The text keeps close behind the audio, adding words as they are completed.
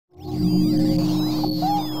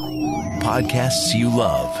podcasts you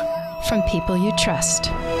love. From people you trust.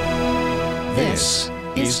 This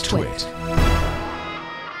is TWiT.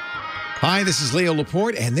 Hi, this is Leo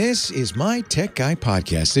Laporte, and this is my Tech Guy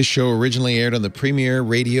podcast. This show originally aired on the Premier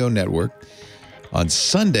Radio Network on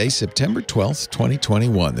Sunday, September 12th,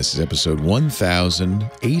 2021. This is episode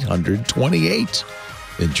 1828.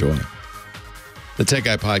 Enjoy. The Tech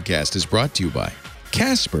Guy podcast is brought to you by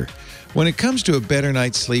Casper. When it comes to a better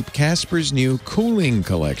night's sleep, Casper's new cooling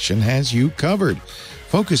collection has you covered.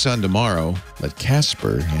 Focus on tomorrow. Let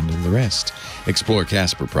Casper handle the rest. Explore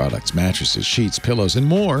Casper products, mattresses, sheets, pillows, and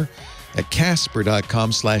more at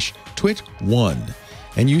casper.com/twit1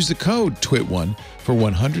 and use the code TWIT1 for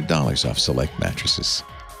 $100 off select mattresses.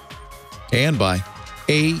 And by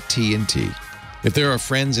AT&T. If there are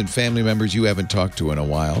friends and family members you haven't talked to in a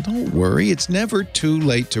while, don't worry. It's never too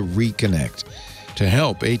late to reconnect. To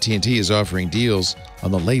help, AT&T is offering deals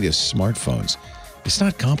on the latest smartphones. It's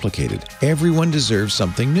not complicated. Everyone deserves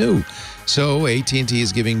something new. So AT&T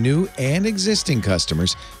is giving new and existing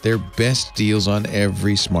customers their best deals on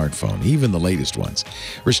every smartphone, even the latest ones.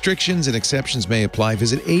 Restrictions and exceptions may apply.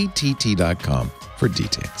 Visit att.com for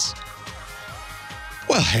details.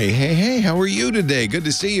 Well, hey, how are you today? Good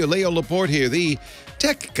to see you. Leo Laporte here, the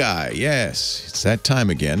Tech Guy. Yes, it's that time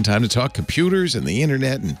again. Time to talk computers and the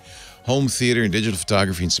internet and home theater and digital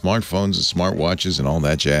photography and smartphones and smartwatches and all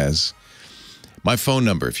that jazz. My phone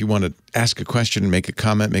number, if you want to ask a question, make a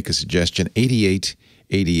comment, make a suggestion,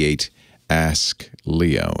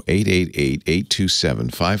 8888-ASK-LEO,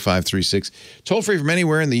 888-827-5536. Toll free from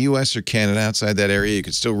anywhere in the U.S. or Canada. Outside that area, you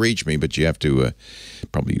can still reach me, but you have to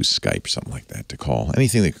probably use Skype or something like that to call.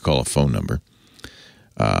 Anything that could call a phone number.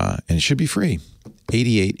 And it should be free.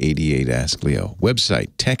 8888-ASK-LEO. Website,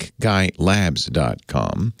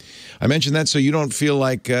 techguylabs.com. I mentioned that so you don't feel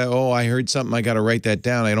like, oh, I heard something, I got to write that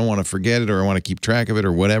down. I don't want to forget it, or I want to keep track of it,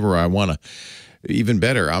 or whatever. I want to, even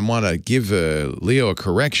better, I want to give Leo a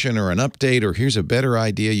correction or an update, or here's a better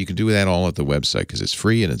idea. You can do that all at the website because it's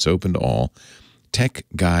free and it's open to all.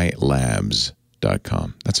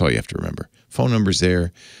 techguylabs.com. That's all you have to remember. Phone number's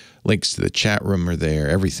there. Links to the chat room are there.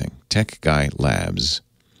 Everything.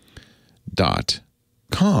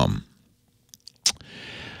 techguylabs.com.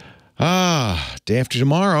 Day after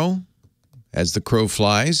tomorrow, as the crow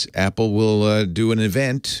flies, Apple will do an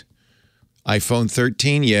event. iPhone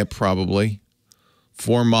 13, yeah, probably.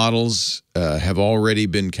 4 models have already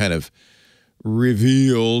been kind of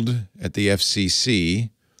revealed at the FCC.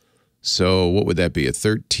 So what would that be? A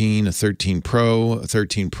 13, a 13 Pro, a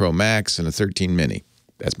 13 Pro Max, and a 13 Mini.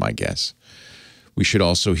 That's my guess. We should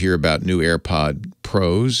also hear about new AirPod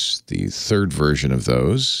Pros, the 3rd version of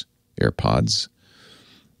those AirPods.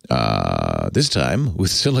 This time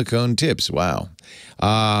with silicone tips. Wow.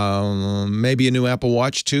 Maybe a new Apple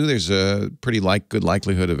Watch, too. There's a pretty good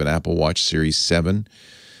likelihood of an Apple Watch Series 7.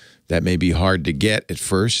 That may be hard to get at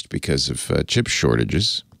first because of chip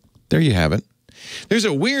shortages. There you have it. There's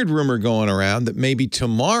a weird rumor going around that maybe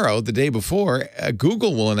tomorrow, the day before,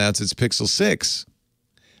 Google will announce its Pixel 6.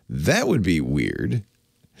 That would be weird.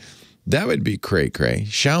 That would be cray-cray.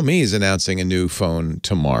 Xiaomi is announcing a new phone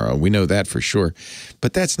tomorrow. We know that for sure.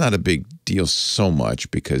 But that's not a big deal so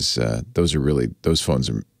much because those phones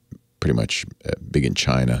are pretty much big in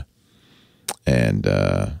China. And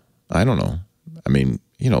I don't know. I mean,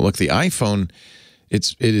 you know, look, the iPhone,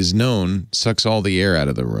 it is known, sucks all the air out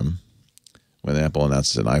of the room. When Apple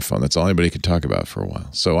announces an iPhone, that's all anybody could talk about for a while.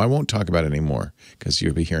 So I won't talk about it anymore because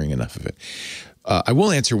you'll be hearing enough of it. I will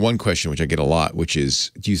answer one question, which I get a lot, which is,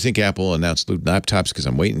 do you think Apple will announce new laptops? Because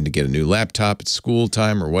I'm waiting to get a new laptop. It's school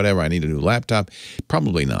time or whatever. I need a new laptop.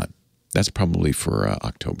 Probably not. That's probably for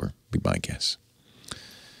October, be my guess.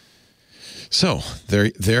 So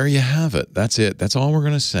there you have it. That's it. That's all we're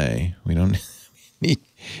going to say. We don't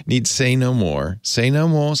need say no more. Say no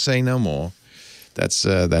more. Say no more. That's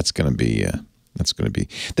going to be. That's going to be.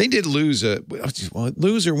 They did lose.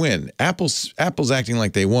 Lose or win. Apple's acting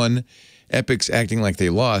like they won. Epic's acting like they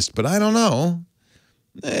lost, but I don't know.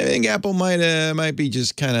 I think Apple might be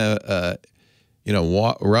just kind of, you know,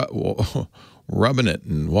 rubbing it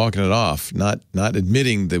and walking it off, not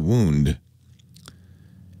admitting the wound.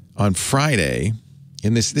 On Friday,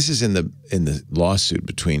 this is in the lawsuit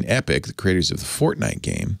between Epic, the creators of the Fortnite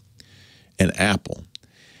game, and Apple.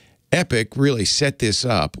 Epic really set this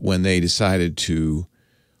up when they decided to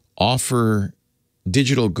offer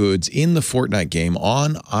digital goods in the Fortnite game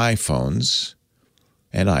on iPhones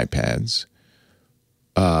and iPads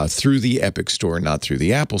through the Epic Store, not through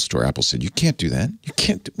the Apple Store. Apple said, "You can't do that. You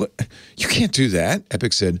can't do that."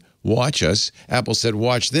 Epic said, "Watch us." Apple said,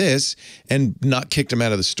 "Watch this," and not kicked them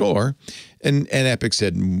out of the store. And Epic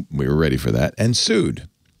said, "We were ready for that," and sued.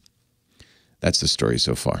 That's the story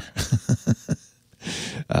so far.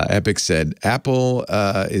 Epic said Apple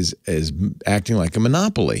is acting like a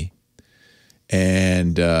monopoly.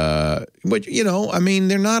 And, but, you know, I mean,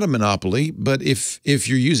 they're not a monopoly, but if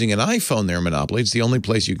you're using an iPhone, they're a monopoly. It's the only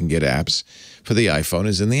place you can get apps for the iPhone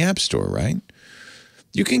is in the App Store, right?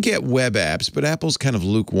 You can get web apps, but Apple's kind of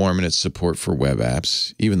lukewarm in its support for web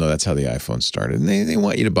apps, even though that's how the iPhone started. And they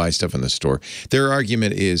want you to buy stuff in the store. Their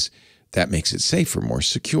argument is that makes it safer, more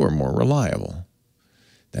secure, more reliable.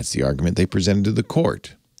 That's the argument they presented to the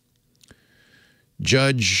court.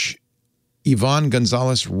 Judge Yvonne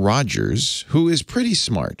Gonzalez-Rogers, who is pretty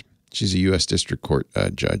smart, she's a U.S. District Court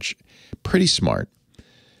judge, pretty smart,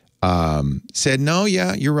 said, no,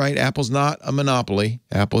 yeah, you're right, Apple's not a monopoly.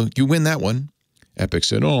 Apple, you win that one. Epic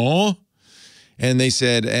said, oh. And they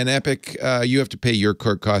said, and Epic, you have to pay your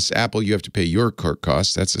court costs. Apple, you have to pay your court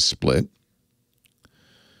costs. That's a split.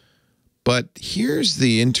 But here's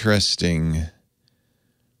the interesting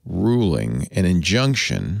ruling, an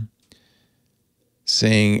injunction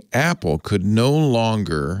saying Apple could no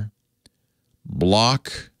longer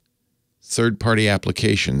block third-party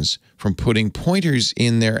applications from putting pointers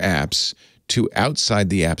in their apps to outside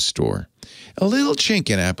the App Store. A little chink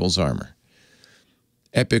in Apple's armor.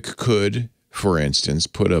 Epic could, for instance,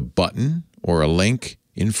 put a button or a link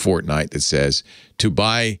in Fortnite that says, to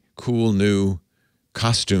buy cool new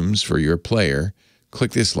costumes for your player,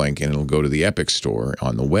 click this link and it'll go to the Epic Store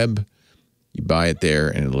on the web. You buy it there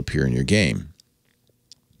and it'll appear in your game.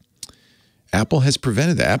 Apple has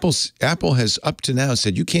prevented that. Apple has up to now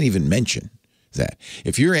said you can't even mention that.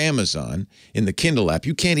 If you're Amazon in the Kindle app,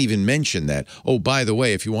 you can't even mention that. Oh, by the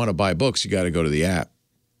way, if you want to buy books, you got to go to the app.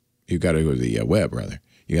 You got to go to the web, rather.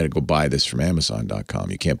 You got to go buy this from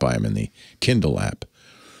Amazon.com. You can't buy them in the Kindle app.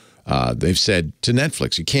 They've said to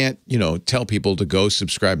Netflix, you can't, you know, tell people to go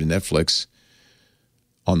subscribe to Netflix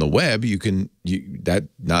on the web. That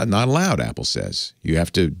not allowed, Apple says. You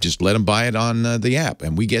have to just let them buy it on the app.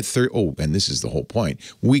 And we get and this is the whole point.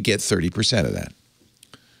 We get 30% of that.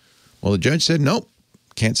 Well, the judge said, nope,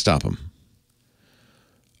 can't stop them.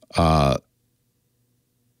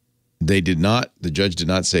 The judge did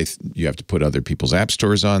not say you have to put other people's app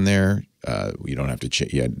stores on there. You don't have to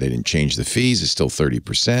they didn't change the fees. It's still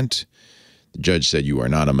 30%. The judge said you are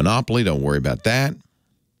not a monopoly. Don't worry about that.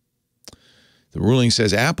 The ruling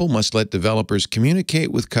says Apple must let developers communicate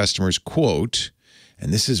with customers, quote,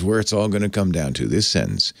 and this is where it's all going to come down to, this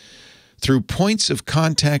sentence, through points of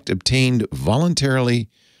contact obtained voluntarily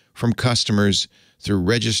from customers through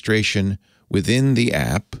registration within the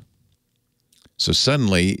app. So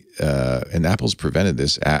suddenly, and Apple's prevented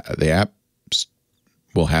this, the app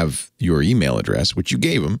will have your email address, which you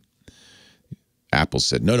gave them. Apple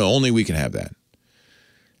said, no, only we can have that.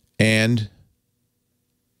 And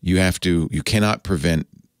you cannot prevent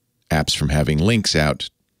apps from having links out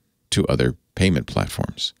to other payment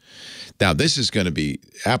platforms. Now, this is going to be,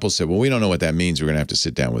 Apple said, well, we don't know what that means. We're going to have to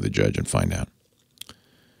sit down with the judge and find out.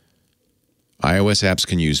 iOS apps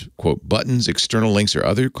can use, quote, buttons, external links, or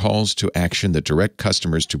other calls to action that direct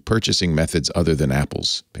customers to purchasing methods other than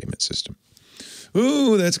Apple's payment system.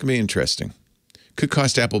 Ooh, that's going to be interesting. Could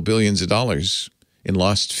cost Apple billions of dollars in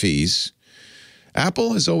lost fees.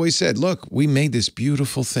 Apple has always said, look, we made this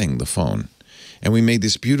beautiful thing, the phone, and we made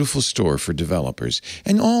this beautiful store for developers,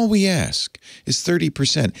 and all we ask is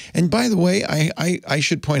 30%. And by the way, I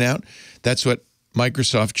should point out, that's what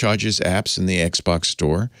Microsoft charges apps in the Xbox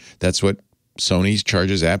store. That's what Sony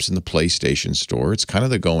charges apps in the PlayStation store. It's kind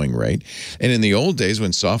of the going rate. And in the old days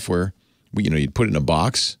when software, you'd put it in a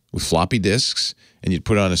box with floppy disks and you'd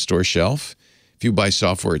put it on a store shelf. If you buy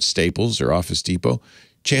software at Staples or Office Depot,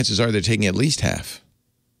 chances are they're taking at least half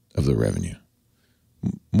of the revenue,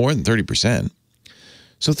 more than 30%.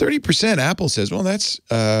 So 30%, Apple says, well, that's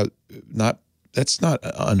not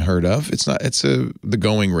unheard of. It's the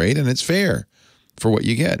going rate, and it's fair for what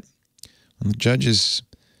you get. And the judge has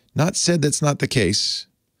not said that's not the case.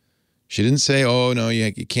 She didn't say, oh, no,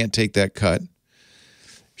 you can't take that cut.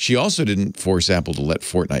 She also didn't force Apple to let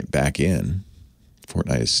Fortnite back in.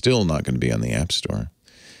 Fortnite is still not going to be on the App Store.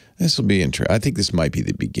 This will be interesting. I think this might be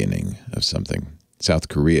the beginning of something. South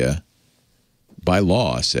Korea, by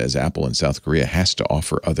law, says Apple in South Korea has to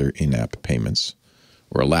offer other in-app payments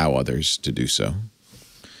or allow others to do so.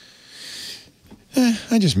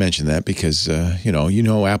 I just mentioned that because,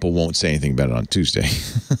 Apple won't say anything about it on Tuesday.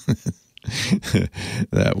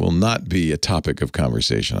 That will not be a topic of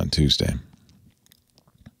conversation on Tuesday.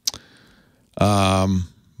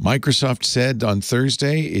 Microsoft said on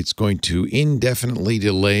Thursday it's going to indefinitely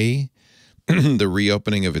delay the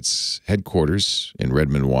reopening of its headquarters in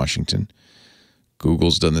Redmond, Washington.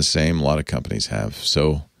 Google's done the same. A lot of companies have.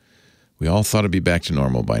 So We all thought it'd be back to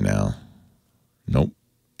normal by now. Nope.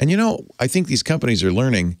 And I think these companies are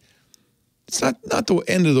learning it's not the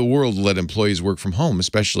end of the world to let employees work from home,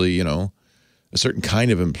 especially, a certain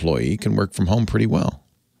kind of employee can work from home pretty well.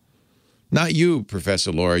 Not you,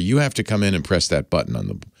 Professor Laura. You have to come in and press that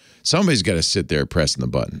button somebody's got to sit there pressing the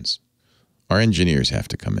buttons. Our engineers have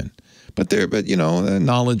to come in. But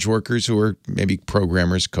knowledge workers who are maybe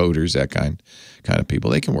programmers, coders, that kind of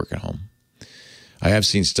people, they can work at home. I have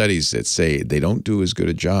seen studies that say they don't do as good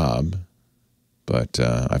a job, but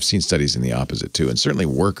I've seen studies in the opposite too. And certainly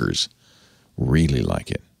workers really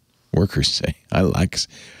like it. Workers say, I like it.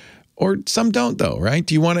 Or some don't though, right?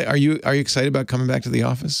 Are you excited about coming back to the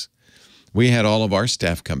office? We had all of our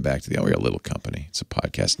staff come back to we're a little company. It's a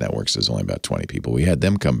podcast network, so there's only about 20 people. We had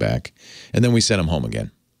them come back, and then we sent them home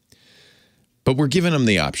again. But we're giving them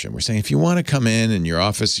the option. We're saying if you want to come in your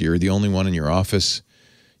office, you're the only one in your office.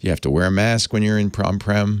 You have to wear a mask when you're in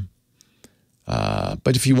prem.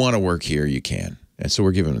 But if you want to work here, you can. And so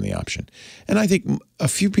we're giving them the option. And I think a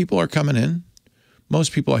few people are coming in.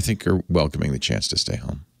 Most people, I think, are welcoming the chance to stay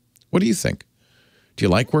home. What do you think? Do you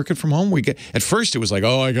like working from home? At first, it was like,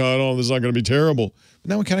 oh, my God, this is not going to be terrible. But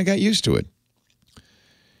now we kind of got used to it.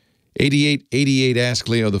 8888 Ask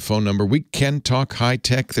Leo, the phone number. We can talk high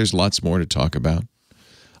tech. There's lots more to talk about.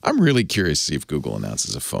 I'm really curious to see if Google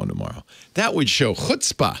announces a phone tomorrow. That would show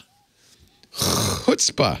chutzpah.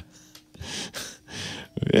 Chutzpah.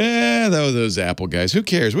 Yeah, those Apple guys. Who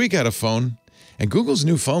cares? We got a phone. And Google's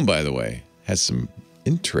new phone, by the way, has some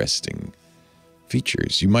interesting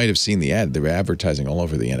features. You might have seen the ad. They were advertising all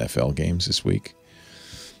over the NFL games this week.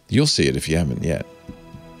 You'll see it if you haven't yet.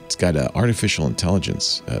 It's got artificial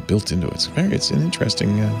intelligence built into it. It's an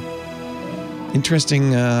interesting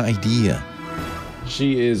idea.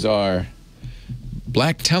 She is our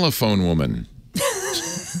black telephone woman.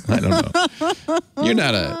 I don't know.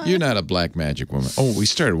 You're not a black magic woman. Oh, we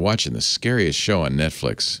started watching the scariest show on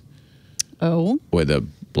Netflix. Oh. With a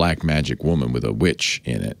black magic woman with a witch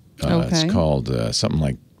in it. Okay. It's called something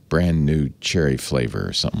like Brand New Cherry Flavor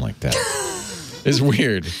or something like that. It's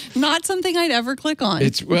weird. Not something I'd ever click on.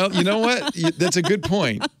 Well, you know what? That's a good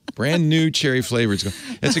point. Brand New Cherry Flavor.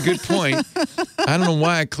 That's a good point. I don't know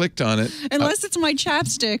why I clicked on it. Unless it's my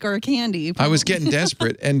chapstick or a candy. Probably. I was getting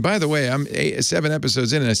desperate. And by the way, I'm 7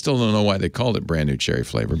 episodes in and I still don't know why they called it Brand New Cherry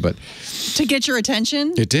Flavor. But to get your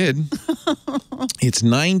attention? It did. It's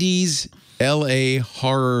 90s LA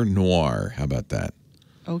horror noir. How about that?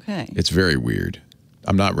 Okay. It's very weird.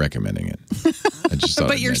 I'm not recommending it. I just thought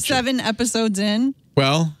But you're 7 episodes in?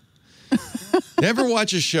 Well, never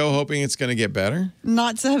watch a show hoping it's going to get better.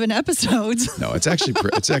 Not 7 episodes. No, it's actually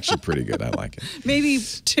pretty good. I like it. Maybe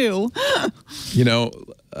 2.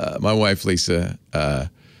 My wife Lisa,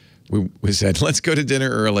 we said let's go to dinner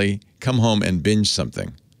early, come home and binge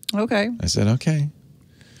something. Okay. I said okay,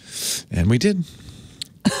 and we did.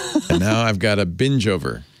 And now I've got a binge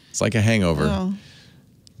over. It's like a hangover. Oh.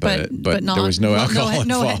 But not, there was no alcohol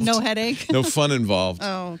involved. No headache? No fun involved.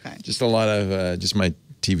 Oh, okay. Just a lot of just my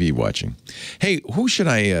TV watching. Hey, who should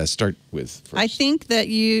I start with first? I think that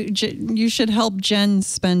you should help Jen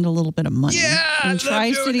spend a little bit of money in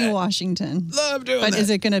Tri-City, Washington. Love doing that. But is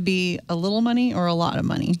it going to be a little money or a lot of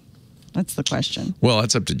money? That's the question. Well,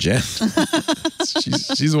 that's up to Jen.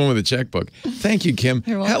 she's the one with the checkbook. Thank you, Kim.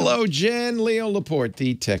 Hello, Jen. Leo Laporte,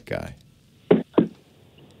 the tech guy.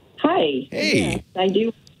 Hi. Hey. Yes, I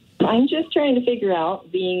do. I'm just trying to figure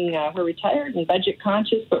out, being we're retired and budget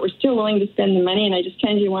conscious, but we're still willing to spend the money, and I just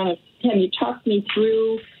kind of want to have you talk me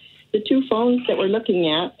through the 2 phones that we're looking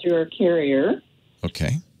at through our carrier.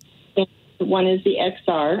 Okay. And one is the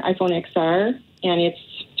XR, iPhone XR, and it's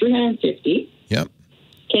 $350. Yep.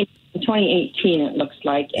 Came in 2018, it looks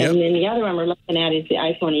like. And then the other one we're looking at is the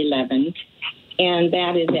iPhone 11, and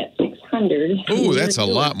that is at $600. Ooh, that's a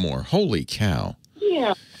lot more. Holy cow.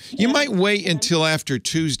 Yeah. You might wait until after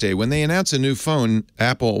Tuesday. When they announce a new phone,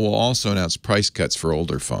 Apple will also announce price cuts for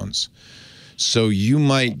older phones. So you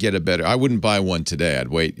might get a better... I wouldn't buy one today. I'd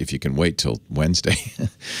wait if you can wait till Wednesday.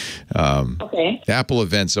 Okay. Apple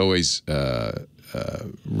events always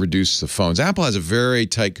reduce the phones. Apple has a very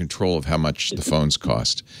tight control of how much the phones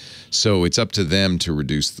cost. So it's up to them to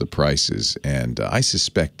reduce the prices, and I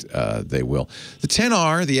suspect they will. The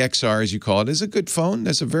 10R, the XR as you call it, is a good phone.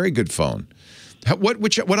 That's a very good phone. I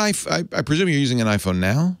presume you're using an iPhone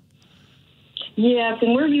now? Yes,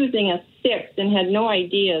 and we're using a 6 and had no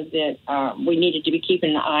idea that we needed to be keeping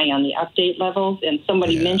an eye on the update levels. And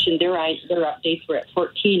somebody mentioned their updates were at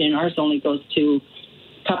 14, and ours only goes to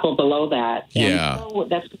a couple below that. Yeah. And so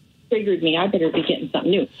that's triggered me. I better be getting something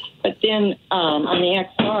new. But then on the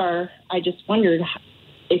XR, I just wondered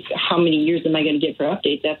how many years am I going to get for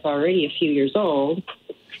updates? That's already a few years old.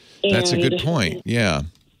 That's a And good point. Yeah.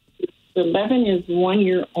 the 11 is 1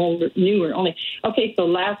 year older, newer only. Okay, so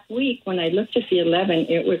last week when I looked at the 11,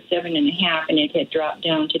 it was 7.5, and it had dropped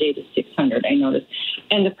down today to 600, I noticed.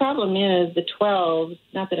 And the problem is the 12s,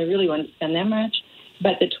 not that I really want to spend that much,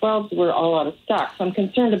 but the 12s were all out of stock. So I'm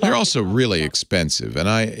concerned about... They're also really expensive, and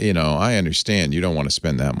I understand you don't want to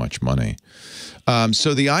spend that much money.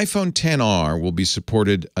 So the iPhone XR will be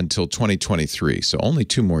supported until 2023, so only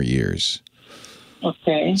 2 more years.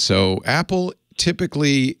 Okay. So Apple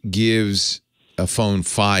typically gives a phone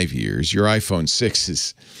 5 years. Your iPhone 6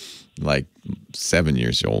 is like 7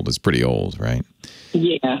 years old. It's pretty old, right?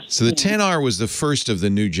 Yeah. So the XR was the first of the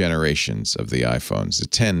new generations of the iPhones. The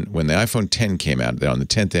 10, when the iPhone 10 came out on the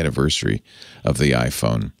 10th anniversary of the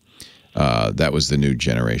iPhone, that was the new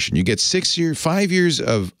generation. You get 5 years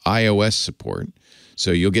of iOS support.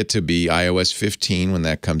 So you'll get to be iOS 15 when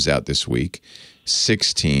that comes out this week,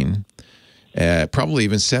 16, probably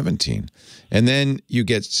even 17. And then you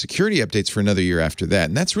get security updates for another year after that.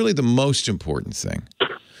 And that's really the most important thing.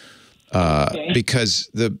 Because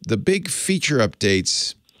the big feature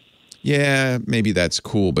updates, yeah, maybe that's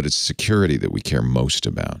cool, but it's security that we care most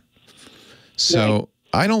about. So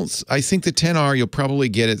right. I think the XR, you'll probably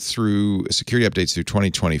get it through security updates through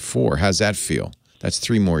 2024. How's that feel? That's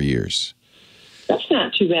 3 more years. That's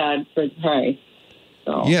not too bad for the price.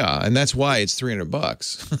 So. Yeah, and that's why it's $300.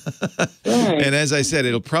 Right. And as I said,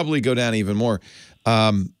 it'll probably go down even more.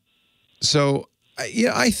 So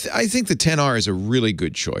yeah, I think the XR is a really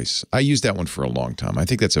good choice. I used that one for a long time. I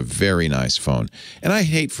think that's a very nice phone. And I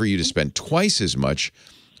hate for you to spend twice as much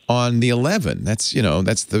on the 11. That's,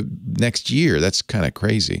 that's the next year. That's kind of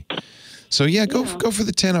crazy. So yeah, go for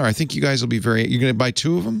the XR. I think you guys will be you're going to buy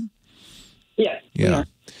 2 of them? Yes. Yeah.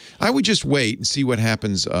 I would just wait and see what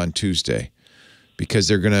happens on Tuesday,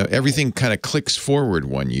 because everything kind of clicks forward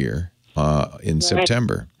 1 year in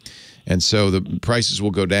September. And so the prices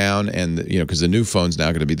will go down, and because the new phone's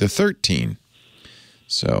now going to be the 13.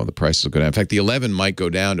 So the prices will go down. In fact, the 11 might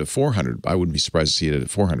go down to 400. I wouldn't be surprised to see it at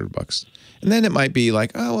 $400. And then it might be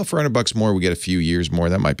like, oh, well, for $100 more, we get a few years more.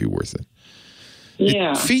 That might be worth it.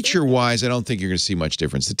 Yeah. Feature-wise, I don't think you're going to see much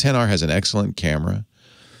difference. The XR has an excellent camera.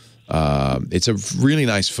 It's a really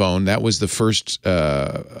nice phone. That was the first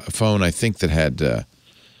phone, I think, that had the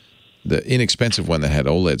inexpensive one that had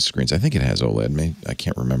OLED screens. I think it has OLED. Maybe, I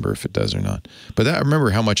can't remember if it does or not. But I remember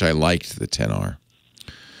how much I liked the XR.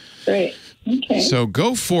 Great. Okay. So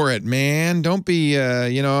go for it, man. Don't be,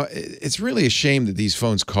 it's really a shame that these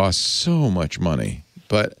phones cost so much money.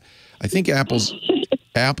 But I think Apple's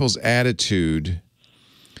attitude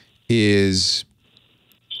is...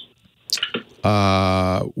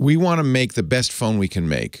 we want to make the best phone we can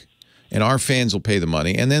make, and our fans will pay the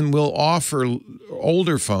money, and then we'll offer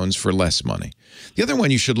older phones for less money. The other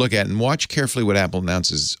one you should look at, and watch carefully what Apple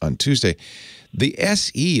announces on Tuesday, the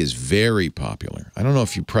SE is very popular. I don't know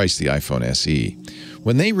if you priced the iPhone SE.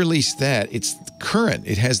 When they released that, it's current.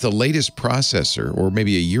 It has the latest processor, or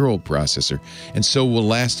maybe a year-old processor, and so will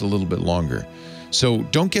last a little bit longer. So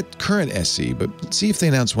don't get current SE, but see if they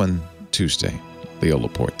announce one Tuesday. Leo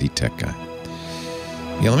Laporte, the tech guy.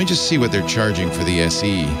 Yeah, let me just see what they're charging for the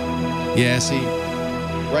SE. Yeah, see,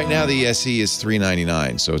 right now the SE is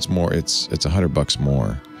 $399, so it's more. It's $100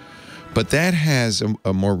 more, but that has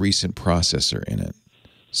a more recent processor in it.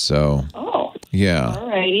 So, yeah,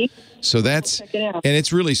 alrighty. So that's check it out. And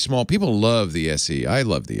it's really small. People love the SE. I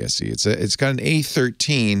love the SE. It's got an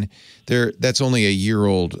A13. That's only a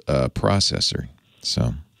year-old processor.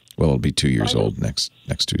 So. Well, it'll be 2 years old next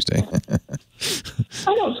Tuesday.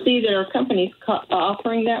 I don't see there are companies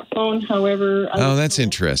offering that phone. However, that's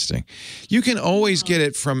interesting. You can always get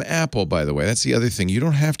it from Apple, by the way. That's the other thing. You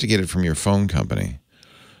don't have to get it from your phone company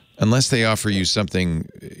unless they offer you something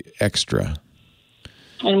extra.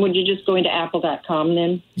 And would you just go into apple.com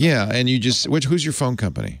then? Yeah, and you just who's your phone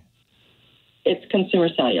company? It's Consumer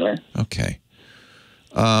Cellular. Okay.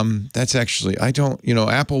 That's actually,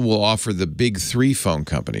 Apple will offer the big 3 phone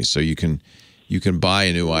companies, so you can buy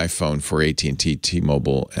a new iPhone for AT&T,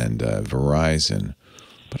 T-Mobile, and Verizon,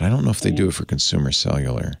 but I don't know if they do it for Consumer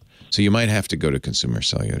Cellular. So you might have to go to Consumer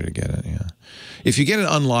Cellular to get it. Yeah, if you get an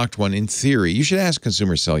unlocked one, in theory, you should ask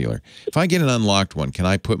Consumer Cellular. If I get an unlocked one, can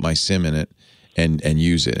I put my SIM in it and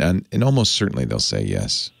use it? And almost certainly they'll say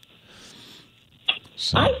yes.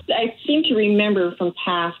 So. I seem to remember from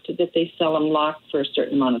past that they sell them locked for a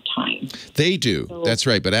certain amount of time. They do. So, that's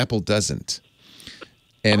right, but Apple doesn't.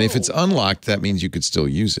 And if it's unlocked, that means you could still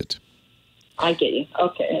use it. I get you.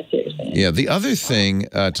 Okay, I see what you're saying. Yeah, the other thing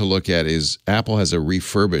to look at is Apple has a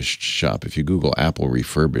refurbished shop. If you Google Apple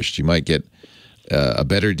refurbished, you might get a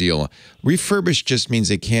better deal. Refurbished just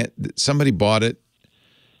means somebody bought it,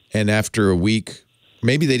 and after a week,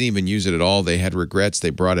 maybe they didn't even use it at all. They had regrets. They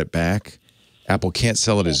brought it back. Apple can't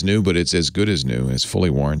sell it as new, but it's as good as new, and it's fully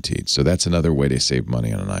warranted. So that's another way to save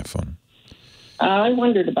money on an iPhone. I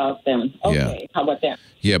wondered about them. Okay, Yeah. How about that?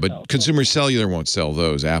 Yeah, but Consumer Cellular won't sell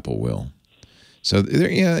those. Apple will. So,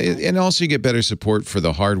 and also you get better support for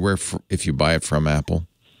the hardware if you buy it from Apple.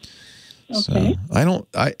 Okay. So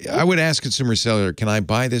I would ask Consumer Cellular, can I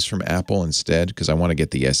buy this from Apple instead? Because I want to get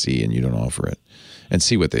the SE and you don't offer it. And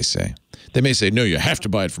see what they say. They may say, no, you have to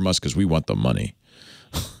buy it from us because we want the money.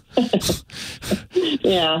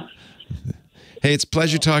 Yeah. Hey, it's a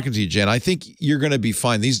pleasure talking to you, Jen. I think you're going to be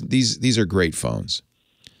fine. These are great phones.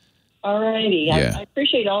 All righty. Yeah. I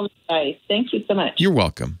appreciate all the advice. Thank you so much. You're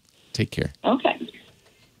welcome. Take care. Okay.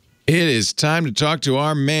 It is time to talk to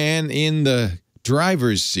our man in the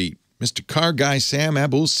driver's seat, Mr. Car Guy Sam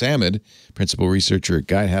Abuelsamid, principal researcher at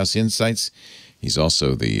Guidehouse Insights. He's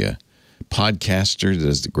also the podcaster that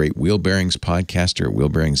does the great Wheel Bearings podcaster at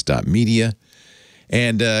wheelbearings.media.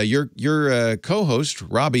 And your co-host,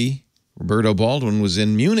 Roberto Baldwin, was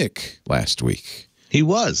in Munich last week. He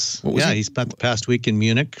was. He spent the past week in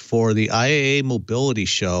Munich for the IAA Mobility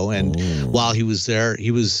Show, and while he was there,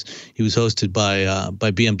 he was hosted by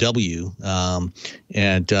BMW,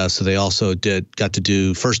 so they also got to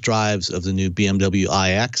do first drives of the new BMW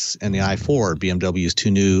iX and the i4, BMW's two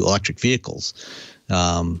new electric vehicles.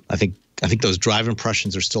 I think those drive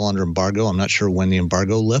impressions are still under embargo. I'm not sure when the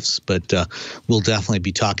embargo lifts, but we'll definitely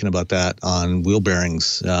be talking about that on Wheel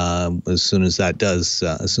Bearings as soon as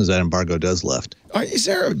that embargo does lift. Is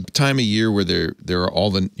there a time of year where there are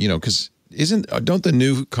all the, because don't the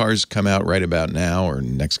new cars come out right about now or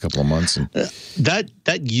next couple of months? And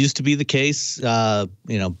that used to be the case,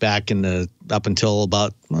 back in up until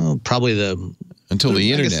about until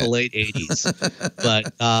the internet, the late 80s.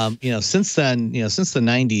 But since then, since the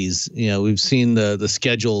 90s, we've seen the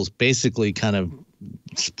schedules basically kind of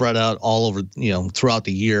spread out all over, throughout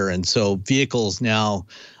the year, and so vehicles now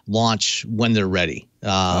launch when they're ready.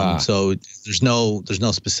 So there's no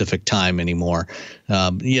specific time anymore.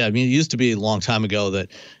 It used to be a long time ago that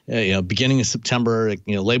beginning of September,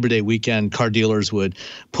 Labor Day weekend, car dealers would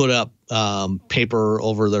put up paper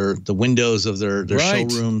over the windows of their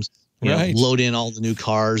showrooms. Load in all the new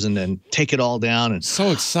cars and then take it all down. And so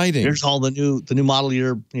exciting. Here's all the new model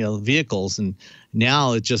year, vehicles. And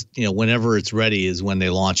now it's just, whenever it's ready is when they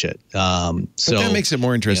launch it. So that makes it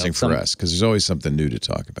more interesting for us because there's always something new to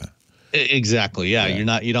talk about. Exactly.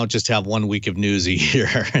 Yeah. You don't just have 1 week of news a year.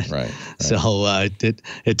 Right. So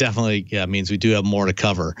it definitely means we do have more to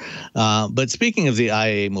cover. But speaking of the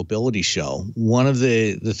IAA Mobility Show, one of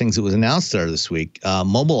the things that was announced there this week,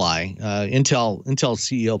 Mobileye, Intel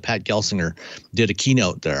CEO Pat Gelsinger did a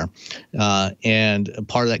keynote there. And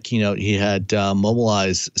part of that keynote, he had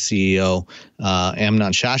Mobileye's CEO,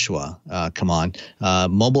 Amnon Shashua, come on.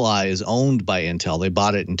 Mobileye is owned by Intel. They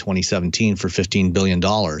bought it in 2017 for $15 billion.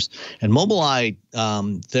 And Mobileye,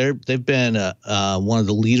 they've been one of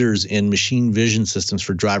the leaders in machine vision systems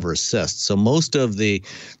for driver assist. So most of the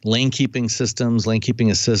lane keeping assist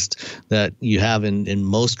that you have in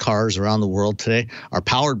most cars around the world today are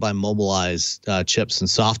powered by Mobileye's chips and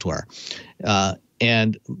software.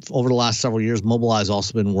 And over the last several years, Mobileye has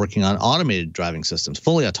also been working on automated driving systems,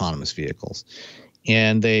 fully autonomous vehicles.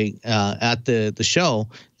 And they at the show,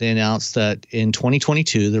 they announced that in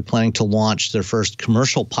 2022, they're planning to launch their first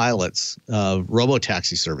commercial pilots of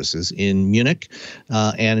RoboTaxi services in Munich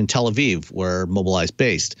and in Tel Aviv, where Mobileye is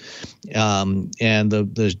based. And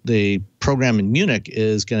the program in Munich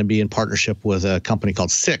is going to be in partnership with a company called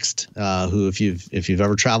Sept, who, if you've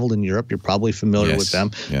ever traveled in Europe, you're probably familiar with them.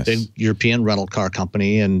 Yes. Big European rental car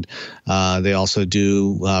company, and they also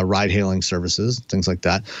do ride-hailing services, things like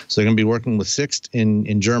that. So they're going to be working with Sept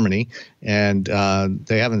in Germany, and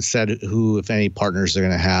they haven't said who, if any, partners they're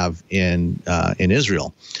going to have in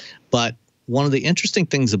Israel. But one of the interesting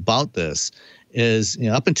things about this is,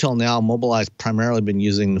 up until now, Mobileye's primarily been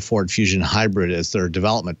using the Ford Fusion Hybrid as their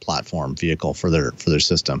development platform vehicle for their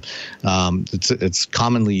system. It's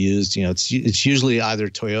commonly used. It's usually either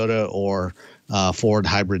Toyota or Ford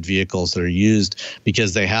hybrid vehicles that are used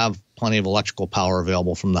because they have plenty of electrical power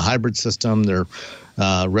available from the hybrid system. They're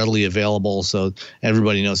readily available, so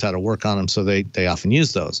everybody knows how to work on them, so they often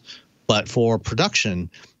use those. But for production,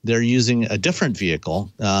 they're using a different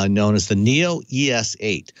vehicle known as the NIO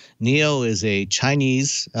ES8. NIO is a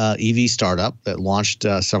Chinese EV startup that launched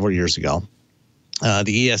several years ago.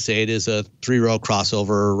 The ES8 is a 3-row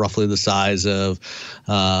crossover, roughly the size of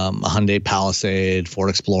a Hyundai Palisade, Ford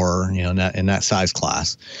Explorer, in that size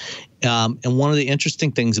class. And one of the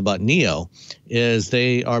interesting things about NIO is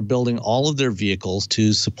they are building all of their vehicles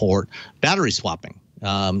to support battery swapping.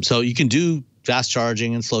 So you can do fast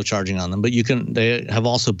charging and slow charging on them, but they have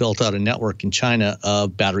also built out a network in China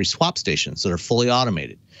of battery swap stations that are fully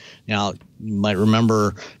automated. Now, you might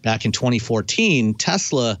remember back in 2014,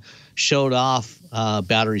 Tesla showed off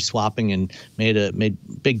battery swapping and made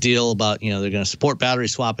big deal about, they're going to support battery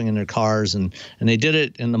swapping in their cars, and they did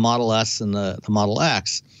it in the Model S and the Model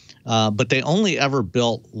X. But they only ever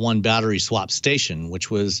built one battery swap station,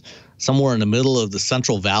 which was somewhere in the middle of the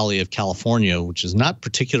Central Valley of California, which is not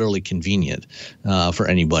particularly convenient for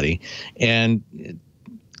anybody. And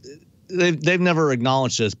they've never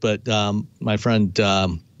acknowledged this, but my friend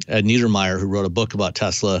Ed Niedermeyer, who wrote a book about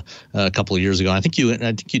Tesla a couple of years ago, I think you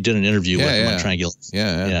did an interview with him on Triangulate.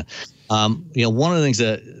 Yeah. One of the things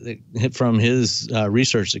that hit from his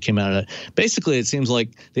research that came out of it, basically it seems like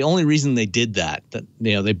the only reason they did that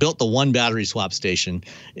they built the one battery swap station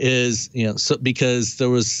is, because there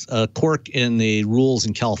was a quirk in the rules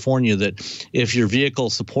in California that if your vehicle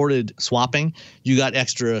supported swapping, you got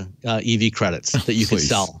extra EV credits that you could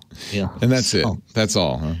sell. And that's it. That's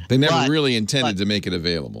all. Huh? They never really intended to make it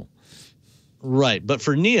available. Right. But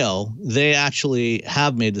for NIO, they actually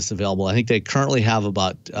have made this available. I think they currently have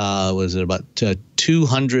about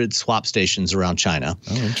 200 swap stations around China.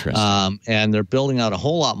 Oh, interesting. And they're building out a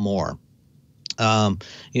whole lot more.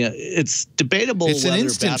 It's debatable. It's an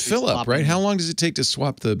instant fill up, right? How long does it take to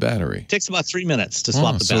swap the battery? It takes about 3 minutes to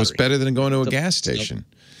swap the battery. So it's better than going to a gas station.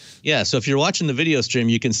 Yeah, so if you're watching the video stream,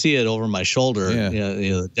 you can see it over my shoulder,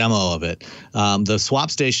 the demo of it. The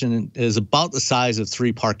swap station is about the size of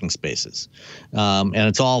 3 parking spaces, and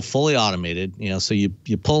it's all fully automated. So you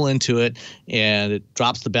pull into it, and it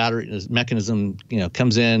drops the battery. The mechanism,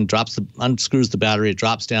 comes in, unscrews the battery, it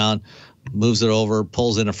drops down, moves it over,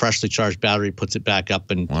 pulls in a freshly charged battery, puts it back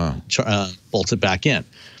up, and bolts it back in.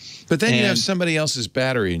 But then you have somebody else's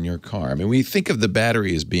battery in your car. I mean, we think of the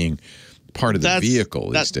battery as being part of the vehicle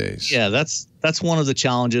these days. Yeah, that's one of the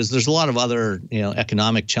challenges. There's a lot of other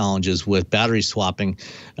economic challenges with battery swapping,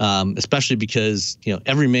 especially because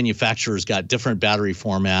every manufacturer's got different battery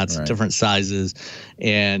formats, different sizes,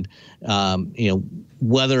 and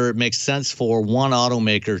whether it makes sense for one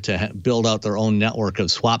automaker to build out their own network of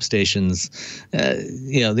swap stations,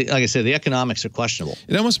 like I said, the economics are questionable.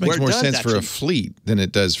 It almost makes more sense for a fleet than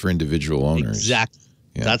it does for individual owners. Exactly.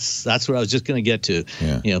 Yeah. That's what I was just going to get to.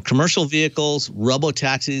 Yeah. Commercial vehicles,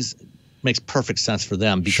 RoboTaxis makes perfect sense for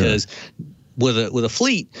them because with a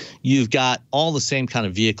fleet, you've got all the same kind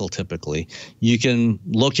of vehicle typically. You can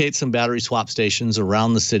locate some battery swap stations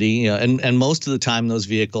around the city, and most of the time those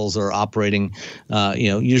vehicles are operating,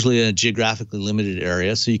 usually in a geographically limited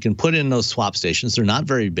area. So you can put in those swap stations. They're not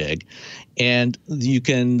very big, and you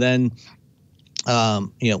can then,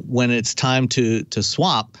 when it's time to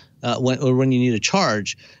swap. When you need a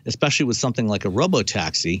charge, especially with something like a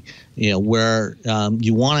RoboTaxi, where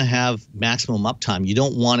you want to have maximum uptime. You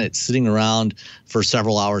don't want it sitting around for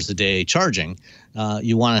several hours a day charging.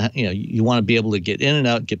 You want to be able to get in and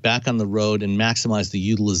out, get back on the road, and maximize the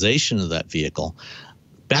utilization of that vehicle.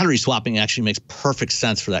 Battery swapping actually makes perfect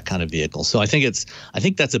sense for that kind of vehicle. So I think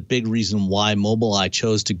that's a big reason why Mobileye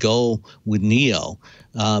chose to go with NIO,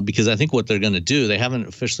 because I think what they're going to do, they haven't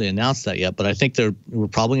officially announced that yet, but I think we're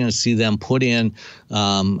probably going to see them put in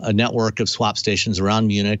a network of swap stations around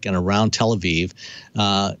Munich and around Tel Aviv,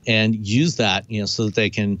 and use that so that they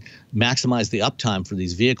can maximize the uptime for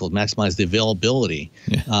these vehicles, maximize the availability,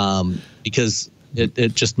 because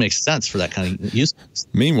it just makes sense for that kind of use.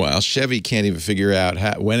 Meanwhile, Chevy can't even figure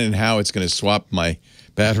out when and how it's going to swap my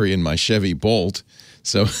battery in my Chevy Bolt.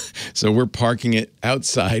 So we're parking it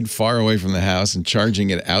outside, far away from the house, and charging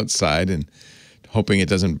it outside, and hoping it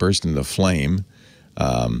doesn't burst into flame.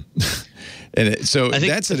 So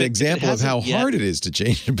that's an example of how hard it is to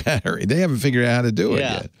change a battery. They haven't figured out how to do it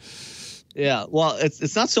yet. Yeah, well,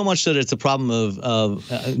 it's not so much that it's a problem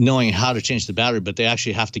of knowing how to change the battery, but they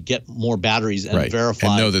actually have to get more batteries and verify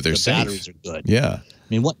and know that they're the batteries are good. Yeah, I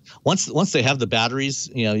mean, once they have the batteries,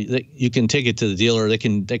 you can take it to the dealer. They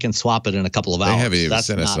can swap it in a couple of hours. They haven't even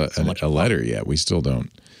sent us a letter yet. We still don't.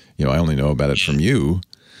 I only know about it from you.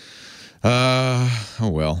 Oh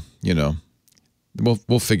well,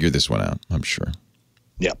 we'll figure this one out. I'm sure.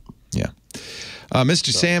 Yep. Yeah.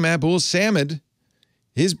 Mr. Sam Abuelsamid.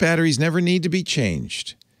 His batteries never need to be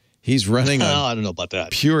changed. He's running on I don't know about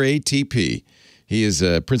that. Pure ATP. He is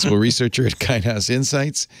a principal researcher at Kindhouse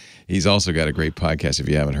Insights. He's also got a great podcast if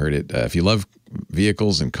you haven't heard it. If you love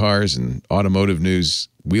vehicles and cars and automotive news,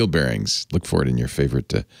 wheel bearings, look for it in your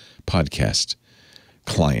favorite podcast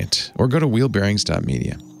client. Or go to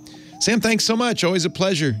wheelbearings.media. Sam, thanks so much. Always a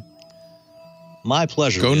pleasure. My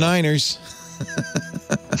pleasure. Go Niners.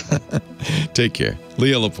 Take care.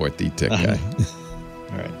 Leo Laporte, the tech guy.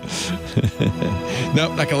 All right.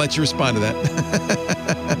 Nope, not gonna let you respond to that.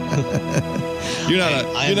 You're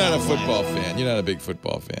not a football fan. You're not a big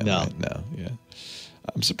football fan. No. Right? No. Yeah.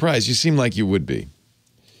 I'm surprised. You seem like you would be.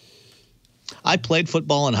 I played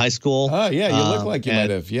football in high school. Oh yeah, you look like you might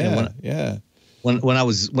have. Yeah. Yeah. When I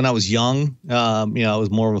was young, I was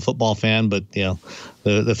more of a football fan, but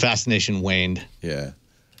the fascination waned. Yeah.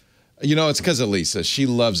 It's because of Lisa. She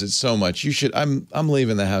loves it so much. You should. I'm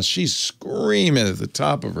leaving the house. She's screaming at the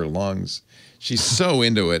top of her lungs. She's so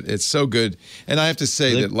into it. It's so good. And I have to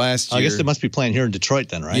say that last year. I guess they must be playing here in Detroit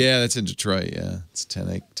then, right? Yeah, that's in Detroit. Yeah, it's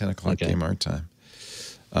 10 o'clock game our time.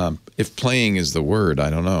 If playing is the word, I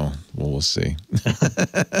don't know. Well, we'll see.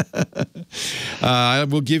 I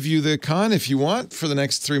will give you the con if you want for the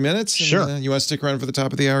next 3 minutes. Sure. And, you want to stick around for the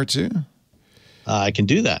top of the hour too? I can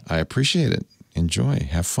do that. I appreciate it. Enjoy.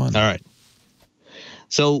 Have fun. All right.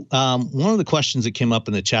 So one of the questions that came up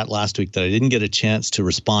in the chat last week that I didn't get a chance to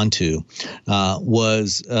respond to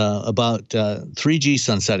was about 3G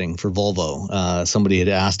sunsetting for Volvo. Somebody had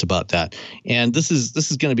asked about that, and this is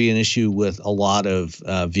going to be an issue with a lot of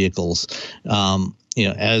vehicles.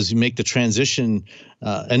 As you make the transition,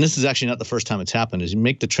 and this is actually not the first time it's happened, as you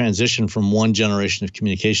make the transition from one generation of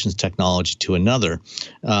communications technology to another,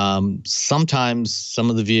 sometimes some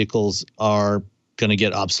of the vehicles are going to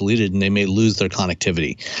get obsoleted and they may lose their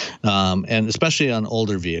connectivity, and especially on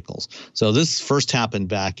older vehicles. So this first happened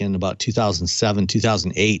back in about 2007,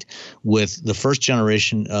 2008 with the first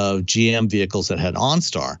generation of GM vehicles that had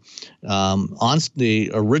OnStar.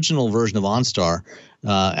 The original version of OnStar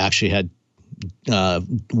actually had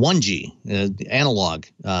 1G analog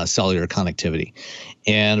cellular connectivity,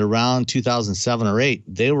 and around 2007 or 8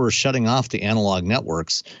 they were shutting off the analog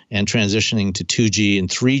networks and transitioning to 2G and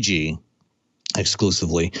 3G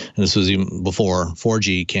exclusively, and this was even before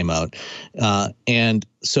 4G came out. And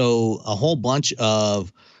so a whole bunch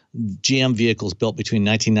of GM vehicles built between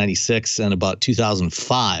 1996 and about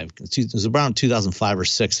 2005. It was around 2005 or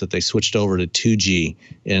 6 that they switched over to 2G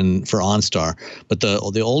for OnStar. But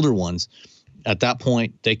the older ones, at that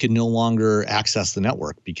point, they could no longer access the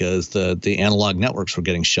network because the analog networks were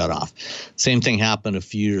getting shut off. Same thing happened a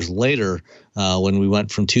few years later when we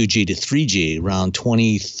went from 2G to 3G around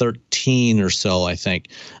 2013 or so, I think.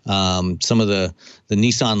 Some of the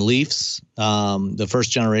Nissan Leafs, the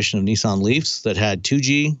first generation of Nissan Leafs that had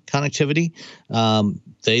 2G connectivity,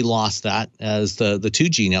 they lost that as the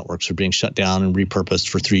 2G networks were being shut down and repurposed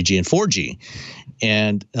for 3G and 4G.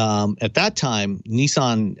 And at that time,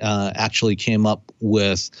 Nissan actually came up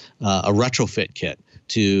with a retrofit kit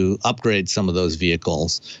to upgrade some of those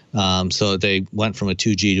vehicles. So they went from a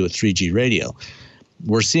 2G to a 3G radio.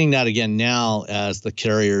 We're seeing that again now as the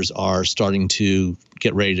carriers are starting to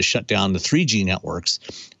get ready to shut down the 3G networks.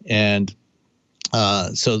 And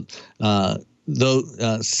though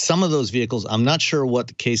some of those vehicles, I'm not sure what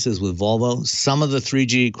the case is with Volvo. Some of the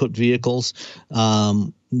 3G equipped vehicles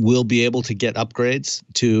will be able to get upgrades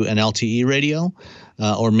to an LTE radio,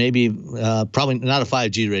 or maybe probably not a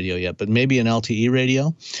 5G radio yet, but maybe an LTE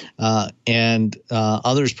radio, and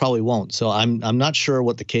others probably won't. So I'm not sure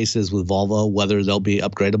what the case is with Volvo, whether they'll be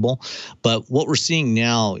upgradable. But what we're seeing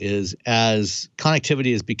now is as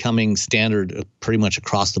connectivity is becoming standard pretty much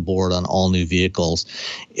across the board on all new vehicles,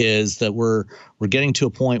 is that we're getting to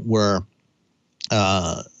a point where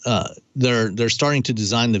they're starting to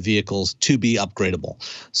design the vehicles to be upgradable,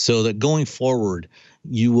 so that going forward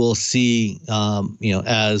you will see,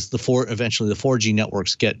 as eventually the 4G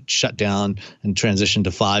networks get shut down and transition to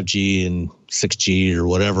 5G and 6G or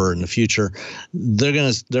whatever in the future,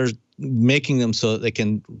 they're making them so that they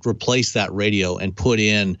can replace that radio and put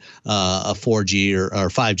in a 4G or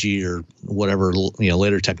 5G or whatever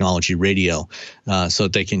later technology radio, so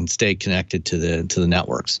that they can stay connected to the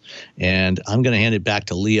networks. And I'm going to hand it back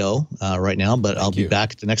to Leo right now, but I'll be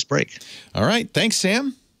back at the next break. All right, thanks,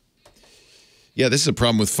 Sam. Yeah, this is a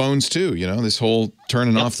problem with phones too. This whole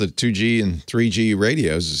turning off the 2G and 3G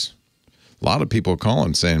radios is a lot of people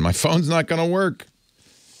calling saying my phone's not going to work.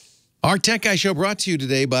 Our Tech Guy Show brought to you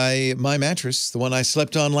today by My Mattress, the one I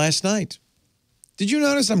slept on last night. Did you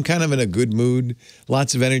notice I'm kind of in a good mood?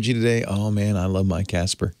 Lots of energy today. Oh, man, I love my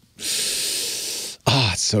Casper.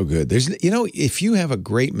 Ah, it's so good. If you have a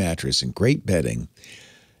great mattress and great bedding,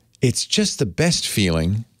 it's just the best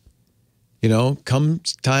feeling.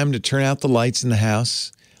 Comes time to turn out the lights in the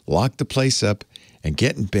house, lock the place up, and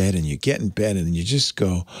get in bed, and you get in bed, and you just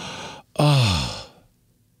go, oh,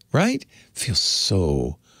 right? Feels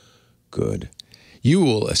so good. You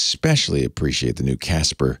will especially appreciate the new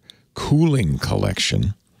Casper Cooling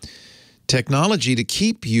Collection. technology to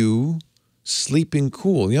keep you sleeping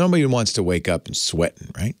cool. Nobody wants to wake up and sweating,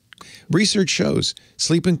 right? Research shows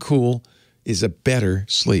sleeping cool is a better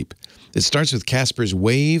sleep. It starts with Casper's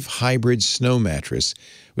Wave Hybrid Snow Mattress,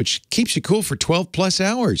 which keeps you cool for 12-plus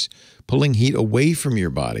hours, pulling heat away from your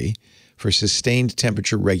body for sustained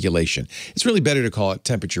temperature regulation. It's really better to call it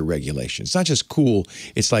temperature regulation. It's not just cool.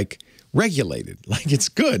 It's like regulated. Like it's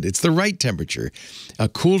good. It's the right temperature. A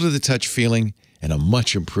cool-to-the-touch feeling and a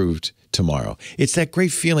much improved tomorrow. It's that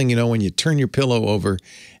great feeling, when you turn your pillow over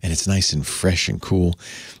and it's nice and fresh and cool.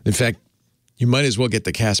 In fact, you might as well get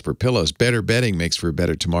the Casper pillows. Better bedding makes for a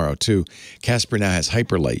better tomorrow, too. Casper now has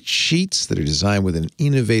hyperlight sheets that are designed with an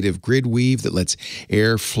innovative grid weave that lets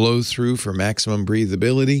air flow through for maximum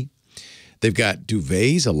breathability. They've got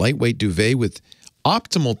duvets, a lightweight duvet with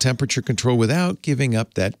optimal temperature control without giving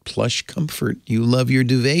up that plush comfort you love your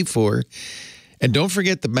duvet for. And don't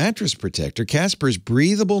forget the mattress protector. Casper's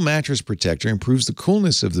breathable mattress protector improves the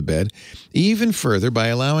coolness of the bed even further by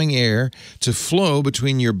allowing air to flow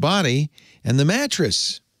between your body and the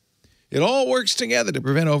mattress. It all works together to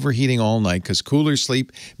prevent overheating all night because cooler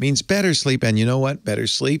sleep means better sleep. And you know what? Better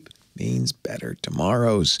sleep means better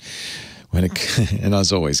tomorrows. And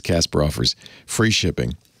as always, Casper offers free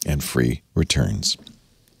shipping and free returns.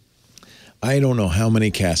 I don't know how many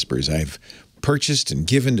Caspers I've purchased and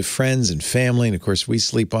given to friends and family. And, of course, we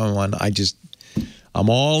sleep on one. I'm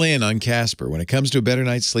all in on Casper. When it comes to a better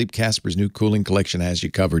night's sleep, Casper's new cooling collection has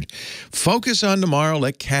you covered. Focus on tomorrow.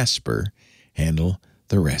 Let Casper handle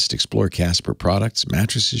the rest. Explore Casper products,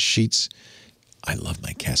 mattresses, sheets. I love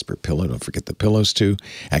my Casper pillow. Don't forget the pillows, too.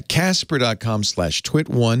 At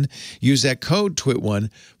Casper.com/TWiT1. Use that code TWIT1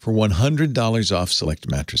 for $100 off select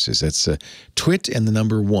mattresses. That's TWIT and the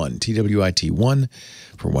number 1, TWIT1,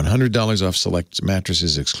 for $100 off select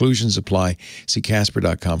mattresses. Exclusions apply. See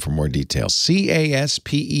Casper.com for more details.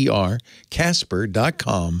 CASPER,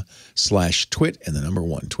 Casper.com/TWIT and the number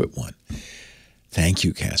 1, TWIT1. Thank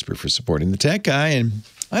you, Casper, for supporting the tech guy. And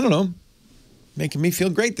I don't know, making me feel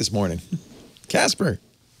great this morning. Casper.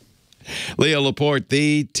 Leo Laporte,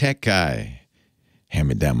 the tech guy. Hand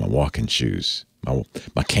me down my walking shoes, my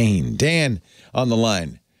cane. Dan on the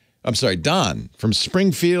line. I'm sorry, Don from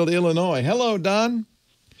Springfield, Illinois. Hello, Don.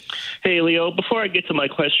 Hey, Leo. Before I get to my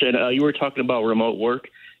question, you were talking about remote work.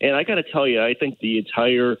 And I got to tell you, I think the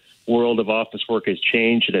entire world of office work has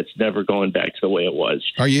changed, and it's never going back to the way it was.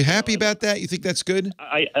 Are you happy about that? You think that's good?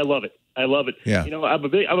 I love it. I love it. Yeah. I'm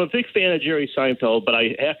a big fan of Jerry Seinfeld, but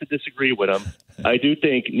I have to disagree with him. I do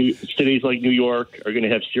think cities like New York are going to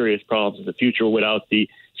have serious problems in the future without the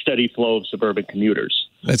steady flow of suburban commuters.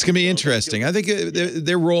 That's going to be interesting. I think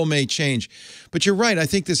their role may change. But you're right. I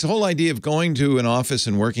think this whole idea of going to an office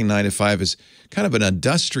and working 9 to 5 is kind of an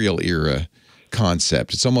industrial era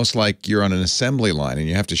concept. It's almost like you're on an assembly line and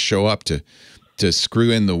you have to show up to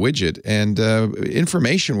screw in the widget. And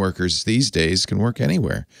information workers these days can work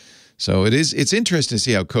anywhere. So it's interesting to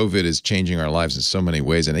see how COVID is changing our lives in so many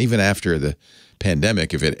ways. And even after the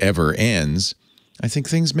pandemic, if it ever ends, I think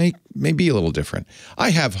things may be a little different. I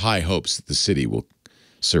have high hopes that the city will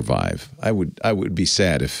survive. I would be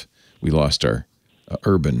sad if we lost our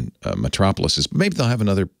urban metropolises. But maybe they'll have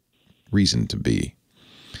another reason to be.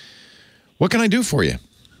 What can I do for you?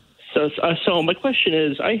 So my question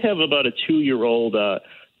is, I have about a 2-year-old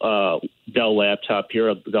Dell laptop here,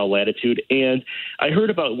 a Dell Latitude, and I heard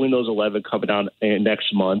about Windows 11 coming out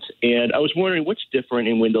next month, and I was wondering what's different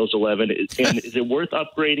in Windows 11, and is it worth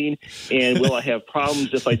upgrading, and will I have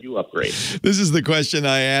problems if I do upgrade? This is the question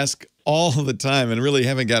I ask all the time and really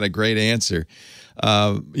haven't got a great answer.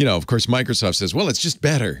 Of course, Microsoft says, well, it's just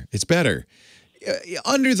better. It's better.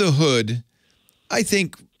 Under the hood, I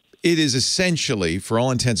think it is essentially, for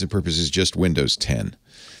all intents and purposes, just Windows 10.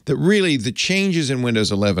 That really the changes in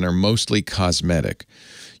Windows 11 are mostly cosmetic.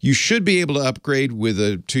 You should be able to upgrade with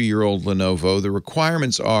a 2-year-old Lenovo. The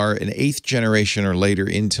requirements are an 8th generation or later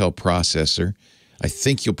Intel processor. I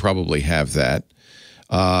think you'll probably have that.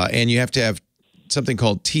 And you have to have something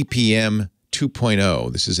called TPM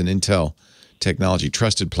 2.0. This is an Intel technology,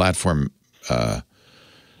 trusted platform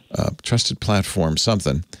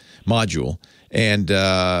something, module. And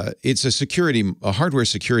it's a hardware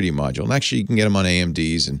security module. And actually, you can get them on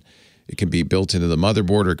AMDs, and it can be built into the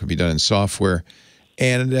motherboard, or it can be done in software.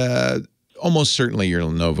 And almost certainly your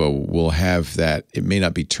Lenovo will have that. It may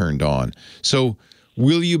not be turned on. So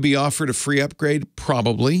will you be offered a free upgrade?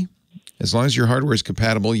 Probably. As long as your hardware is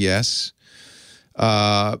compatible, yes.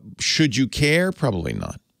 Should you care? Probably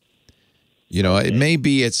not. You know, it may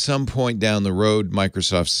be at some point down the road,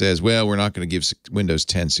 Microsoft says, well, we're not going to give Windows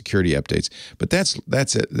 10 security updates. But that's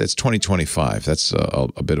 2025. That's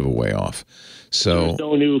a bit of a way off. So there's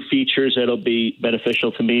no new features that'll be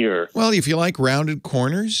beneficial to me, or well, if you like rounded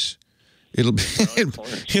corners, it'll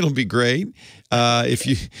be great.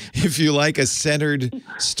 If you like a centered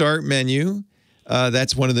start menu,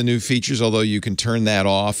 that's one of the new features. Although you can turn that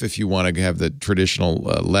off if you want to have the traditional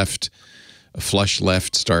flush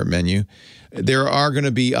left start menu. There are going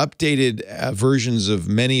to be updated versions of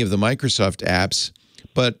many of the Microsoft apps,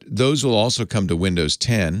 but those will also come to Windows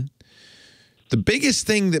 10. The biggest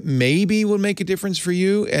thing that maybe will make a difference for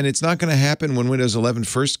you, and it's not going to happen when Windows 11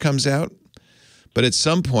 first comes out, but at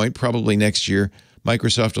some point, probably next year,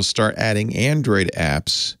 Microsoft will start adding Android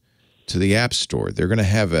apps to the App Store. They're going to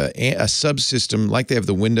have a subsystem, like they have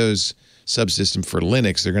the Windows subsystem for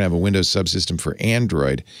Linux. They're going to have a Windows subsystem for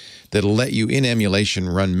Android that'll let you, in emulation,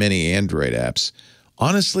 run many Android apps.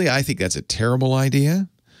 Honestly, I think that's a terrible idea.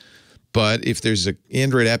 But if there's an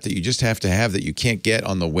Android app that you just have to have that you can't get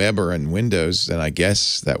on the web or in Windows, then I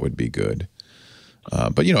guess that would be good.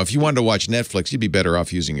 But, you know, if you wanted to watch Netflix, you'd be better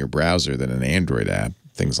off using your browser than an Android app,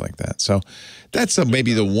 things like that. So that's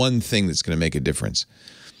maybe the one thing that's going to make a difference.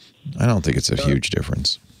 I don't think it's a huge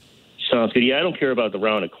difference. Sounds good. Yeah, I don't care about the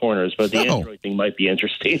rounded corners, but the Android thing might be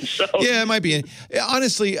interesting. So yeah, it might be.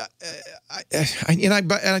 Honestly,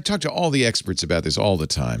 I talk to all the experts about this all the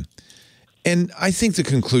time. And I think the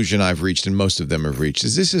conclusion I've reached, and most of them have reached,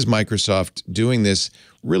 is this is Microsoft doing this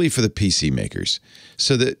really for the PC makers.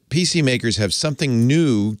 So that PC makers have something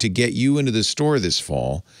new to get you into the store this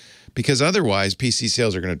fall, because otherwise PC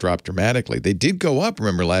sales are going to drop dramatically. They did go up,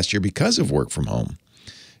 remember, last year because of work from home.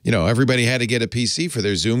 You know, everybody had to get a PC for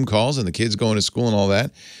their Zoom calls and the kids going to school and all that.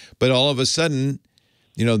 But all of a sudden,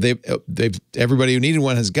 you know, everybody who needed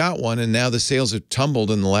one has got one, and now the sales have tumbled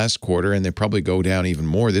in the last quarter, and they probably go down even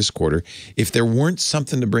more this quarter. If there weren't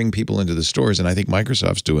something to bring people into the stores, and I think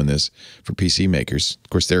Microsoft's doing this for PC makers. Of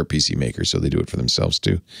course, they're a PC maker, so they do it for themselves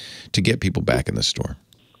too, to get people back in the store.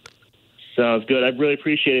 Sounds good. I really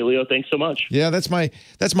appreciate it, Leo. Thanks so much. Yeah, that's my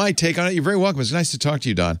take on it. You're very welcome. It's nice to talk to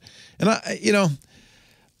you, Don. And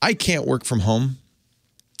I can't work from home.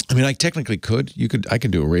 I mean, I technically could. I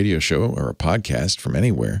could do a radio show or a podcast from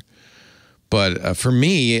anywhere. But for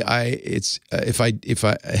me, if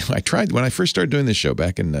I tried when I first started doing this show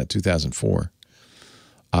back in 2004,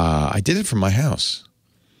 I did it from my house,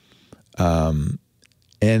 and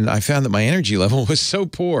I found that my energy level was so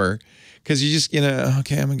poor because you just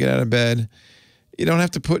okay, I'm gonna get out of bed. You don't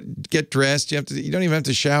have to get dressed. You don't even have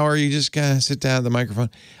to shower. You just kind of sit down at the microphone.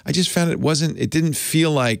 I just found it didn't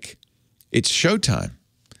feel like it's showtime.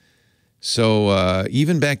 So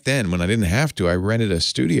even back then, when I didn't have to, I rented a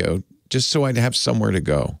studio just so I'd have somewhere to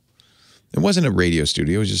go. It wasn't a radio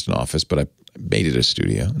studio. It was just an office, but I made it a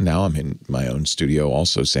studio. Now I'm in my own studio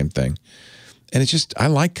also, same thing. And it's just, I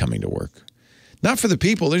like coming to work. Not for the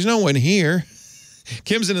people. There's no one here.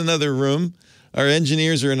 Kim's in another room. Our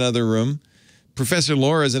engineers are in another room. Professor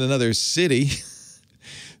Laura's in another city.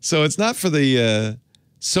 So it's not for the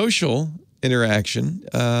social interaction.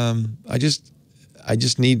 I just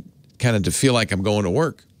need kind of to feel like I'm going to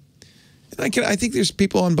work. And I think there's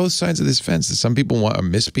people on both sides of this fence. Some people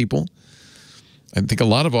miss people. I think a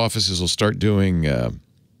lot of offices will start doing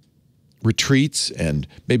retreats and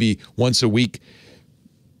maybe once a week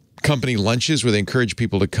company lunches where they encourage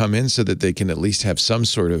people to come in so that they can at least have some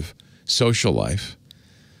sort of social life.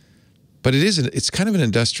 But it's kind of an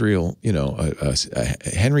industrial, a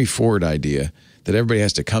Henry Ford idea that everybody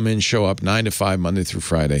has to come in, show up 9 to 5, Monday through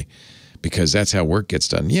Friday, because that's how work gets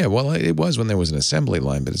done. Yeah, well, it was when there was an assembly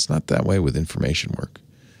line, but it's not that way with information work.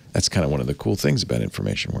 That's kind of one of the cool things about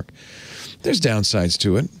information work. There's downsides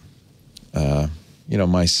to it.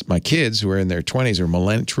 My kids who are in their 20s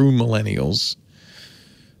are true millennials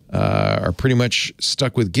are pretty much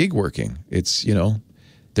stuck with gig working. It's,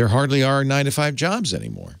 there hardly are 9 to 5 jobs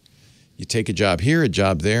anymore. You take a job here, a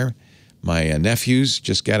job there. My nephews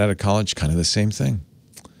just got out of college, kind of the same thing.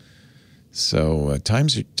 So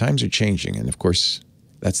times are changing, and of course,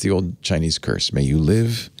 that's the old Chinese curse. May you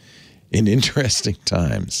live in interesting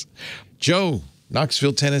times. Joe,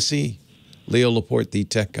 Knoxville, Tennessee. Leo Laporte, the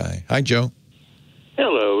tech guy. Hi, Joe.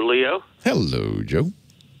 Hello, Leo. Hello, Joe.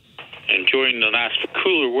 Enjoying the nice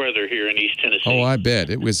cooler weather here in East Tennessee. Oh, I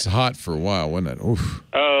bet. It was hot for a while, wasn't it? Oof.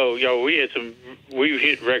 Oh, we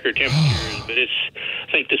hit record temperatures, but I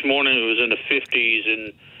think this morning it was in the 50s,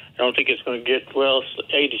 and I don't think it's going to get,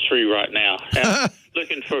 it's 83 right now. I'm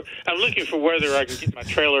looking for whether I can get my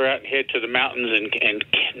trailer out and head to the mountains and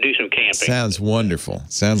do some camping. Sounds wonderful.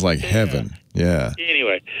 Sounds like heaven. Yeah.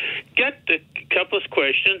 Anyway, got a couple of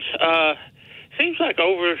questions. seems like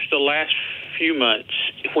over the last few months,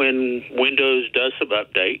 when Windows does some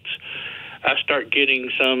updates, I start getting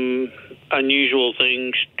some unusual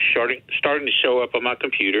things starting to show up on my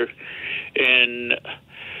computer, and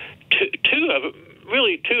two of them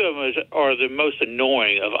are the most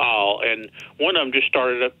annoying of all, and one of them just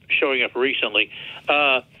started showing up recently.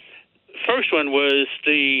 First one was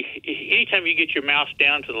anytime you get your mouse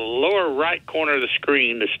down to the lower right corner of the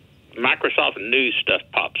screen, this Microsoft News stuff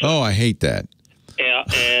pops up. Oh, I hate that. Yeah,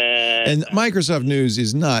 and Microsoft News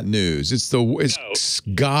is not news. It's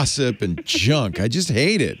gossip and junk. I just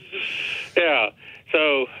hate it. Yeah.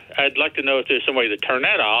 So I'd like to know if there's some way to turn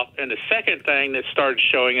that off. And the second thing that started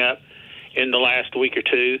showing up in the last week or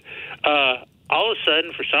two, all of a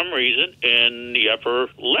sudden, for some reason, in the upper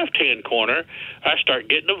left-hand corner, I start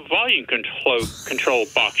getting a volume control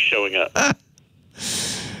box showing up.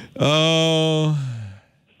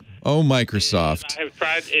 Oh, Microsoft. I have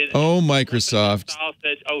tried. Microsoft.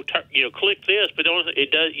 Said, click this, but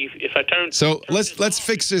it does. If I turn. So let's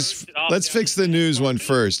fix this. Let's fix the news one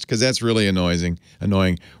first, because that's really annoying.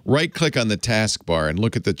 Right-click on the taskbar and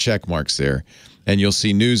look at the check marks there, and you'll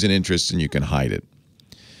see news and interest, and you can hide it.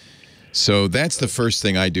 So that's the first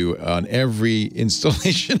thing I do on every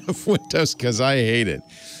installation of Windows, because I hate it.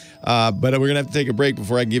 But we're gonna have to take a break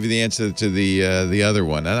before I give you the answer to the other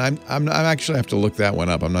one, and I'm actually have to look that one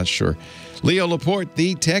up. I'm not sure. Leo Laporte,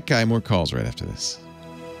 the tech guy. More calls right after this.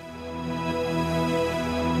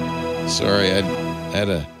 Sorry, I had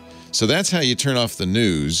a. So that's how you turn off the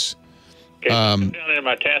news. Okay, I'm down in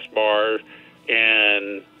my taskbar,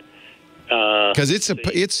 and because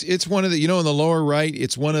it's one of the, in the lower right,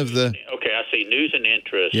 it's one of the. Okay, I see news and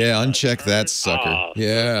interest. Yeah, uncheck that sucker. Off.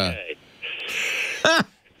 Yeah. Okay.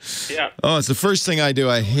 Yeah. Oh, it's the first thing I do.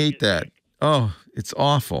 I hate that. Oh, it's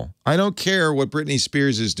awful. I don't care what Britney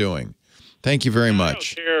Spears is doing. Thank you very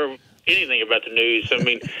much. I don't care anything about the news. I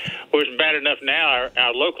mean, it's bad enough now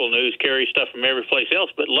our local news carries stuff from every place else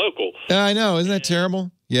but local. I know. Isn't that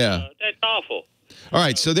terrible? Yeah. That's awful. All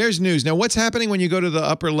right, so there's news. Now, what's happening when you go to the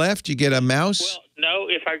upper left? You get a mouse? Well, no,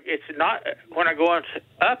 it's not. When I go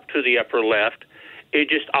up to the upper left, it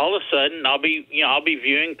just all of a sudden I'll be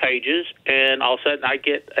viewing pages, and all of a sudden I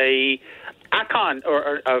get a icon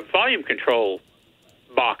or a volume control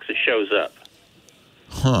box that shows up.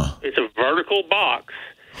 Huh. It's a vertical box,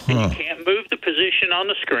 and you can't move the position on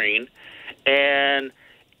the screen. And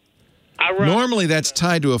normally that's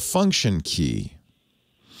tied to a function key.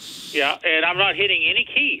 Yeah, and I'm not hitting any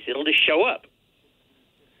keys; it'll just show up.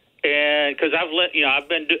 And because I've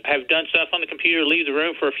done stuff on the computer, leave the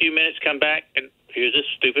room for a few minutes, come back, and here's this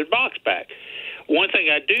stupid box back. One thing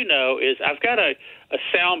I do know is I've got a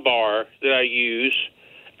sound bar that I use,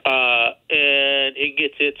 and it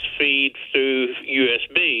gets its feed through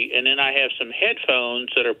USB, and then I have some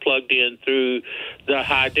headphones that are plugged in through the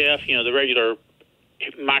high def, the regular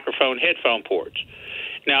microphone headphone ports.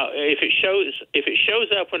 Now, if it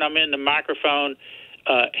shows up when I'm in the microphone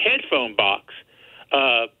headphone box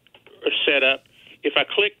setup, if I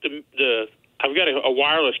click I've got a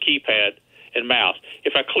wireless keypad and mouse.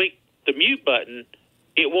 If I click the mute button,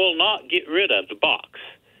 it will not get rid of the box.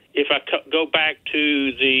 If I go back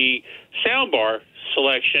to the soundbar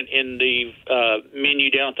selection in the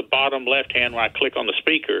menu down at the bottom left-hand when I click on the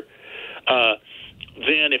speaker,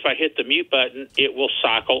 then if I hit the mute button, it will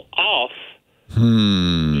cycle off.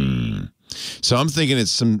 So I'm thinking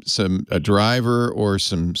it's a driver or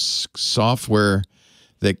some software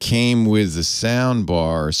that came with the sound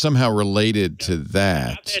bar, somehow related to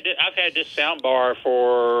that. I've had this sound bar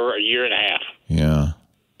for a year and a half. Yeah.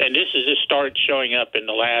 And this has just started showing up in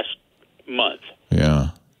the last month.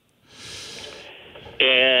 Yeah.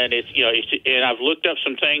 And and I've looked up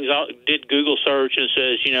some things. I did Google search and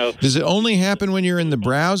says, Does it only happen when you're in the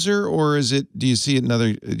browser, or do you see it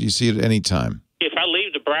at any time? If I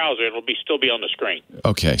leave the browser, it'll still be on the screen.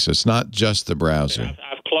 Okay, so it's not just the browser.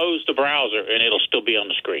 I've closed the browser, and it'll still be on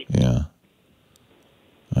the screen. Yeah.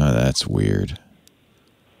 Oh, that's weird.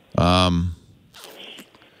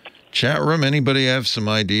 Chat room, anybody have some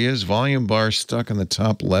ideas? Volume bar stuck on the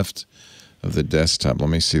top left of the desktop. Let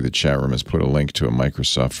me see. The chat room has put a link to a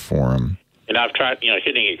Microsoft forum. And I've tried,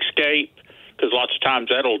 hitting escape, because lots of times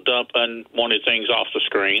that'll dump unwanted things off the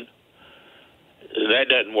screen. That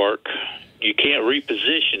doesn't work. You can't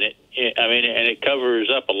reposition it. And it covers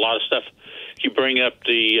up a lot of stuff. If you bring up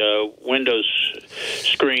the Windows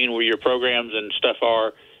screen where your programs and stuff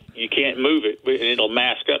are, you can't move it, and it'll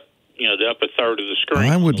mask up, the upper third of the screen.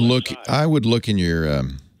 I would look in your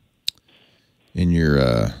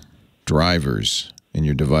drivers in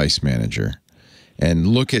your device manager, and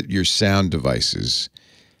look at your sound devices.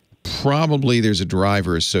 probably there's a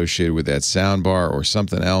driver associated with that sound bar or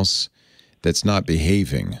something else that's not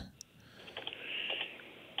behaving.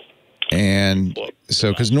 And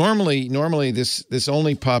so, because normally this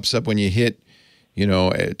only pops up when you hit,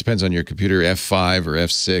 it depends on your computer, F5 or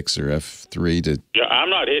F6 or F3 to. Yeah, I'm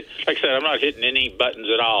not hitting any buttons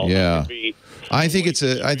at all. Yeah. I think it's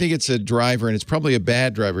a driver, and it's probably a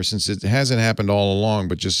bad driver since it hasn't happened all along,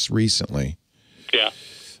 but just recently. Yeah.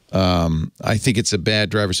 I think it's a bad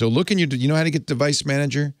driver. So look in you know how to get Device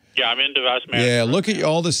Manager? Yeah, I'm in Device Manager. Yeah, look at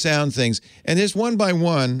all the sound things. And just one by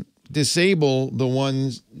one, disable the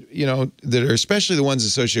ones, that are especially the ones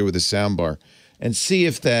associated with the sound bar, and see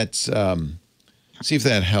if that's see if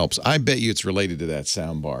that helps. I bet you it's related to that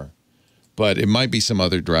sound bar, but it might be some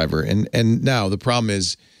other driver. And now the problem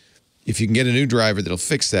is, if you can get a new driver that'll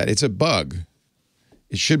fix that, it's a bug.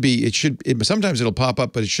 Sometimes it'll pop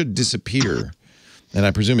up, but it should disappear. And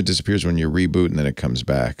I presume it disappears when you reboot and then it comes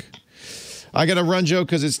back. I got to run, Joe,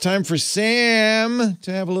 because it's time for Sam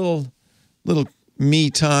to have a little me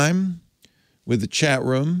time with the chat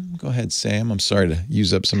room. Go ahead, Sam. I'm sorry to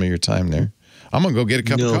use up some of your time there. I'm going to go get a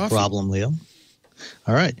cup of coffee. No problem, Leo.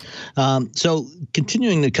 All right. So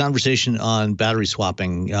continuing the conversation on battery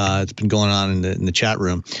swapping, it's been going on in the chat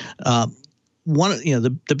room.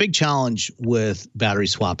 The big challenge with battery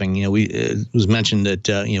swapping, it was mentioned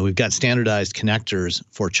that we've got standardized connectors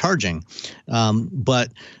for charging,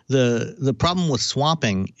 but the problem with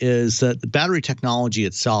swapping is that the battery technology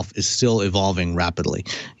itself is still evolving rapidly.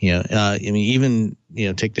 Even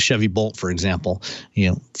take the Chevy Bolt for example.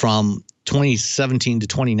 From 2017 to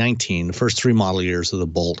 2019, the first 3 model years of the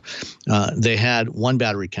Bolt, they had one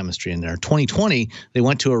battery chemistry in there. 2020, they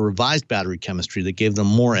went to a revised battery chemistry that gave them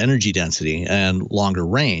more energy density and longer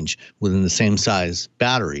range within the same size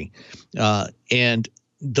battery. And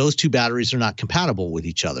those two batteries are not compatible with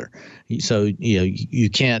each other. So, you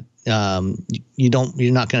can't, you're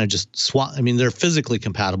not going to just swap. I mean, they're physically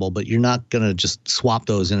compatible, but you're not going to just swap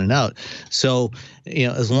those in and out. So,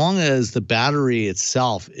 as long as the battery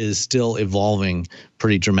itself is still evolving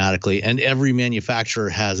pretty dramatically, and every manufacturer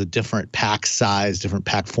has a different pack size, different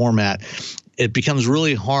pack format, it becomes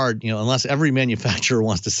really hard, unless every manufacturer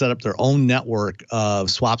wants to set up their own network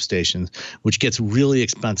of swap stations, which gets really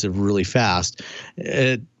expensive really fast.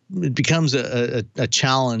 It becomes a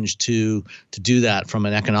challenge to do that from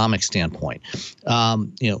an economic standpoint.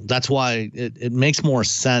 That's why it makes more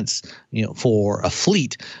sense, for a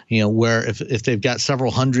fleet, where if they've got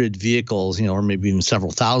several hundred vehicles, or maybe even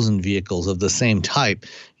several thousand vehicles of the same type,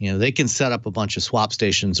 they can set up a bunch of swap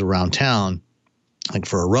stations around town, like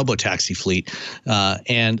for a RoboTaxi fleet,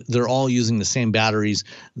 and they're all using the same batteries.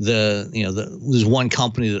 There's one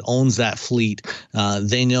company that owns that fleet.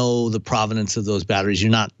 They know the provenance of those batteries.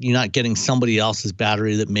 You're not getting somebody else's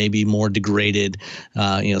battery that may be more degraded.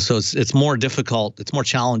 So it's more difficult. It's more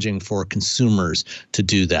challenging for consumers to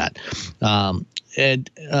do that. One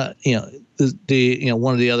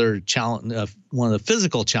of the other challenge, one of the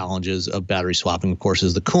physical challenges of battery swapping, of course,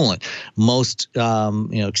 is the coolant. Most,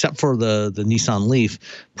 except for the Nissan Leaf,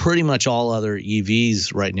 pretty much all other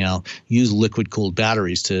EVs right now use liquid-cooled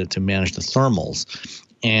batteries to manage the thermals.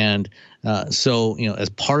 And so, as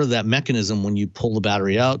part of that mechanism, when you pull the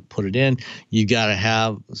battery out, put it in, you got to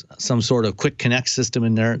have some sort of quick connect system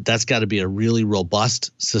in there. That's got to be a really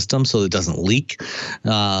robust system so it doesn't leak.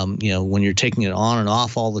 When you're taking it on and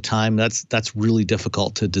off all the time, that's really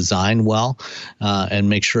difficult to design well and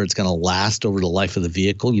make sure it's going to last over the life of the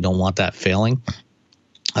vehicle. You don't want that failing.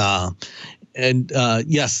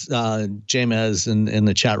 Yes, Jamez in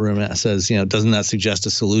the chat room says, doesn't that suggest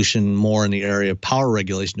a solution more in the area of power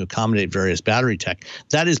regulation to accommodate various battery tech?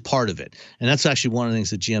 That is part of it. And that's actually one of the things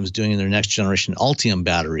that GM's doing in their next generation Ultium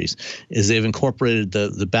batteries, is they've incorporated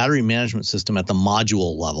the battery management system at the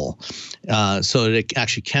module level, so that it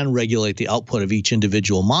actually can regulate the output of each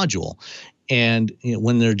individual module. And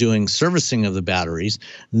when they're doing servicing of the batteries,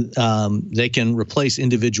 they can replace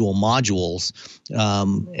individual modules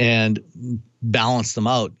and balance them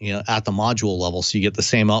out, at the module level, so you get the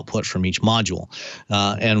same output from each module.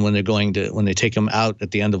 And when they take them out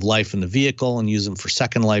at the end of life in the vehicle and use them for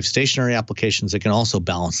second life stationary applications, they can also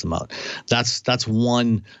balance them out. That's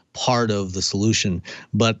one part of the solution,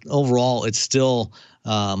 but overall, it's still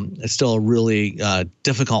a really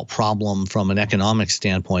difficult problem from an economic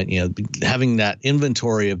standpoint. Having that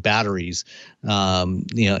inventory of batteries,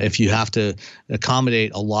 if you have to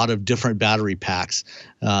accommodate a lot of different battery packs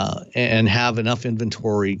and have enough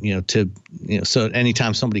inventory, so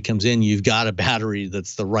anytime somebody comes in, you've got a battery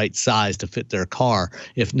that's the right size to fit their car.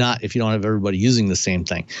 If not, if you don't have everybody using the same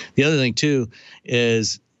thing. The other thing too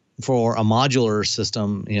is, for a modular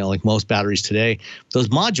system, like most batteries today, those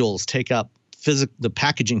modules take up the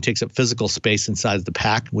packaging takes up physical space inside the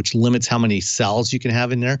pack, which limits how many cells you can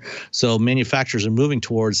have in there. So manufacturers are moving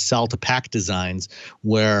towards cell-to-pack designs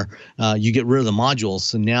where you get rid of the modules.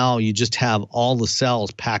 So now you just have all the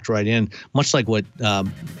cells packed right in, much like what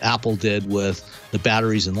Apple did with the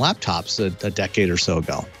batteries and laptops a decade or so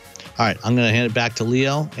ago. All right, I'm going to hand it back to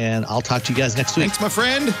Leo, and I'll talk to you guys next week. Thanks, my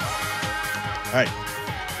friend. All right.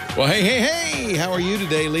 Well, hey, how are you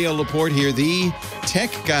today? Leo Laporte here, the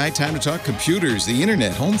tech guy. Time to talk computers, the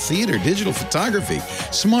internet, home theater, digital photography,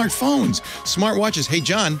 smartphones, smartwatches. Hey,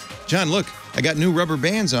 John, look, I got new rubber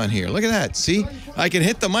bands on here. Look at that. See? I can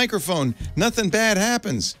hit the microphone. Nothing bad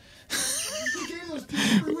happens.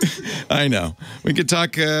 I know. We could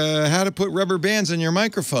talk how to put rubber bands on your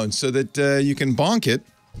microphone so that you can bonk it.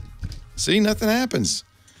 See? Nothing happens.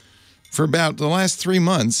 For about the last 3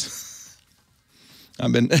 months.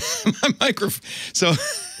 I've been my microphone. So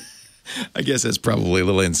I guess that's probably a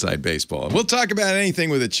little inside baseball. We'll talk about anything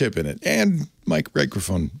with a chip in it and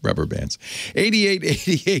microphone rubber bands.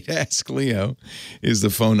 8888 Ask Leo is the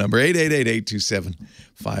phone number.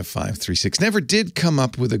 888-827-5536. Never did come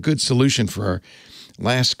up with a good solution for our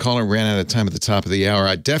last caller. Ran out of time at the top of the hour.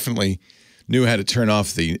 I definitely knew how to turn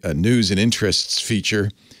off the news and interests feature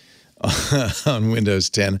on Windows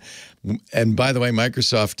 10. And by the way,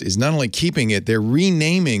 Microsoft is not only keeping it, they're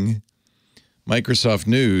renaming Microsoft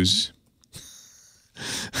News.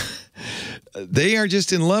 They are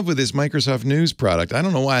just in love with this Microsoft News product. I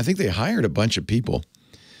don't know why. I think they hired a bunch of people.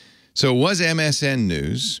 So it was MSN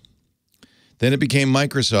News. Then it became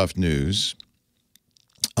Microsoft News.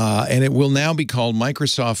 And it will now be called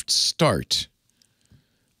Microsoft Start.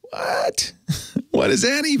 What? What does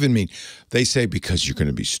that even mean? They say because you're going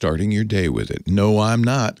to be starting your day with it. No, I'm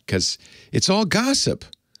not, because it's all gossip.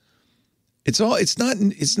 It's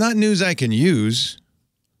not news I can use.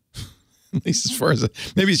 At least as far as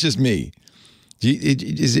maybe it's just me.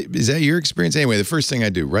 Is that your experience? Anyway, the first thing I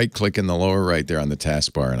do, right-click in the lower right there on the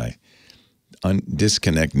taskbar, and I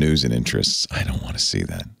disconnect news and interests. I don't want to see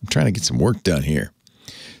that. I'm trying to get some work done here.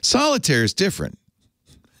 Solitaire is different.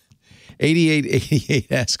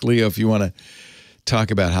 8888 Ask Leo if you want to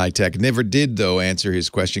talk about high tech. Never did, though, answer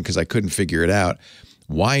his question because I couldn't figure it out.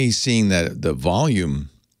 Why he's seeing the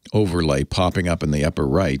volume overlay popping up in the upper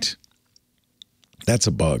right. That's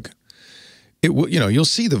a bug. You'll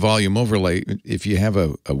see the volume overlay if you have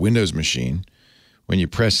a Windows machine. When you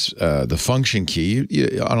press the function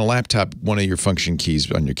key, on a laptop, one of your function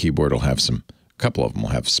keys on your keyboard will have a couple of them will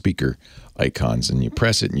have speaker icons, and you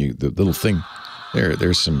press it, and the little thing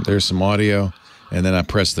there's some audio, and then I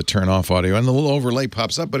press the turn off audio, and the little overlay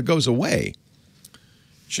pops up, but it goes away.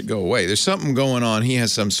 It should go away. There's something going on. He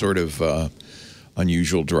has some sort of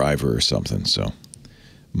unusual driver or something. So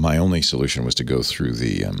my only solution was to go through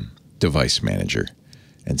the device manager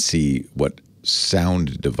and see what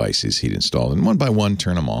sound devices he'd installed, and one by one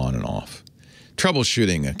turn them on and off.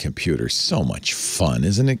 Troubleshooting a computer, so much fun,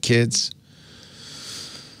 isn't it, kids?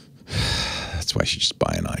 That's why you should just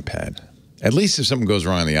buy an iPad. At least if something goes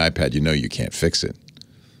wrong on the iPad, you know you can't fix it.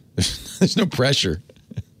 There's no pressure.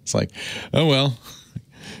 It's like, oh, well,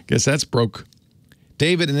 guess that's broke.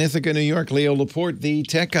 David in Ithaca, New York. Leo Laporte, the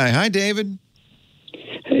tech guy. Hi, David.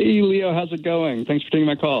 Hey, Leo. How's it going? Thanks for taking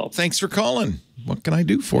my call. Thanks for calling. What can I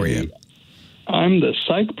do for you? I'm the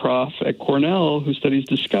psych prof at Cornell who studies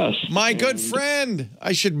Discuss. My good friend.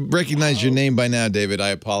 I should recognize your name by now, David. I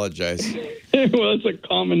apologize. Well, it's a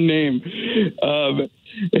common name.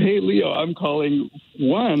 Hey, Leo, I'm calling.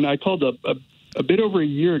 I called up a bit over a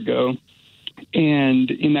year ago,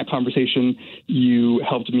 and in that conversation, you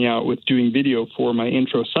helped me out with doing video for my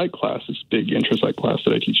intro psych class, this big intro psych class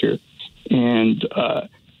that I teach here. And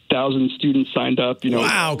 1,000 students signed up.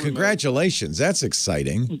 Wow, congratulations. That's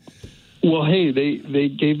exciting. Well, hey, they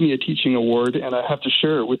gave me a teaching award, and I have to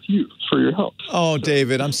share it with you for your help. Oh,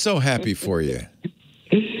 David, I'm so happy for you.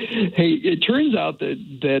 Hey, it turns out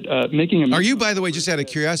that making a... Are you, by the way, just out of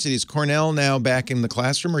curiosity, is Cornell now back in the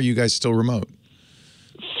classroom, or are you guys still remote?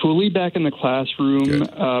 Fully back in the classroom,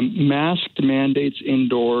 masked mandates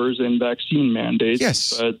indoors and vaccine mandates.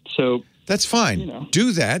 Yes. So that's fine.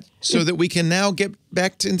 Do that so that we can now get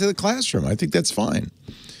back into the classroom. I think that's fine.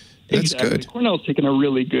 That's good. Cornell's taken a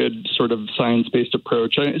really good sort of science-based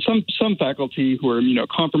approach. Some faculty who are,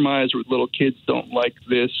 compromised with little kids don't like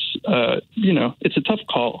this. It's a tough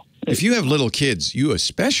call. If you have little kids, you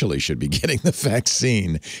especially should be getting the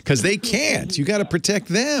vaccine because they can't. You got to protect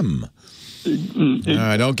them.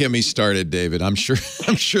 Don't get me started, David. I'm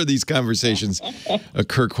sure these conversations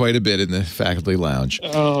occur quite a bit in the faculty lounge.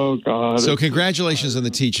 Oh God! So congratulations on the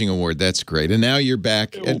teaching award. That's great. And now you're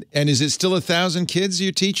back. And is it still 1,000 kids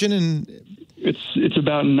you're teaching? And it's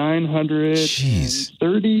about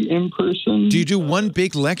 930 in person. Do you do one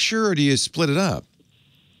big lecture or do you split it up?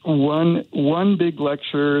 One big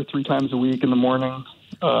lecture 3 times a week in the morning.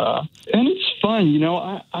 And it's fun,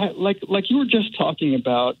 I like you were just talking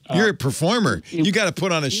about. You're a performer. You got to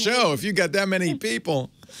put on a show if you got that many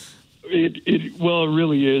people. It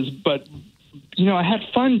really is. But, I had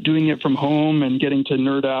fun doing it from home and getting to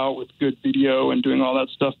nerd out with good video and doing all that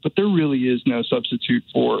stuff. But there really is no substitute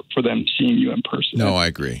for them seeing you in person. No, I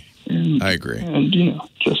agree. I agree. And,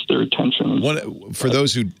 just their attention. For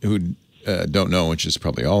those who don't know, which is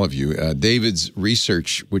probably all of you, David's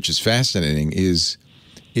research, which is fascinating, is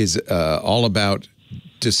all about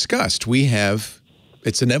disgust.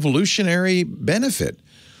 It's an evolutionary benefit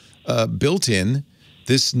built in,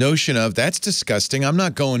 this notion of that's disgusting. I'm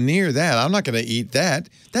not going near that. I'm not going to eat that.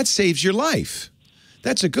 That saves your life.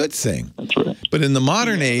 That's a good thing. That's right. But in the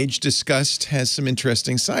modern age, disgust has some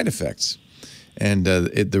interesting side effects. And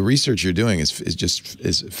the research you're doing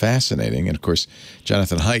is fascinating. And of course,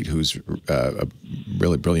 Jonathan Haidt, who's a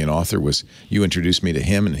really brilliant author, you introduced me to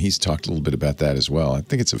him, and he's talked a little bit about that as well. I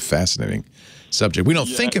think it's a fascinating subject. We don't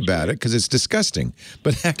think about it because it's disgusting,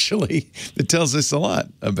 but actually, it tells us a lot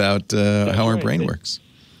about how our brain works.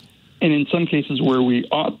 And in some cases where we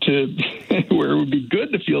ought to, where it would be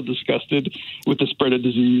good to feel disgusted with the spread of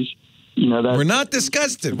disease, we're not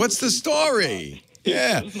disgusted. What's the story?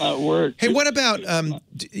 Yeah. It does not work. Hey, what about,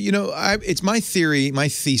 it's my theory, my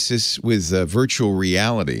thesis with virtual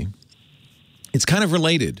reality. It's kind of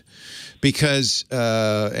related because,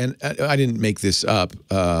 and I didn't make this up,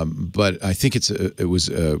 but I think it was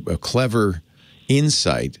a clever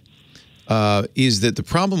insight, is that the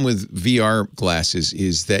problem with VR glasses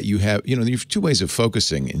is that you have 2 ways of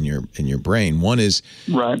focusing in your brain. One is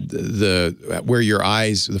where your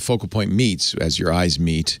eyes, the focal point meets as your eyes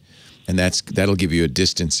meet. And that'll give you a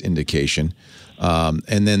distance indication.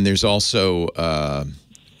 And then there's also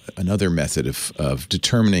another method of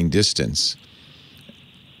determining distance.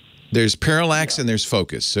 There's parallax and there's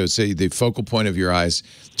focus. So say the focal point of your eyes,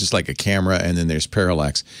 just like a camera, and then there's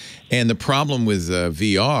parallax. And the problem with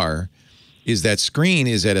VR is that screen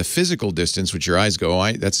is at a physical distance, which your eyes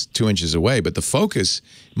go, that's 2 inches away, but the focus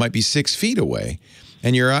might be 6 feet away.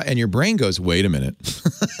 And your brain goes, wait a minute,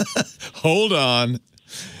 hold on.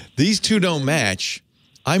 These two don't match.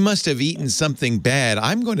 I must have eaten something bad.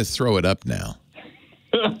 I'm going to throw it up now.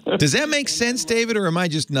 Does that make sense, David, or am I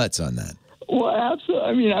just nuts on that? Well,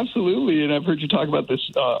 absolutely. And I've heard you talk about this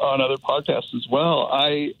on other podcasts as well.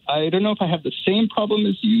 I don't know if I have the same problem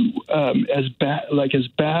as you, as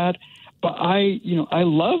bad, but I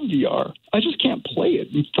love VR. I just can't play it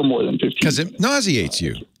for more than 15 minutes. Because it nauseates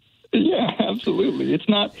you. Yeah, absolutely. It's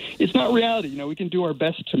not reality. We can do our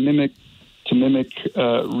best to mimic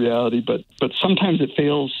reality, but sometimes it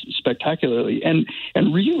fails spectacularly. And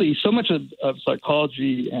really, so much of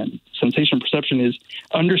psychology and sensation perception is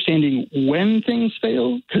understanding when things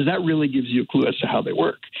fail, because that really gives you a clue as to how they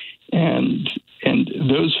work. And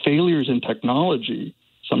those failures in technology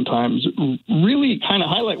sometimes really kind of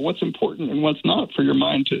highlight what's important and what's not for your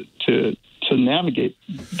mind to navigate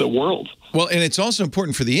the world. Well, and it's also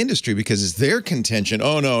important for the industry because it's their contention,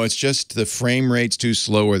 oh, no, it's just the frame rate's too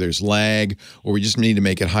slow or there's lag or we just need to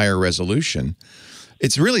make it higher resolution.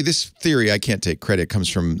 It's really this theory, I can't take credit, comes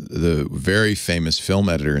from the very famous film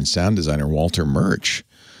editor and sound designer Walter Murch,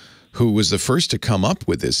 who was the first to come up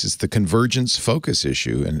with this. It's the convergence focus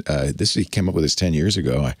issue. And he came up with this 10 years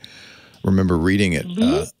ago. I remember reading it.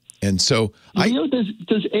 And so Leo,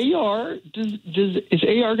 is AR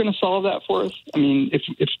going to solve that for us? I mean,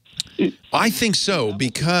 I think so,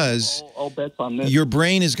 because all bets on this. Your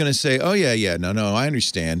brain is going to say, oh, yeah, no, I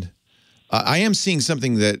understand. I am seeing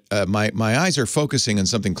something that my eyes are focusing on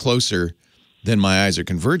something closer than my eyes are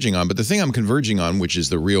converging on. But the thing I'm converging on, which is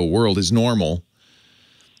the real world, is normal.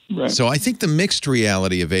 Right. So I think the mixed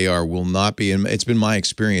reality of AR will not be, and it's been my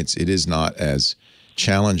experience, it is not as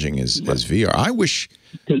challenging as VR. I wish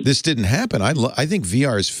this didn't happen. I think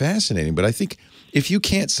VR is fascinating, but I think if you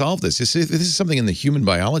can't solve this, this is something in the human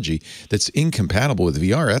biology that's incompatible with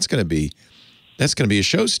VR. That's going to be a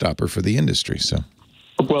showstopper for the industry. So,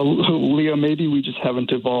 well, Leo, maybe we just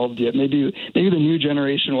haven't evolved yet. Maybe the new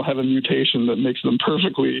generation will have a mutation that makes them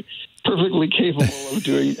perfectly capable of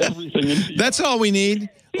doing everything in VR. That's all we need.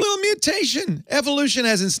 A little mutation. Evolution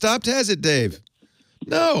hasn't stopped, has it, Dave?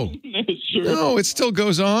 No. Sure. No, it still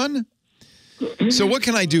goes on. So what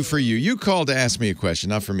can I do for you? You called to ask me a question,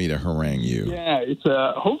 not for me to harangue you. Yeah, it's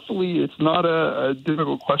hopefully it's not a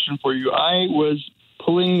difficult question for you. I was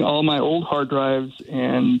pulling all my old hard drives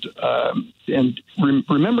and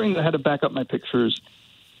remembering that I had to back up my pictures,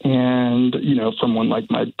 and from when like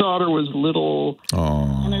my daughter was little,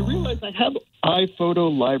 and I realized I have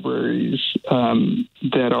iPhoto libraries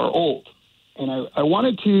that are old, and I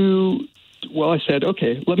wanted to. Well, I said,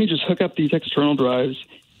 okay, let me just hook up these external drives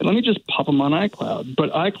and let me just pop them on iCloud.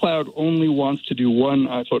 But iCloud only wants to do one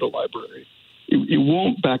iPhoto library. It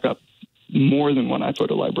won't back up more than one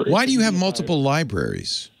iPhoto library. Why do you have multiple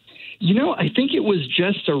libraries? I think it was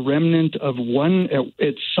just a remnant of one.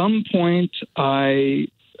 At some point, I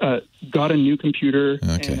got a new computer,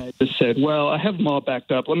 and I just said, well, I have them all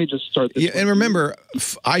backed up. Let me just start this. Yeah, and remember,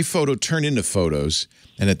 iPhoto turned into Photos,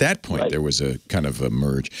 and at that point, there was a kind of a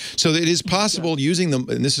merge. So it is possible using them,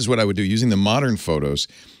 and this is what I would do, using the modern photos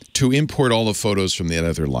to import all the photos from the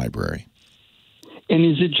other library. And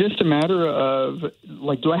is it just a matter of,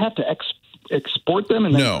 like, do I have to export them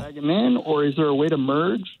and then drag them in, or is there a way to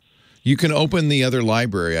merge? You can open the other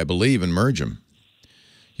library, I believe, and merge them.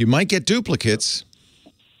 You might get duplicates.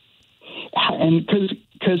 And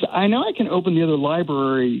because I know I can open the other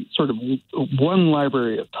library, sort of one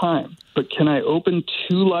library at a time, but can I open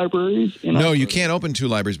two libraries? No, you can't open two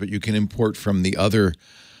libraries, but you can import from the other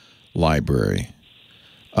library.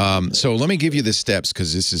 So let me give you the steps,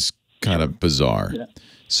 because this is kind of bizarre. Yeah.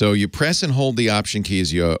 So you press and hold the Option key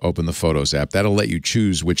as you open the Photos app. That'll let you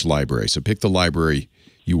choose which library. So pick the library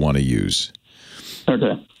you want to use.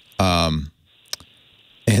 Okay.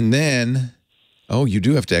 And then, you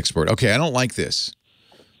do have to export. Okay, I don't like this.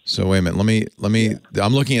 So wait a minute. Let me.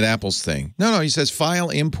 I'm looking at Apple's thing. No, he says File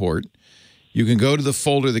Import. You can go to the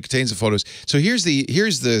folder that contains the photos. So here's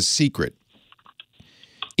the secret.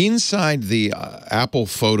 Inside the Apple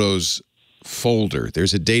Photos folder,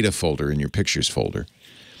 there's a data folder in your Pictures folder.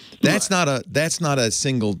 That's not a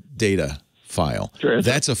single data file. Sure,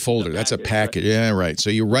 that's a folder. That's a package. Right. Yeah, right. So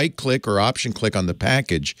you right-click or Option-click on the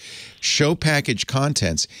package, show package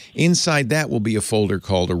contents. Inside that will be a folder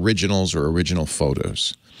called Originals or Original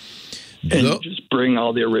Photos. And you just bring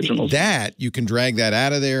all the originals. That, you can drag that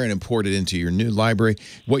out of there and import it into your new library.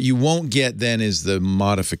 What you won't get then is the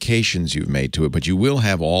modifications you've made to it, but you will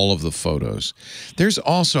have all of the photos. There's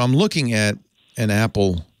also, I'm looking at an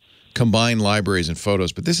Apple Combine Libraries and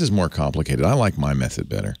Photos, but this is more complicated. I like my method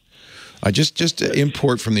better. I just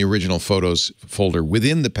import from the Original Photos folder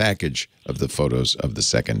within the package of the photos of the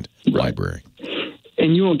second library.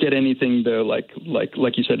 And you won't get anything though, like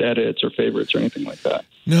you said, edits or favorites or anything like that.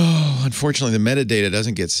 No, unfortunately, the metadata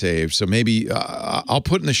doesn't get saved. So maybe I'll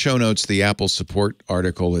put in the show notes the Apple support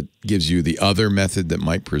article that gives you the other method that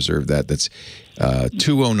might preserve that. That's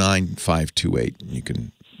 209.528.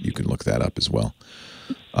 You can look that up as well.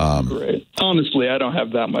 Great. Honestly, I don't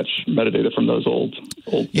have that much metadata from those old.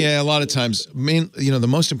 Yeah, a lot of times. The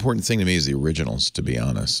most important thing to me is the originals. To be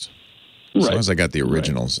honest, as long as I got the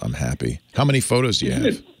originals, I'm happy. How many photos do you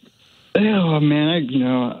have? Oh man,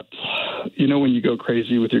 when you go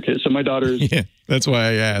crazy with your kids. So my daughter's. Yeah, that's why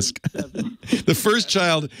I ask. The first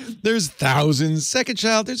child, there's thousands. Second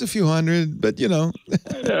child, there's a few hundred. But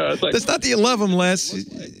that's not that you love them less.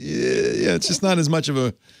 Yeah, it's just not as much of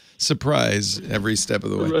a surprise every step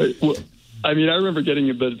of the way. Right. Well, I remember getting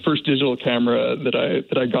the first digital camera that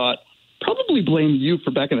I got. Probably blame you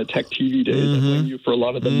for back in the Tech TV days. I blame you for a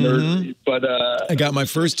lot of the nerdery. But I got my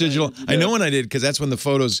first digital. I know when I did, because that's when the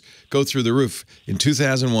photos go through the roof. In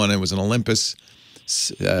 2001, it was an Olympus.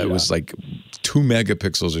 It was like 2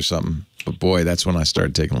 megapixels or something. But boy, that's when I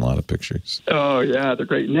started taking a lot of pictures. Oh yeah, they're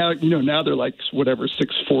great. Now now they're like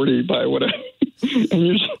 640 by whatever.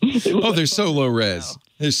 And they're so low res.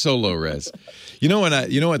 They're so low res. You know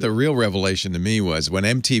what the real revelation to me was when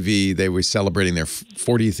MTV, they were celebrating their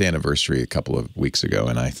 40th anniversary a couple of weeks ago,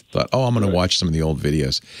 and I thought, I'm going to watch some of the old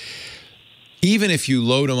videos. Even if you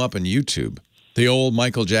load them up on YouTube, the old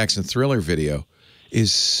Michael Jackson Thriller video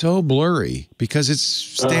is so blurry because it's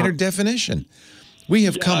standard definition. We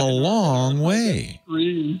have come a long way.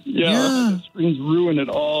 The screens ruin it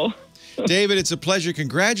all. David, it's a pleasure.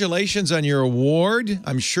 Congratulations on your award.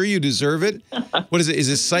 I'm sure you deserve it. What is it? Is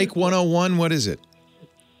it Psych 101? What is it?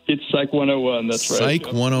 It's Psych 101. That's right.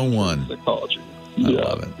 Psych 101. Psychology. I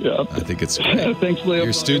love it. Yeah. I think it's great. Thanks, Leo.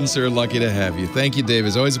 Your students are lucky to have you. Thank you, Dave.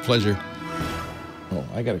 It's always a pleasure. Oh,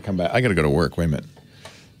 I got to come back. I got to go to work. Wait a minute.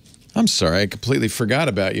 I'm sorry. I completely forgot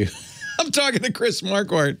about you. I'm talking to Chris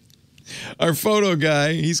Marquardt, our photo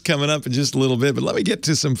guy. He's coming up in just a little bit, but let me get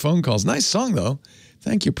to some phone calls. Nice song, though.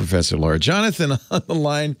 Thank you, Professor Laura. Jonathan on the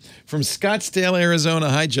line from Scottsdale, Arizona.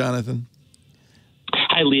 Hi, Jonathan.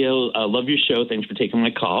 Hi, Hi, Leo. Love your show. Thanks for taking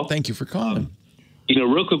my call. Thank you for calling.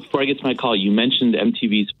 Real quick before I get to my call, you mentioned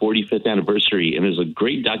MTV's 45th anniversary, and there's a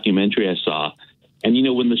great documentary I saw. And,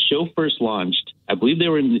 when the show first launched, I believe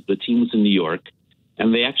the team was in New York,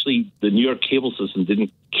 and the New York cable system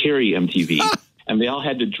didn't carry MTV. And they all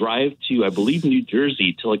had to drive to, I believe, New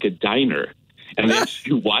Jersey to like a diner. And they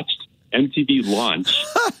actually watched MTV launch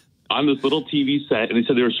on this little TV set. And they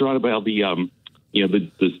said they were surrounded by all the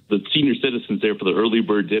senior citizens there for the early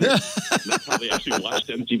bird dinner. And that's how they actually watched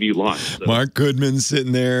MTV launch. So. Mark Goodman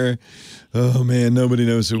sitting there. Oh, man, nobody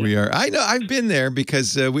knows who we are. I know. I've been there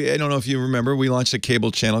because I don't know if you remember, we launched a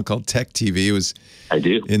cable channel called Tech TV. It was I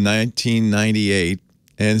do. In 1998.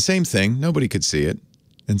 And same thing. Nobody could see it.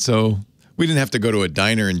 And so we didn't have to go to a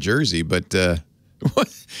diner in Jersey, but you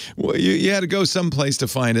had to go someplace to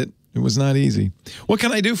find it. It was not easy. What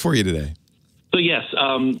can I do for you today? So, yes.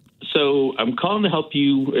 So I'm calling to help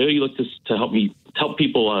you. You look to help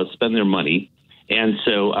people spend their money. And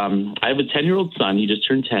so I have a 10-year-old son. He just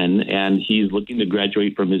turned 10, and he's looking to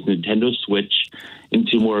graduate from his Nintendo Switch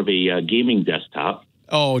into more of a gaming desktop.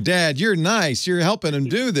 Oh, Dad, you're nice. You're helping him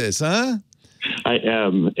do this, huh? I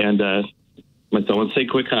am. And my son wants to say a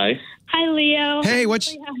quick hi. Hi, Leo. Hey,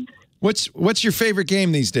 what's your favorite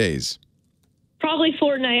game these days? Probably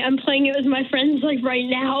Fortnite. I'm playing it with my friends like right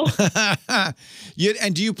now.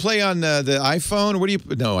 And do you play on the iPhone? Or what do you?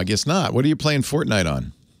 No, I guess not. What are you playing Fortnite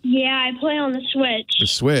on? Yeah, I play on the Switch. The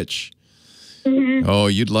Switch. Mm-hmm. Oh,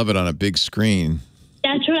 you'd love it on a big screen.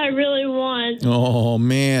 That's what I really want. Oh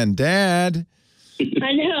man, Dad.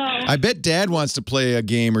 I know. I bet Dad wants to play a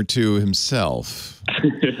game or two himself.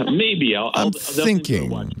 Maybe. I'm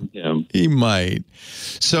thinking he might.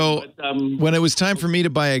 So when it was time for me to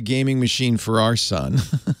buy a gaming machine for our son,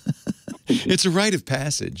 it's a rite of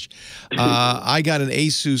passage. I got an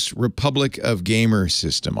Asus Republic of Gamer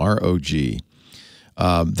system, ROG.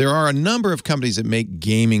 There are a number of companies that make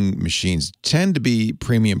gaming machines, tend to be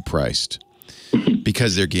premium priced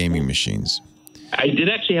because they're gaming machines. I did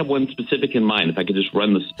actually have one specific in mind, if I could just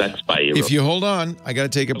run the specs by you. If you hold on, I got to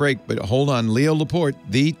take a break, but hold on. Leo Laporte,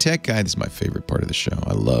 the tech guy. This is my favorite part of the show.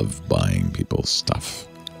 I love buying people's stuff.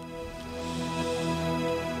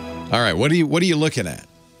 All right, what are you looking at?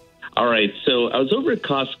 All right, so I was over at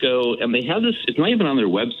Costco, and they have this. It's not even on their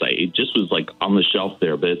website. It just was like on the shelf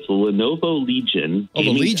there, but it's the Lenovo Legion. Oh,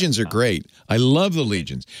 the Legions are great. I love the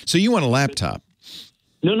Legions. So you want a laptop?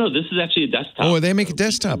 No, this is actually a desktop. Oh, they make a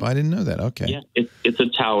desktop. I didn't know that. Okay. Yeah, it's a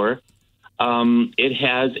tower. It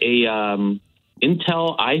has a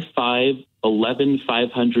Intel i5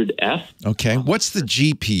 11500F. Okay. What's the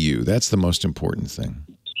GPU? That's the most important thing.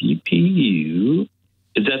 GPU?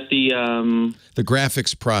 Is that the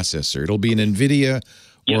graphics processor? It'll be an NVIDIA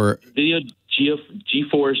or NVIDIA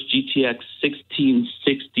GeForce GTX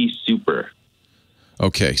 1660 Super.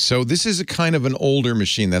 Okay, so this is a kind of an older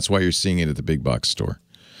machine. That's why you're seeing it at the big box store.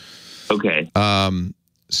 Okay.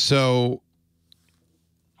 So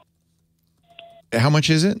how much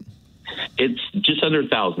is it? It's just under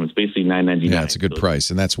 $1,000. It's basically $999. Yeah, it's a good price,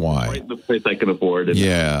 and that's why. Right, the price I can afford. And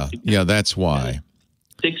yeah, that's why.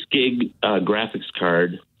 6 gig graphics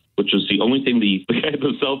card, which was the only thing the guy at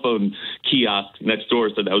the cell phone kiosk next door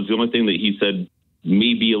said that was the only thing that he said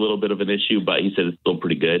may be a little bit of an issue, but he said it's still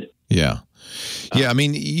pretty good. Yeah. Yeah, I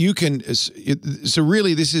mean, you can – so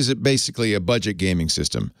really this is basically a budget gaming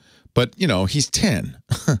system. But, he's 10.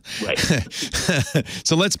 Right.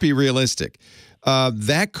 So let's be realistic.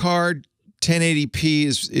 That card, 1080p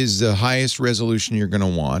is the highest resolution you're going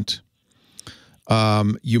to want.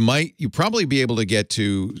 You'll probably be able to get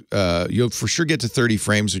to you'll for sure get to 30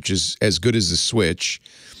 frames, which is as good as the Switch,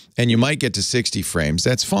 and you might get to 60 frames.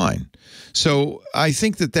 That's fine. So I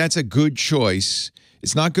think that's a good choice.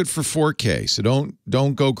 It's not good for 4K, so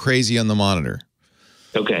don't go crazy on the monitor.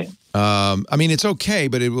 Okay. I mean, it's okay,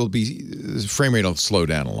 but the frame rate will slow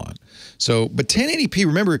down a lot. So, but 1080p,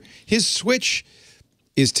 remember, his Switch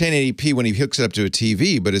is 1080p when he hooks it up to a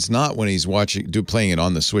TV, but it's not when he's playing it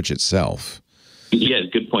on the Switch itself. Yeah,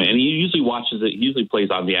 good point. And he usually watches it. He usually plays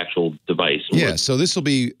on the actual device. Yeah, so this will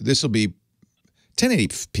be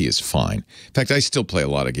 1080p is fine. In fact, I still play a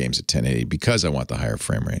lot of games at 1080 because I want the higher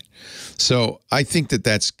frame rate. So I think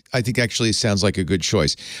actually it sounds like a good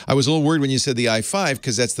choice. I was a little worried when you said the i5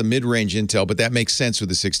 because that's the mid-range Intel, but that makes sense with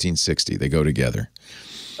the 1660. They go together.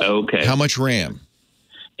 Okay. How much RAM?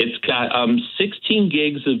 It's got 16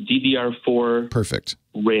 gigs of DDR4. Perfect.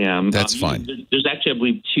 RAM. That's fine. There's actually, I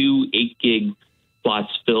believe, 2 8 gig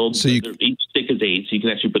slots filled. So each stick is 8, so you can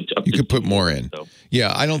actually put up. You to could put 2 more in. So.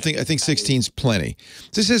 Yeah, I think 16's plenty.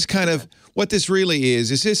 This is kind of what this really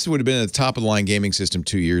is this would have been a top of the line gaming system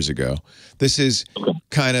 2 years ago. This is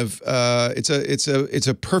kind of it's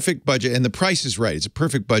a perfect budget, and the price is right. It's a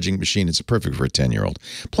perfect budgeting machine. It's perfect for a 10-year-old.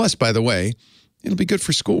 Plus, by the way, it'll be good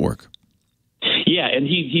for schoolwork. Yeah, and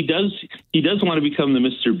he does want to become the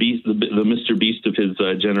Mr. Beast, the Mr. Beast of his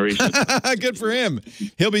generation. Good for him.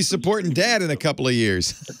 He'll be supporting Dad in a couple of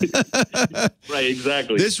years. Right,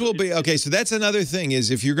 exactly. This will be okay. So that's another thing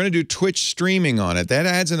is if you're going to do Twitch streaming on it, that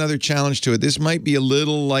adds another challenge to it. This might be a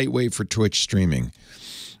little lightweight for Twitch streaming.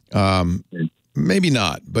 Maybe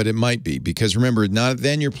not, but it might be because remember,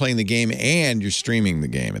 then you're playing the game and you're streaming the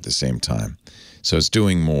game at the same time, so it's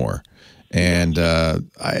doing more. And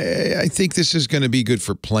I think this is going to be good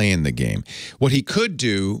for playing the game. What he could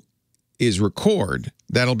do is record.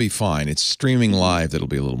 That'll be fine. It's streaming live that'll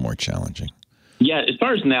be a little more challenging. Yeah, as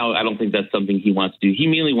far as now, I don't think that's something he wants to do. He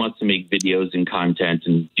mainly wants to make videos and content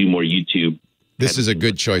and do more YouTube. This is a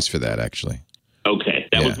good choice for that, actually. Okay,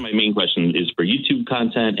 that was my main question: is for YouTube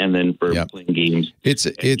content and then for playing games.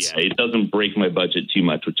 It doesn't break my budget too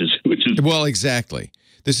much, which is well, exactly.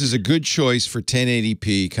 This is a good choice for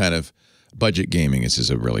 1080p kind of budget gaming. This is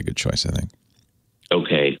a really good choice, I think.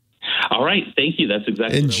 Okay. All right. Thank you. That's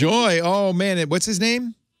exactly Enjoy. Oh, man. What's his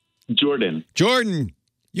name? Jordan. Jordan,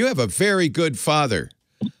 you have a very good father.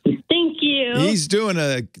 Thank you. He's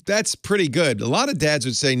doing that's pretty good. A lot of dads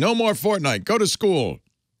would say, no more Fortnite. Go to school.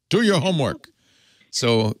 Do your homework.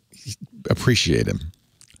 So appreciate him.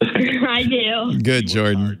 I do. Good,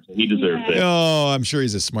 Jordan. He deserves it. Oh, I'm sure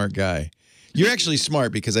he's a smart guy. You're actually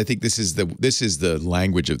smart because I think this is the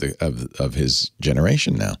language of his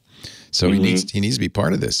generation now. So he needs to be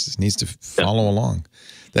part of this. He needs to follow along.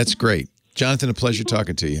 That's great. Jonathan, a pleasure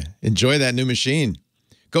talking to you. Enjoy that new machine.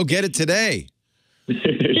 Go get it today.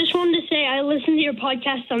 Just wanted to say I listen to your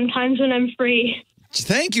podcast sometimes when I'm free.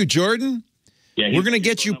 Thank you, Jordan. Yeah, we're going to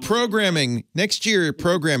get you programming next year.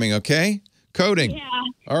 Programming, okay? Coding. Yeah.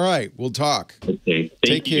 All right. We'll talk. Okay.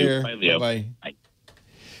 Take care. Bye, Leo. Bye.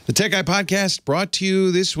 The Tech Guy Podcast brought to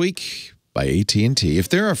you this week by AT&T. If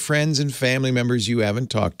there are friends and family members you haven't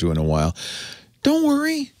talked to in a while, don't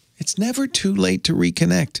worry. It's never too late to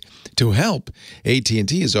reconnect. To help,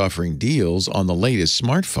 AT&T is offering deals on the latest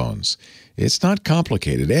smartphones. It's not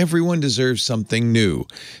complicated. Everyone deserves something new.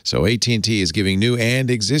 So AT&T is giving new and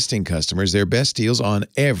existing customers their best deals on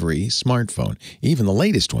every smartphone, even the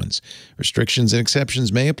latest ones. Restrictions and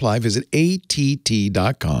exceptions may apply. Visit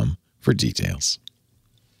att.com for details.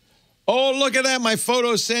 Oh, look at that. My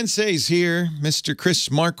photo sensei's here, Mr. Chris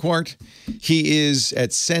Marquardt. He is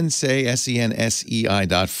at Sensei,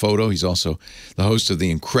 SENSEI.photo. He's also the host of the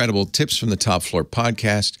incredible Tips from the Top Floor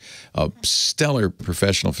podcast, a stellar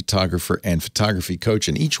professional photographer and photography coach.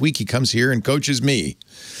 And each week he comes here and coaches me.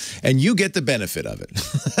 And you get the benefit of it.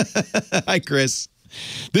 Hi, Chris.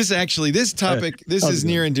 This topic, this is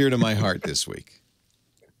near and dear to my heart this week.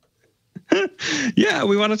 Yeah,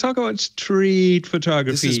 we want to talk about street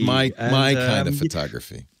photography. This is my kind of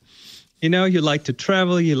photography. You know, you like to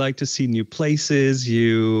travel, you like to see new places,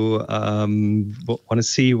 you want to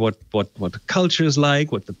see what the culture is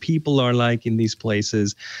like, what the people are like in these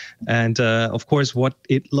places, and of course, what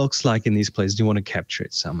it looks like in these places. You want to capture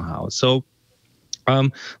it somehow. So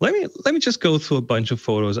let me just go through a bunch of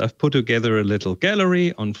photos. I've put together a little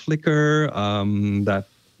gallery on Flickr that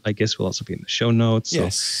I guess will also be in the show notes, so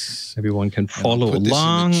everyone can follow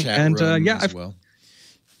along. And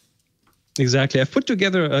exactly, I've put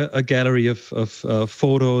together a gallery of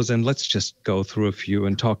photos, and let's just go through a few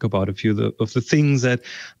and talk about a few of the things that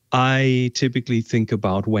I typically think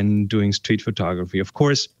about when doing street photography. Of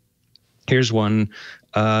course, here's one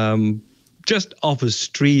just off a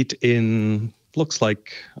street in looks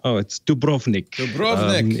like it's Dubrovnik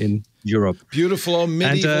in Europe. Beautiful old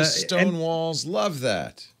medieval stone walls. Love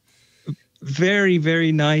that. Very,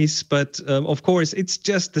 very nice. But of course, it's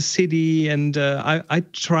just the city. And I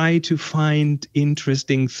try to find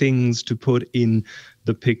interesting things to put in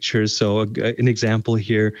the picture. So an example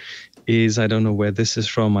here is, I don't know where this is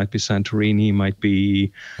from. Might be Santorini, might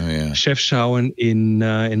be Chefchaouen in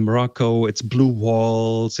Morocco. It's blue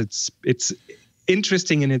walls. It's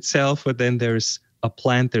interesting in itself, but then there's a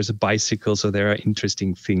plant, there's a bicycle, so there are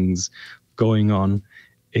interesting things going on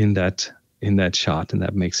in that shot, and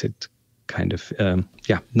that makes it kind of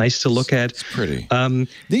nice to look at. It's pretty.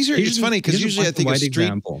 It's funny because usually I think of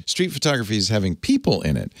street photography is having people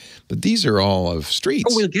in it, but these are all of streets.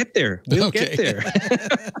 Oh, we'll get there. We'll get there.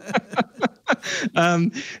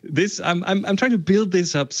 I'm trying to build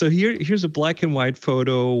this up. So here's a black and white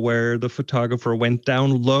photo where the photographer went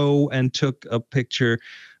down low and took a picture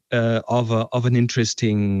of an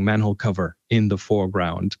interesting manhole cover in the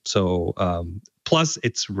foreground. So plus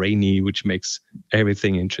it's rainy, which makes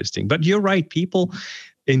everything interesting. But you're right, people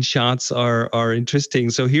in shots are interesting.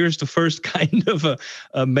 So here's the first kind of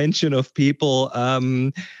a mention of people.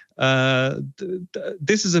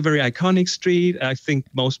 This is a very iconic street. I think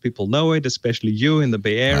most people know it, especially you in the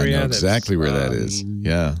Bay Area. I know exactly where that is.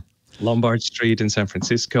 Yeah. Lombard Street in San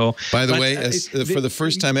Francisco. By the way, for the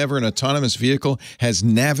first time ever, an autonomous vehicle has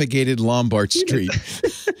navigated Lombard Street.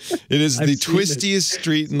 It is the twistiest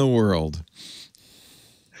street in the world.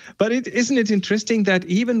 But isn't it interesting that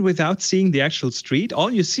even without seeing the actual street,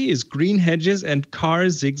 all you see is green hedges and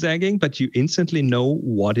cars zigzagging, but you instantly know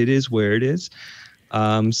what it is, where it is.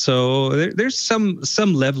 So there's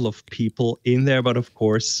some level of people in there, but of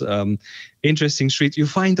course, interesting streets. You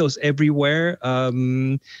find those everywhere.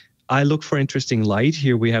 I look for interesting light.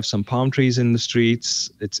 Here we have some palm trees in the streets.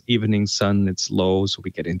 It's evening sun, it's low, so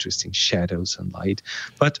we get interesting shadows and light.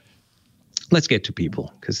 But let's get to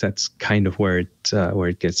people, because that's kind of where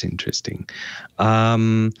it gets interesting.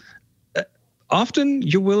 Often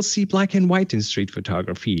you will see black and white in street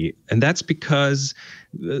photography, and that's because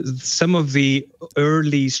some of the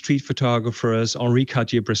early street photographers, Henri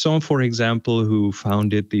Cartier-Bresson, for example, who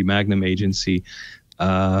founded the Magnum Agency,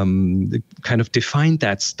 kind of defined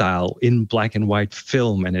that style in black and white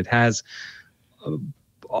film, and it has,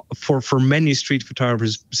 for many street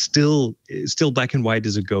photographers, still black and white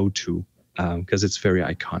is a go-to because it's very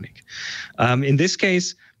iconic. In this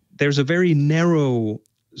case, there's a very narrow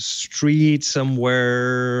street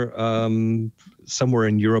somewhere in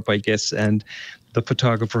Europe, I guess, and the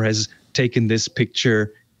photographer has taken this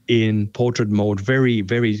picture in portrait mode, very,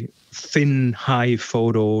 very thin, high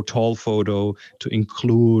photo, tall photo, to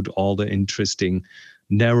include all the interesting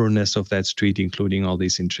narrowness of that street, including all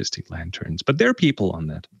these interesting lanterns. But there are people on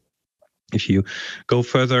that. If you go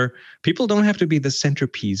further, people don't have to be the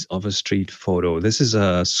centerpiece of a street photo. This is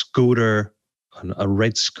a scooter, a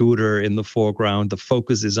red scooter in the foreground. The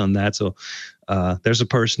focus is on that. So there's a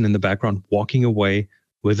person in the background walking away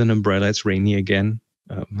with an umbrella. It's rainy again.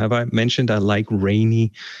 Have I mentioned I like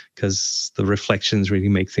rainy because the reflections really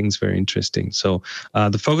make things very interesting. So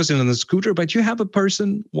the focus is on the scooter, but you have a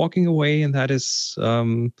person walking away, and that is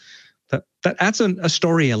that adds a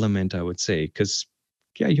story element, I would say, because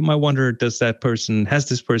you might wonder, has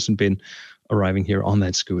this person been arriving here on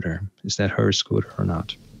that scooter? Is that her scooter or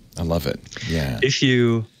not? I love it. Yeah. If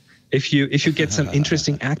you get some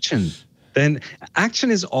interesting action, then action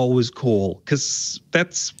is always cool, because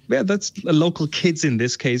that's local kids in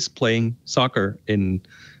this case playing soccer in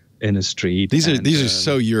a street. These are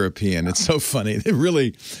so European. It's so funny.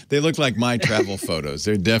 They look like my travel photos.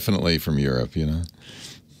 They're definitely from Europe, you know.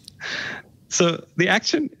 So the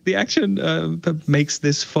action makes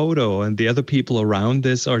this photo, and the other people around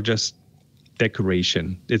this are just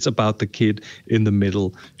decoration. It's about the kid in the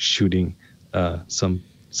middle shooting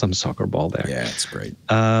some soccer ball there. Yeah, it's great.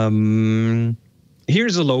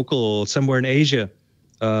 Here's a local somewhere in Asia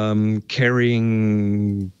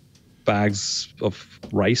carrying bags of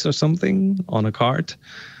rice or something on a cart.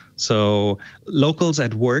 So locals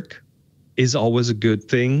at work is always a good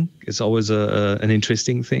thing. It's always an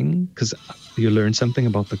interesting thing, because you learn something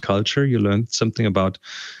about the culture. You learn something about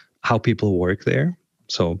how people work there.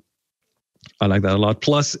 So I like that a lot.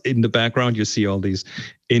 Plus, in the background, you see all these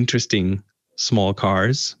interesting small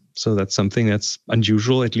cars. So that's something that's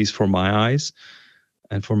unusual, at least for my eyes,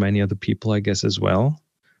 and for many other people, I guess, as well.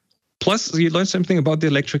 Plus, you learn something about the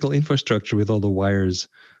electrical infrastructure with all the wires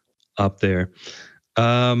up there.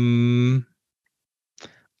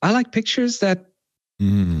 I like pictures that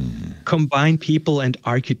combine people and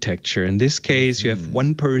architecture. In this case, you have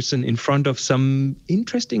one person in front of some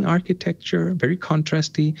interesting architecture, very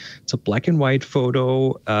contrasty. It's a black and white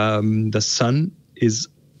photo. The sun is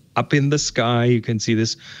up in the sky. You can see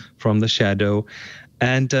this from the shadow.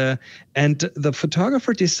 And the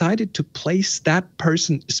photographer decided to place that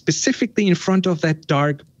person specifically in front of that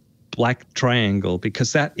dark black triangle,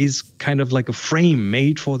 because that is kind of like a frame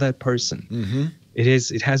made for that person. Mm-hmm.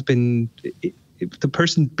 The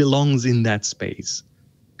person belongs in that space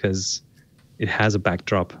because it has a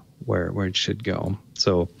backdrop where it should go.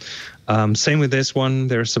 So same with this one.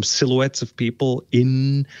 There are some silhouettes of people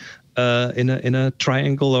in a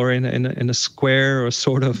triangle or in a square or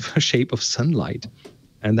sort of shape of sunlight,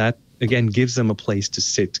 and that again gives them a place to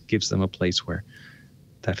sit, gives them a place where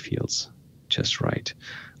that feels just right.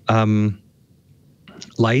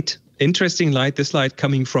 Light interesting light. This light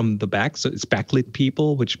coming from the back, so it's backlit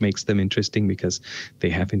people, which makes them interesting because they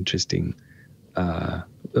have interesting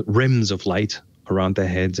rims of light around their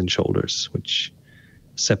heads and shoulders, which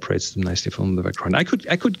separates them nicely from the background. I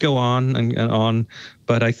could go on and on,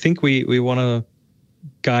 but I think we want to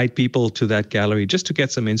guide people to that gallery just to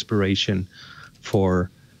get some inspiration for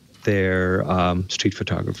their street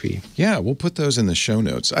photography. Yeah, we'll put those in the show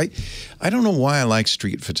notes. I don't know why I like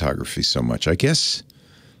street photography so much. I guess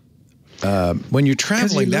when you're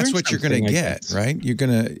traveling, that's what you're going to get, right? You're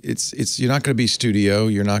not going to be studio.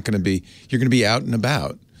 You're going to be out and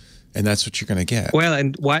about, and that's what you're going to get. Well,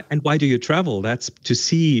 and why do you travel? That's to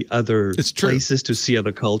see other places, to see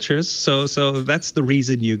other cultures. So that's the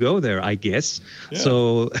reason you go there, I guess. Yeah.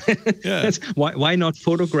 So that's why not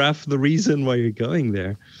photograph the reason why you're going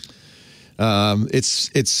there?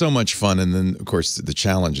 It's so much fun, and then of course the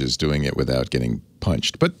challenge is doing it without getting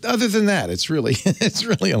punched. But other than that, it's really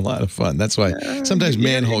a lot of fun. That's why sometimes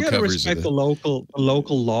manhole covers respect the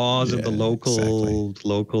local laws of the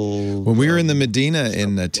local. When we were in the Medina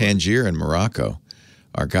in Tangier in Morocco,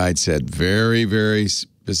 our guide said very, very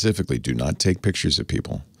specifically, do not take pictures of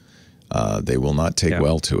people. They will not take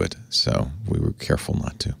well to it. So we were careful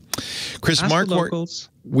not to. Chris Marquardt,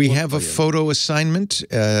 we have a photo assignment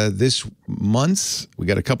this month. We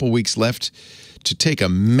got a couple weeks left to take a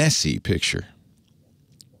messy picture.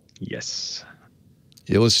 Yes.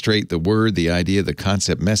 Illustrate the word, the idea, the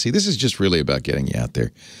concept messy. This is just really about getting you out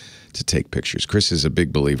there to take pictures. Chris is a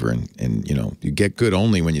big believer in you get good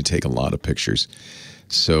only when you take a lot of pictures.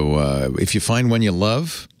 So if you find one you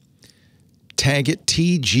love, tag it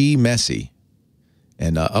TG Messy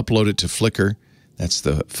and upload it to Flickr. That's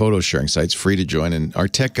the photo sharing site. It's free to join. And our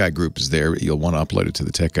Tech Guy group is there. You'll want to upload it to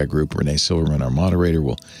the Tech Guy group. Renee Silverman, our moderator,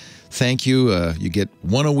 will thank you. You get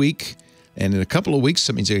one a week. And in a couple of weeks,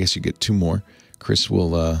 that means I guess you get two more. Chris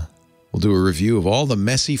will do a review of all the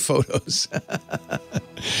messy photos.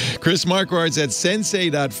 Chris Marquardt's at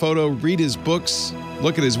sensei.photo. Read his books.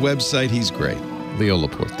 Look at his website. He's great. Leo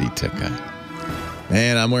Laporte, the Tech Guy.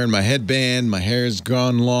 Man, I'm wearing my headband. My hair's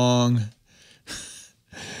gone long.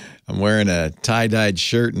 I'm wearing a tie-dyed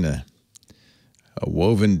shirt and a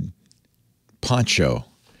woven poncho.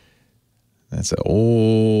 That's an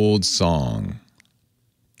old song.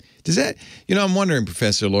 Does that, I'm wondering,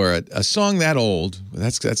 Professor Laura, a song that old,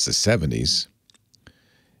 that's the 70s,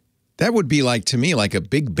 that would be to me, like a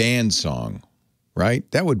big band song, right?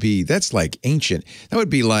 That's like ancient. That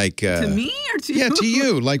would be like... to me or to you? Yeah, to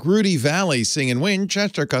you. Like Rudy Valley singing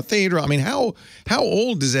Winchester Cathedral. I mean, how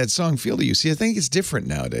old does that song feel to you? See, I think it's different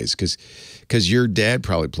nowadays because your dad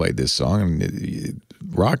probably played this song. And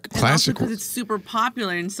rock, classical. Because it's super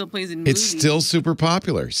popular and still plays in movies. It's still super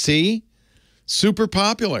popular. See? Super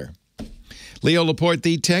popular. Leo Laporte,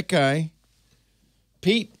 the Tech Guy.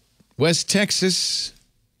 Pete, West Texas.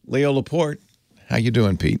 Leo Laporte. How you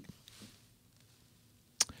doing, Pete?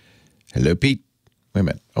 Hello, Pete. Wait a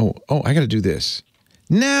minute. Oh, I got to do this.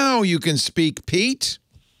 Now you can speak, Pete.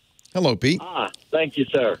 Hello, Pete. Thank you,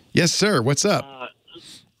 sir. Yes, sir. What's up?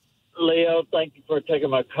 Leo, thank you for taking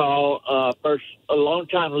my call. A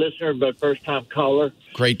long-time listener, but first-time caller.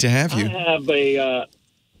 Great to have you.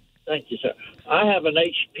 Thank you, sir. I have an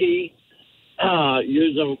HP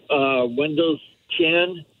using Windows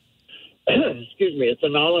 10. Excuse me. It's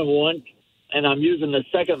an all-in-one, and I'm using the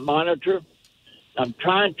second monitor. I'm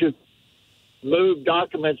trying to move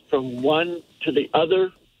documents from one to the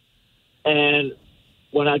other, and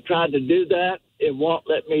when I tried to do that, it won't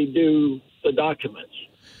let me do the documents.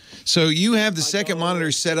 So you have the second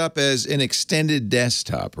monitor set up as an extended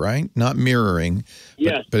desktop, right? Not mirroring,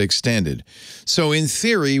 but extended. So in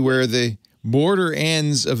theory, where the border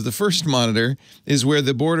ends of the first monitor is where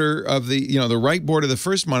the border of the right border of the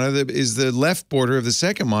first monitor is the left border of the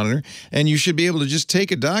second monitor, and you should be able to just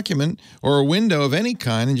take a document or a window of any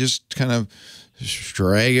kind and just kind of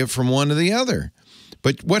drag it from one to the other.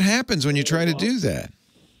 But what happens when you try to do that?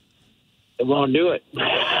 It won't do it.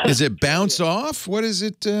 Does it bounce off? What is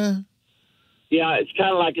it? Yeah, it's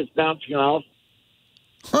kind of like it's bouncing off.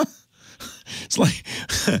 Huh. It's like,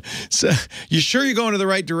 so you sure you're going to the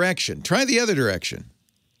right direction? Try the other direction.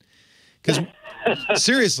 Because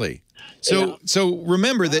seriously, so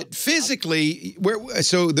remember that physically,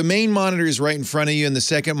 so the main monitor is right in front of you, and the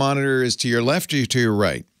second monitor is to your left or to your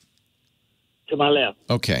right? To my left.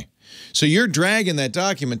 Okay, so you're dragging that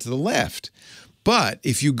document to the left, but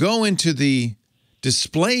if you go into the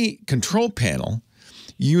display control panel,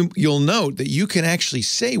 you'll note that you can actually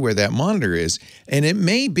say where that monitor is, and it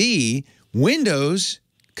may be Windows,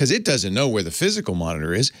 because it doesn't know where the physical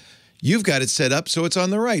monitor is. You've got it set up so it's on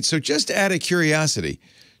the right. So just out of curiosity,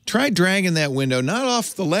 try dragging that window, not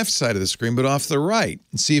off the left side of the screen, but off the right,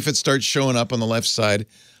 and see if it starts showing up on the left side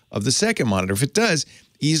of the second monitor. If it does,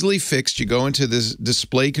 easily fixed, you go into this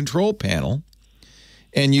display control panel,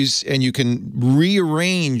 and you can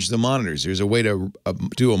rearrange the monitors. There's a way to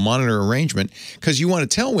do a monitor arrangement because you want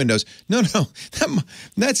to tell Windows, no,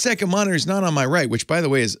 that second monitor is not on my right, which, by the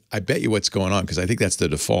way, is, I bet you what's going on because I think that's the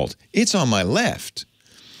default. It's on my left.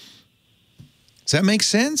 Does that make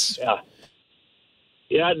sense? Yeah.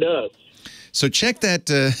 Yeah, it does. So check that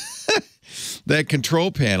that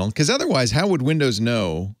control panel, because otherwise, how would Windows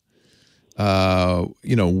know,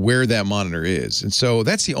 where that monitor is? And so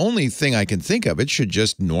that's the only thing I can think of. It should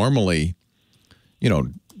just normally,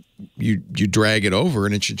 you drag it over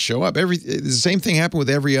and it should show up. The same thing happened with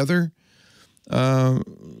every other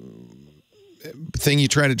thing you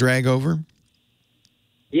try to drag over?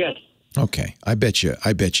 Yes. Okay. I bet you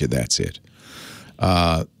that's it.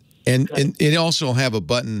 And it also will have a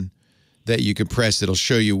button that you can press that'll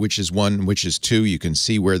show you which is 1, which is 2. You can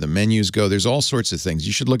see where the menus go. There's all sorts of things.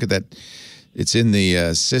 You should look at that. It's in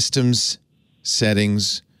the Systems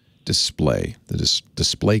Settings Display, the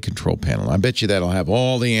display control panel. I bet you that'll have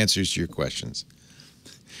all the answers to your questions.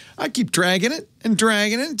 I keep dragging it and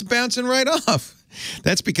dragging it. It's bouncing right off.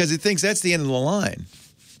 That's because it thinks that's the end of the line,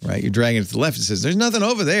 right? You're dragging it to the left. It says, there's nothing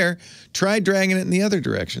over there. Try dragging it in the other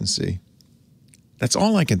direction, see? That's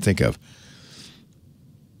all I can think of.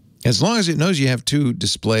 As long as it knows you have 2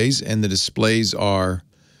 displays and the displays are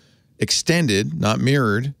extended, not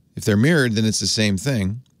mirrored. If they're mirrored, then it's the same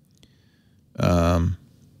thing.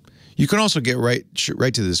 You can also get right to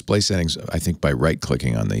the display settings, I think, by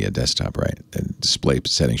right-clicking on the desktop, right? And display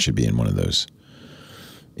settings should be in one of those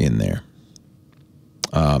in there.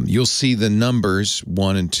 You'll see the numbers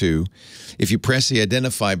 1 and 2. If you press the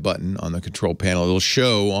identify button on the control panel, it'll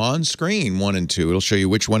show on screen 1 and 2. It'll show you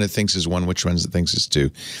which one it thinks is 1, which one it thinks is 2.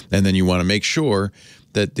 And then you want to make sure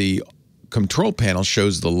that the control panel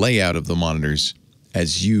shows the layout of the monitors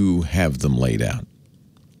as you have them laid out.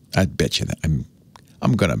 I bet you that.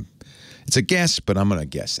 I'm going to, it's a guess, but I'm going to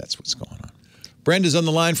guess that's what's going on. Brenda's on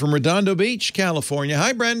the line from Redondo Beach, California.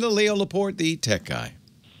 Hi, Brenda. Leo Laporte, the tech guy.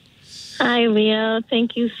 Hi, Leo.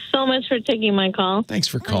 Thank you so much for taking my call. Thanks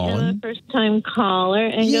for calling. I'm a first-time caller,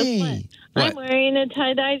 and guess what? I'm wearing a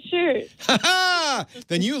tie-dyed shirt. Ha-ha!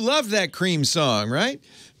 Then you love that Cream song, right?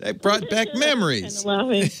 That brought back memories. I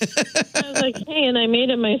was like, hey, and I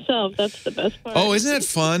made it myself. That's the best part. Oh, isn't that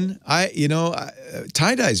fun?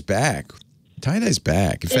 Tie-dye's back. Tie-dye's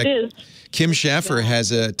back. In fact, Kim Schaffer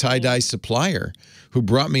has a tie-dye supplier who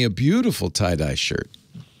brought me a beautiful tie-dye shirt.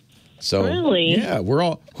 So, really? Yeah, we're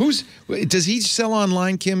all. Does he sell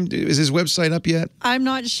online, Kim? Is his website up yet? I'm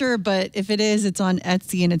not sure, but if it is, it's on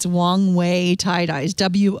Etsy and it's Wong Wei Tie Dyes,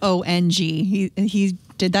 W-O-N-G. He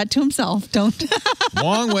did that to himself. Don't.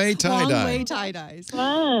 Wong Wei Tie Dye. Wong Wei Tie Dyes.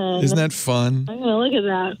 Fun. Isn't that fun? I'm gonna look at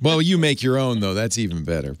that. Well, you make your own though. That's even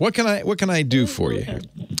better. What can I do for you here?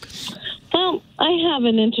 Well, I have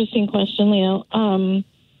an interesting question, Leo.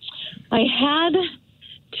 I had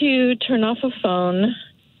to turn off a phone.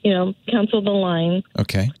 Cancel the line.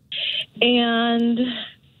 Okay. And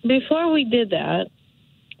before we did that,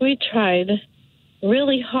 we tried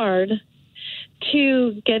really hard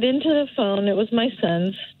to get into the phone. It was my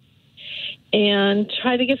son's. And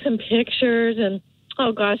try to get some pictures. And,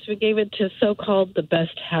 oh, gosh, we gave it to so-called the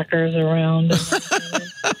best hackers around.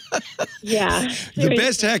 Yeah. The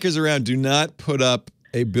best hackers around do not put up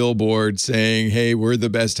a billboard saying, hey, we're the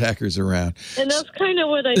best hackers around. And that's kind of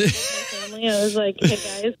what I told my family. I was like,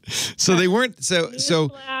 hey, guys. So they weren't, so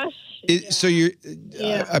you're,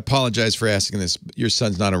 I apologize for asking this. Your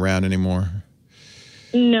son's not around anymore?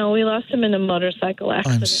 No, we lost him in a motorcycle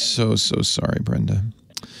accident. I'm so sorry, Brenda.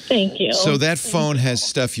 Thank you. So that phone has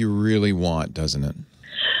stuff you really want, doesn't it?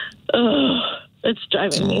 Oh, it's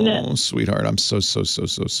driving me nuts. Oh, sweetheart, I'm so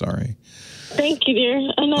sorry. Thank you, dear.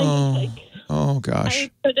 And I'm just like, oh, gosh.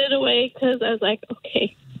 I put it away because I was like,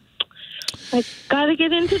 okay, I got to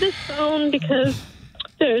get into this phone because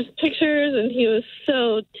there's pictures, and he was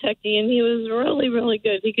so techy, and he was really, really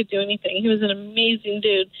good. He could do anything. He was an amazing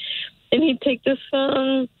dude. And he'd take this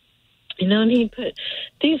phone, and he'd put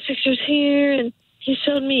these pictures here, and he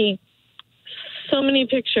showed me so many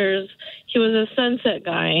pictures. He was a sunset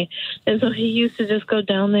guy, and so he used to just go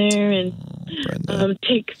down there and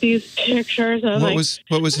take these pictures.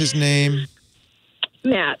 What was his name?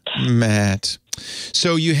 Matt.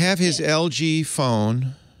 So you have his LG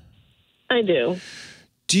phone. I do.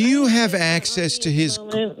 Do you have access to his?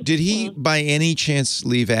 Did he, by any chance,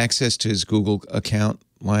 leave access to his Google account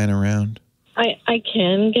lying around? I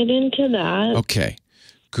can get into that. Okay.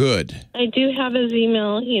 Good. I do have his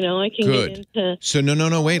email. You know, I can Good. get into. So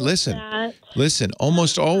no, wait, listen. That. Listen,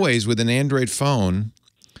 almost always with an Android phone,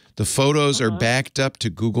 the photos are backed up to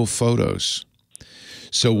Google Photos.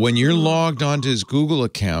 So when you're logged onto his Google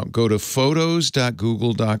account, go to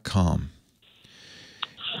photos.google.com.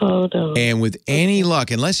 Photos. And with any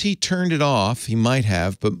luck, unless he turned it off, he might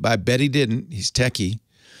have, but I bet he didn't. He's techie.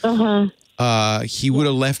 He would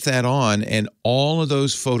have left that on, and all of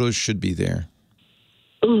those photos should be there.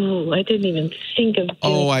 Ooh, I didn't even think of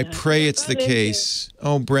doing I that. pray it's the case.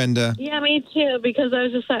 Oh, Brenda. Yeah, me too, because I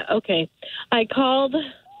was just like, okay. I called,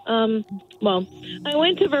 I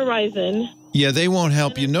went to Verizon. Yeah, they won't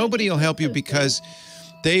help you. Nobody will help you because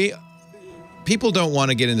people don't want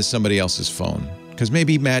to get into somebody else's phone because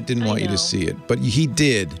maybe Matt didn't want you to see it, but he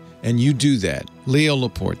did, and you do that. Leo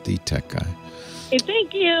Laporte, the tech guy. Hey,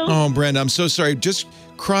 thank you. Oh, Brenda, I'm so sorry. Just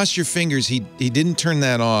cross your fingers he didn't turn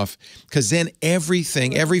that off because then every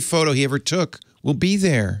photo he ever took will be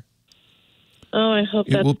there. Oh, I hope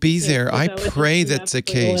it will be there. I pray that's the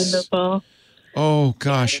case. Wonderful. Oh,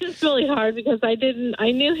 gosh. It's just really hard because I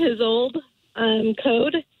knew his old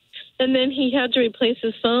code, and then he had to replace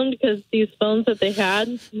his phone because these phones that they had,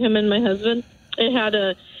 him and my husband, it had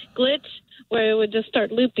a glitch where it would just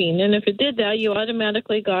start looping. And if it did that, you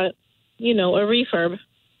automatically got, a refurb.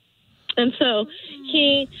 And so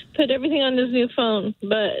he put everything on his new phone,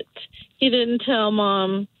 but he didn't tell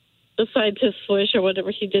Mom, besides his switch or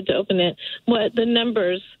whatever he did to open it, what the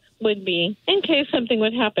numbers would be in case something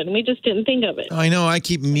would happen. We just didn't think of it. I know. I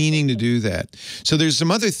keep meaning to do that. So there's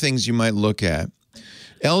some other things you might look at.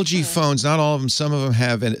 LG phones, not all of them, some of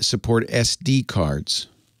them support SD cards.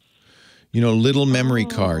 Little memory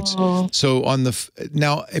cards. So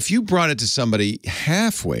now, if you brought it to somebody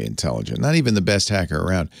halfway intelligent, not even the best hacker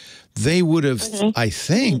around, they would have, I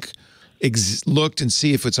think, looked and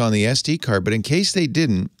see if it's on the SD card. But in case they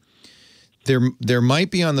didn't, there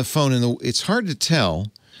might be on the phone, and it's hard to tell.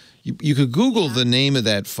 You could Google the name of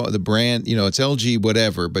that the brand, it's LG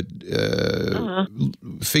whatever, but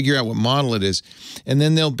figure out what model it is. And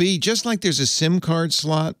then there'll be, just like there's a SIM card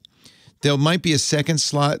slot, there might be a second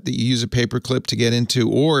slot that you use a paper clip to get into,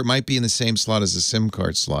 or it might be in the same slot as a SIM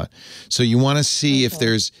card slot. So you want to see if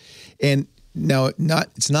there's, and now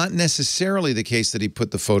it's not necessarily the case that he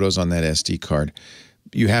put the photos on that SD card.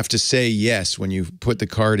 You have to say yes when you put the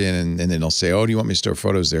card in, and then it'll say, oh, do you want me to store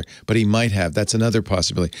photos there? But he might have. That's another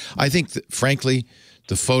possibility. I think, frankly,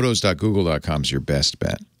 the photos.google.com is your best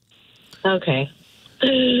bet. Okay.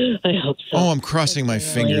 I hope so. Oh, I'm crossing my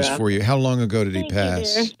fingers for you. How long ago did he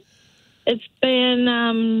pass? It's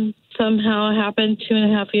been somehow happened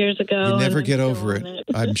 2.5 years ago. You never get over it.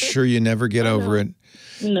 I'm sure you never get over it.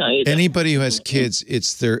 No, you don't. Anybody who has kids,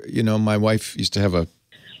 it's their, my wife used to have a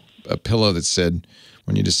pillow that said,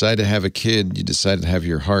 when you decide to have a kid, you decide to have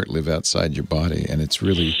your heart live outside your body. And it's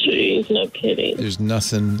really... Jeez, no kidding. There's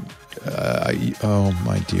nothing... oh,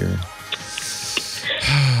 my dear.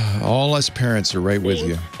 All us parents are right with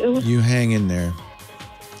you. You hang in there.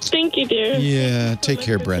 Thank you, dear. Yeah, take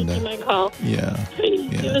care, Brenda. My call. Yeah.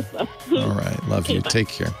 All right, love you. Take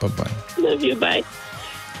care. Bye-bye. Love you. Bye.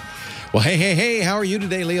 Well, hey, how are you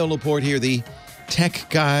today? Leo Laporte here, the tech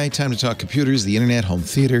guy. Time to talk computers, the internet, home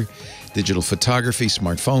theater, digital photography,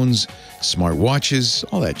 smartphones, smart watches,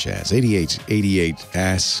 all that jazz. 8888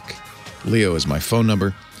 Ask. Leo is my phone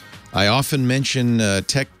number. I often mention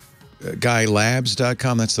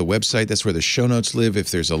techguylabs.com. That's the website. That's where the show notes live.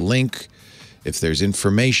 If there's a link, if there's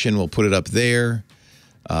information, we'll put it up there.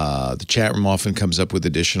 The chat room often comes up with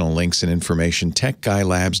additional links and information.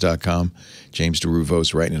 TechGuyLabs.com. James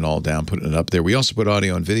DeRuvo's writing it all down, putting it up there. We also put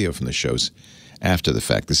audio and video from the shows after the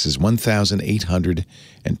fact. This is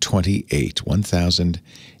 1,828.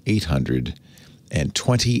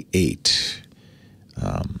 1,828.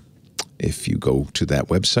 If you go to that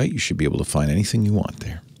website, you should be able to find anything you want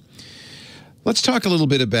there. Let's talk a little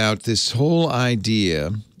bit about this whole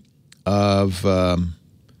idea of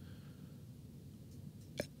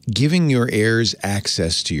giving your heirs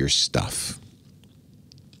access to your stuff.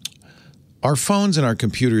 Our phones and our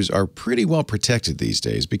computers are pretty well protected these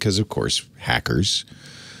days because, of course, hackers,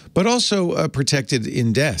 but also protected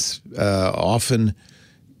in death. Often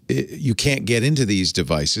you can't get into these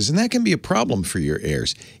devices, and that can be a problem for your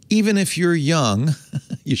heirs. Even if you're young,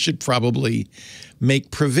 you should probably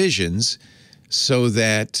make provisions so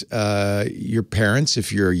that your parents,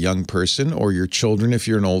 if you're a young person, or your children, if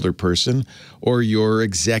you're an older person, or your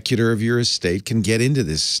executor of your estate can get into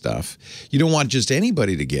this stuff. You don't want just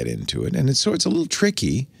anybody to get into it, and it's a little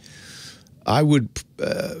tricky. I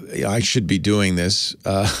should be doing this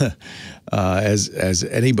as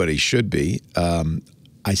anybody should be.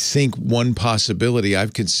 I think one possibility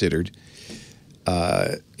I've considered,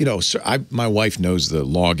 my wife knows the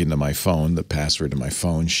login to my phone, the password to my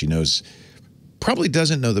phone. She probably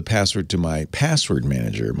doesn't know the password to my password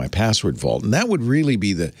manager, my password vault. And that would really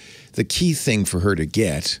be the key thing for her to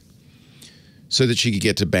get so that she could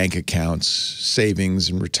get to bank accounts, savings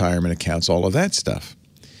and retirement accounts, all of that stuff.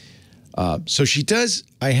 So she does.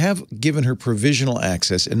 I have given her provisional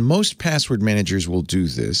access, and most password managers will do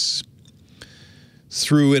this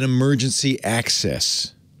through an emergency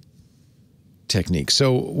access technique.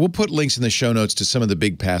 So we'll put links in the show notes to some of the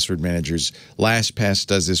big password managers. LastPass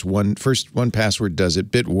does this. 1Password does it.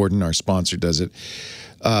 Bitwarden, our sponsor, does it.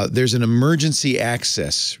 There's an emergency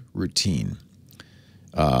access routine.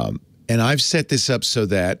 And I've set this up so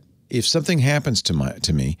that if something happens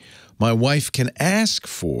to me, my wife can ask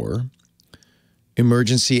for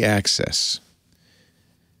emergency access.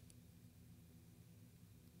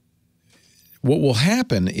 What will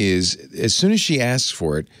happen is, as soon as she asks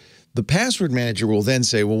for it, the password manager will then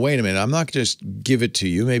say, well, wait a minute, I'm not going to just give it to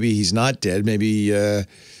you. Maybe he's not dead. Maybe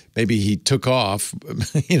he took off.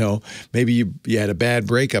 Maybe you had a bad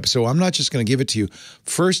breakup. So I'm not just going to give it to you.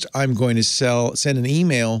 First, I'm going to send an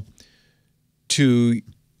email to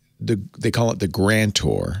they call it the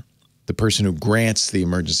grantor, the person who grants the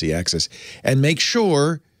emergency access, and make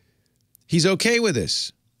sure he's okay with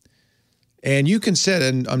this. And you can set,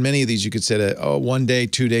 and on many of these, you could set 1 day,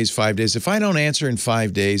 2 days, 5 days. If I don't answer in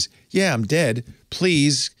 5 days, yeah, I'm dead.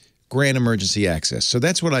 Please grant emergency access. So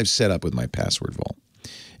that's what I've set up with my password vault.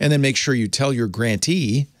 And then make sure you tell your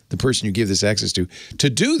grantee, the person you give this access to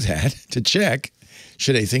do that, to check,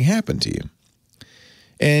 should anything happen to you.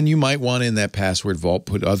 And you might want in that password vault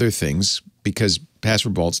put other things, because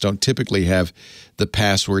password vaults don't typically have the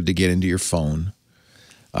password to get into your phone,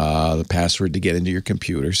 the password to get into your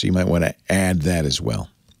computer. So you might want to add that as well.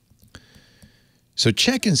 So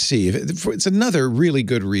check and see. It's another really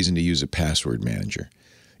good reason to use a password manager.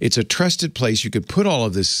 It's a trusted place. You could put all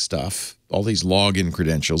of this stuff, all these login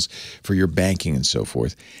credentials for your banking and so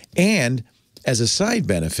forth. And as a side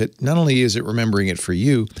benefit, not only is it remembering it for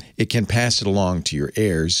you, it can pass it along to your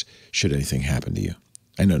heirs should anything happen to you.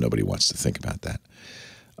 I know nobody wants to think about that.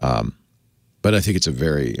 But I think it's a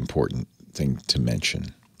very important thing to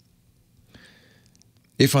mention.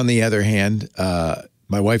 If, on the other hand,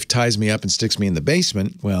 my wife ties me up and sticks me in the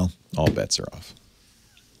basement, well, all bets are off.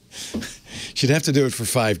 She'd have to do it for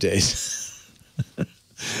 5 days.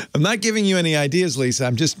 I'm not giving you any ideas, Lisa.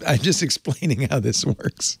 I'm just explaining how this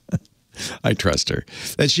works. I trust her.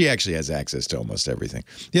 And she actually has access to almost everything.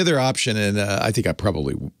 The other option, and I think I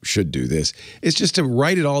probably should do this, is just to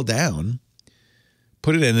write it all down,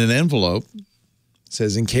 put it in an envelope,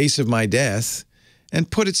 says, in case of my death,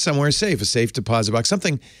 and put it somewhere safe, a safe deposit box,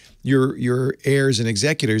 something your heirs and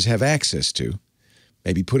executors have access to.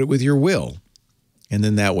 Maybe put it with your will, and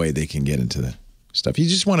then that way they can get into the stuff. You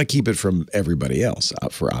just want to keep it from everybody else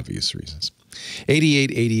for obvious reasons.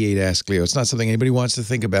 8888 Ask Leo. It's not something anybody wants to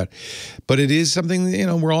think about, but it is something,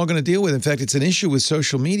 we're all going to deal with. In fact, it's an issue with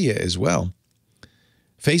social media as well.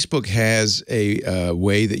 Facebook has a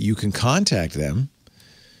way that you can contact them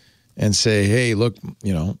and say, hey, look,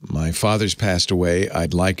 my father's passed away.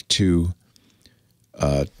 I'd like to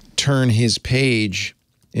turn his page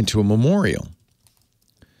into a memorial.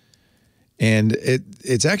 And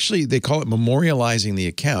it's actually, they call it memorializing the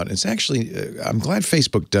account. It's actually, I'm glad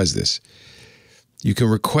Facebook does this. You can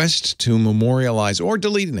request to memorialize or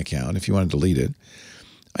delete an account if you want to delete it.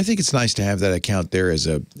 I think it's nice to have that account there as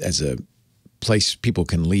a place people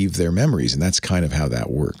can leave their memories, and that's kind of how that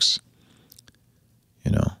works.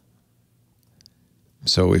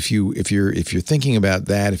 So if you're thinking about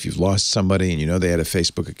that, if you've lost somebody and they had a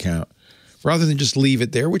Facebook account, rather than just leave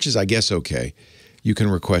it there, which is, I guess, okay, you can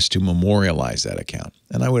request to memorialize that account.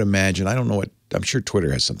 And I would imagine, I'm sure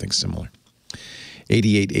Twitter has something similar.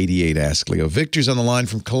 8888 Ask Leo. Victor's on the line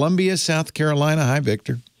from Columbia, South Carolina. Hi,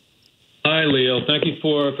 Victor. Hi, Leo. Thank you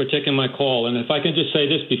for taking my call. And if I can just say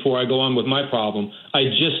this before I go on with my problem, I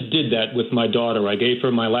just did that with my daughter. I gave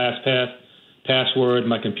her my LastPass password,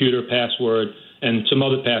 my computer password, and some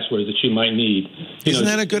other passwords that she might need. Isn't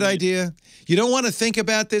that a good idea? You don't want to think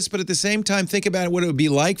about this, but at the same time, think about what it would be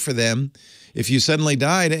like for them if you suddenly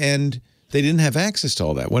died and they didn't have access to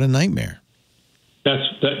all that. What a nightmare.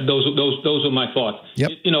 Those are my thoughts.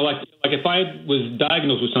 Yep. Like if I was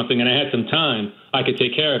diagnosed with something and I had some time, I could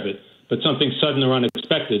take care of it. But something sudden or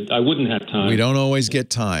unexpected, I wouldn't have time. We don't always get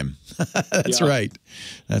time. That's right.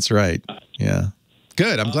 That's right. Yeah.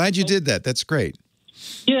 Good. I'm glad you did that. That's great.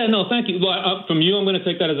 Yeah, no, thank you. Well, from you, I'm going to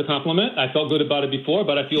take that as a compliment. I felt good about it before,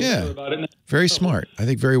 but I feel better about it now. Very smart. I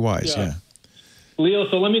think very wise, yeah. Leo,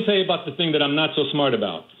 so let me tell you about the thing that I'm not so smart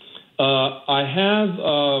about. I have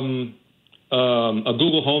a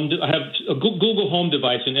Google Home. I have a Google Home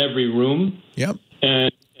device in every room. Yep.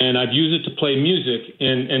 And I've used it to play music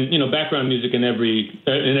and background music in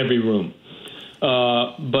every room.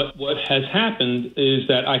 But what has happened is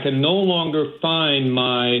that I can no longer find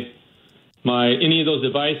my any of those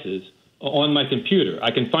devices on my computer. I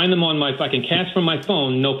can find them I can cast from my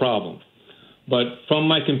phone, no problem. But from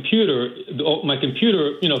my computer,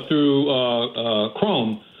 through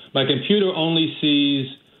Chrome, my computer only sees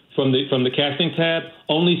from the casting tab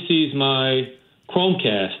only sees my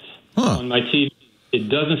Chromecast on my TV. It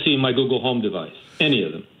doesn't see my Google Home device, any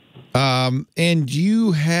of them. And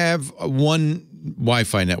you have one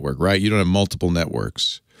Wi-Fi network, right? You don't have multiple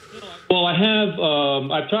networks. Well, I have.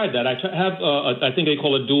 I've tried that. I have. I think they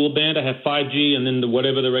call it dual band. I have 5G, and then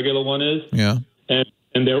whatever the regular one is. Yeah.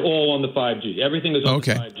 And they're all on the 5G. Everything is on the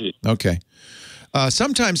 5G. Okay.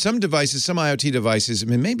 Sometimes some devices, some IoT devices, I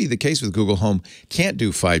mean, maybe the case with Google Home, can't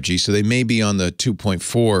do 5G, so they may be on the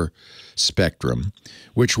 2.4 spectrum,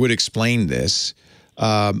 which would explain this.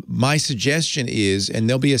 My suggestion is, and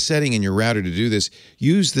there'll be a setting in your router to do this,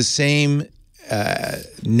 use the same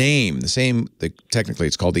name, technically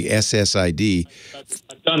it's called the SSID.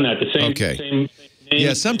 I've done that, the same, okay. Same name.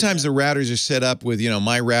 Yeah, sometimes the routers are set up with,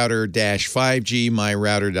 my router -5G, my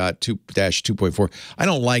router -2.4. I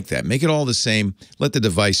don't like that. Make it all the same. Let the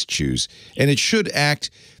device choose. And it should act,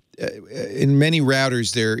 in many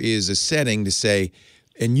routers, there is a setting to say,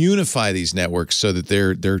 and unify these networks so that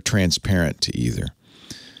they're transparent to either.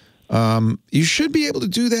 You should be able to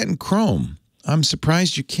do that in Chrome. I'm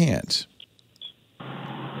surprised you can't.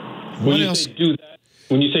 When you say do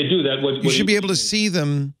that, what you should be able to see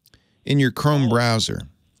them in your Chrome browser.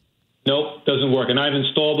 Nope, doesn't work. And I've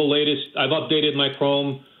installed the latest. I've updated my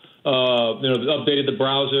Chrome. Updated the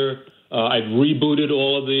browser. I've rebooted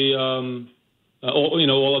all of the,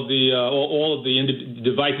 all of the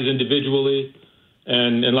devices individually.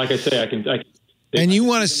 And like I say, I can. And you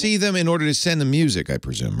want to see them in order to send the music, I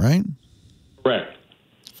presume, right? Correct.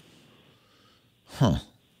 Huh.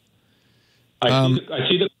 I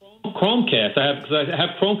see the Chromecast. I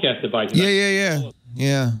have Chromecast devices.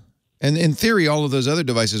 Yeah. And in theory, all of those other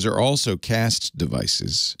devices are also cast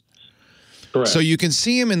devices. Correct. So you can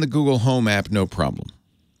see them in the Google Home app, no problem.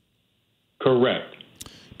 Correct.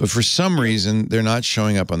 But for some reason, they're not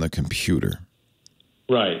showing up on the computer.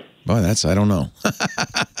 Right. Boy, I don't know.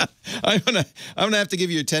 I'm gonna have to give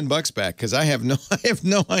you $10 back because I have no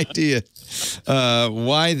idea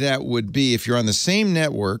why that would be. If you're on the same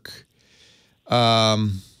network,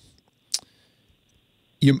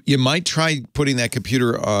 you might try putting that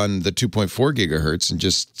computer on the 2.4 gigahertz and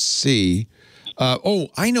just see.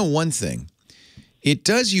 I know one thing. It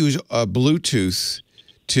does use Bluetooth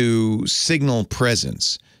to signal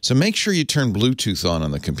presence. So make sure you turn Bluetooth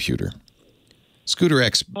on the computer. Scooter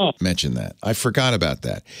X mentioned that. I forgot about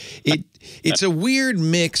that. It's a weird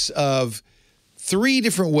mix of 3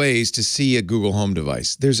 different ways to see a Google Home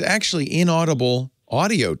device. There's actually inaudible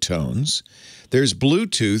audio tones. There's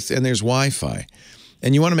Bluetooth and there's Wi-Fi.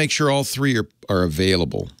 And you want to make sure all 3 are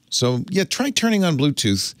available. So, yeah, try turning on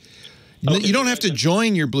Bluetooth. Okay. You don't have to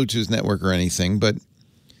join your Bluetooth network or anything, but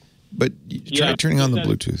try turning on the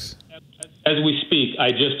Bluetooth. As we speak,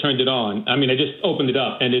 I just turned it on. I mean, I just opened it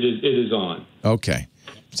up, and it is on. Okay.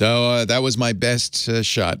 So that was my best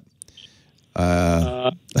shot.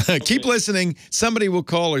 Keep listening. Somebody will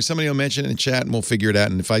call or somebody will mention it in chat, and we'll figure it out.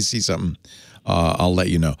 And if I see something, I'll let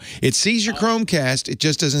you know. It sees your Chromecast. It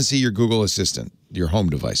just doesn't see your Google Assistant, your home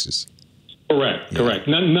devices. Correct.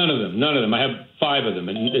 None of them. I have 5 of them,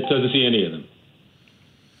 and it doesn't see any of them.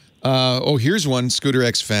 Here's one Scooter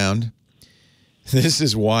X found. This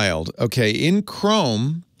is wild. Okay, in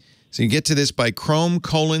Chrome, so you get to this by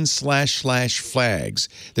Chrome://flags.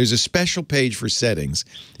 There's a special page for settings.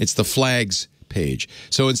 It's the flags page.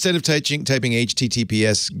 So instead of typing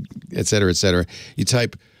HTTPS, et cetera, you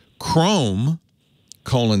type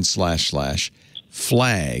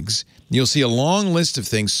Chrome://flags. You'll see a long list of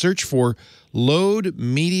things. Search for Load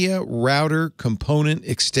Media Router Component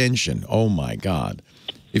Extension. Oh, my God.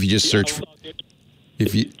 If you just search for...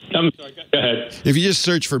 I'm sorry, go ahead. If you just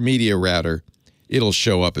search for Media Router, it'll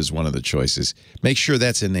show up as one of the choices. Make sure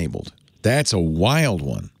that's enabled. That's a wild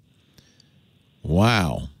one.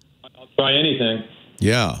 Wow. I'll try anything.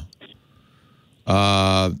 Yeah.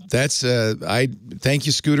 I thank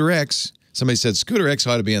you, Scooter X. Somebody said Scooter X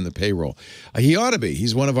ought to be on the payroll. He ought to be.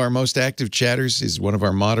 He's one of our most active chatters. He's one of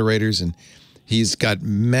our moderators, and he's got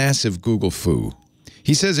massive Google foo.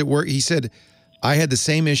 He says it worked. He said, I had the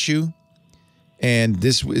same issue, and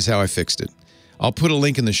this is how I fixed it. I'll put a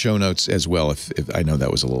link in the show notes as well if I know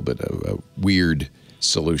that was a little bit of a weird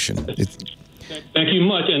solution. Thank you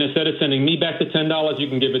much. And instead of sending me back the $10, you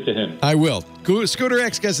can give it to him. I will. Scooter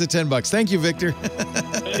X gets the $10. Thank you, Victor.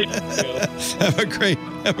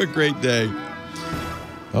 Have a great day.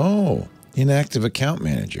 Oh, inactive account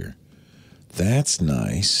manager. That's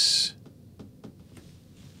nice.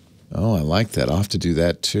 Oh, I like that. I'll have to do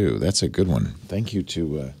that too. That's a good one. Thank you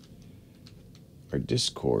to our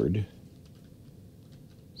Discord.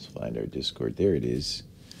 Let's find our Discord. There it is.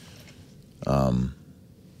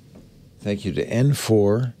 Thank you to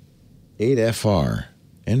N48FR.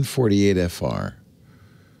 N48FR.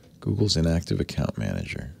 Google's inactive account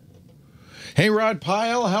manager. Hey, Rod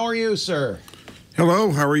Pyle, how are you, sir?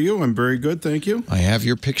 Hello, how are you? I'm very good, thank you. I have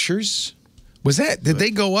your pictures. Did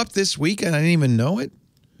they go up this week and I didn't even know it?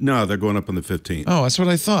 No, they're going up on the 15th. Oh, that's what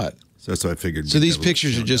I thought. So that's what I figured. So these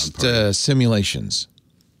pictures are just simulations.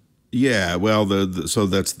 Yeah, well, so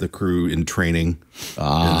that's the crew in training.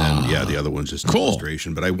 And then, the other one's just an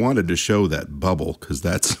illustration. But I wanted to show that bubble because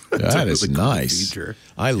that's that a is really nice. Cool feature.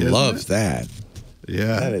 I love that.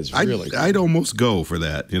 Yeah. That is really cool. I'd almost go for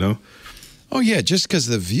that, you know? Oh, yeah, just because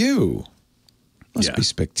the view must be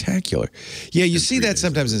spectacular. Yeah, you see that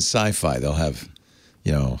sometimes in sci-fi. They'll have,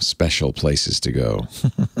 special places to go.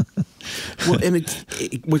 Well, and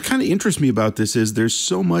what kind of interests me about this is there's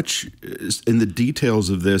so much in the details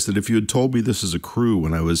of this that if you had told me this is a crew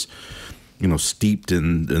when I was, steeped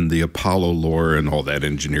in the Apollo lore and all that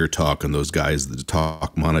engineer talk and those guys that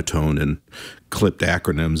talk monotone and clipped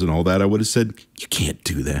acronyms and all that, I would have said, you can't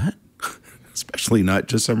do that. Especially not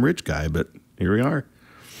just some rich guy, but here we are.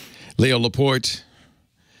 Leo Laporte,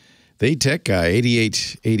 the tech guy,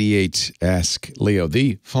 8888, ask Leo.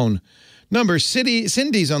 The phone number,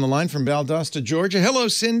 Cindy's on the line from Valdosta, Georgia. Hello,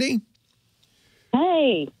 Cindy.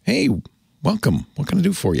 Hey. Hey, welcome. What can I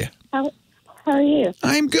do for you? How are you?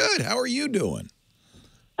 I'm good. How are you doing?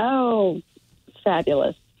 Oh,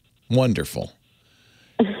 fabulous. Wonderful.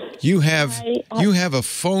 You have a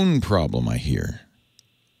phone problem, I hear.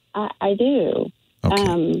 I do.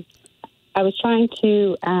 Okay. I was trying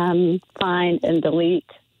to find and delete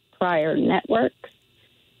prior networks,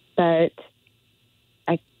 but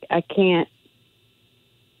I can't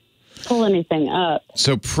pull anything up.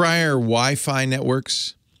 So prior Wi-Fi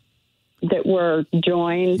networks? That were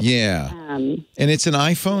joined. Yeah. And it's an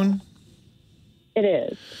iPhone? It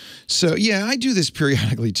is. So, yeah, I do this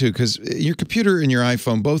periodically, too, because your computer and your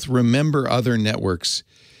iPhone both remember other networks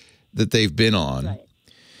that they've been on. Right.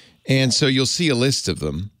 And so you'll see a list of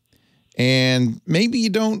them. And maybe you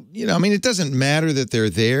don't, it doesn't matter that they're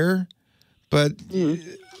there, but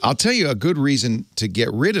I'll tell you a good reason to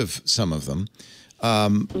get rid of some of them.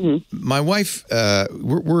 My wife,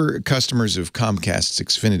 we're customers of Comcast's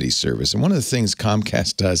Xfinity service. And one of the things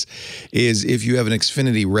Comcast does is if you have an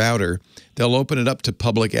Xfinity router, they'll open it up to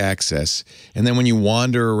public access. And then when you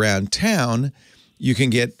wander around town, you can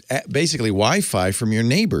get basically Wi-Fi from your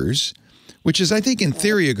neighbors, which is, I think, in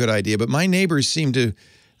theory, a good idea. But my neighbors seem to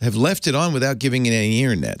have left it on without giving it any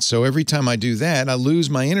internet. So every time I do that, I lose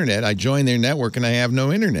my internet. I join their network and I have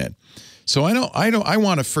no internet. So I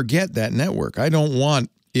want to forget that network. I don't want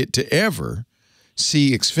it to ever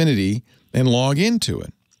see Xfinity and log into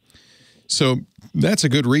it. So that's a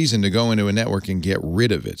good reason to go into a network and get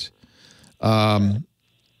rid of it.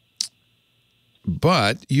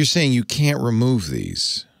 But you're saying you can't remove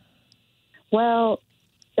these. Well,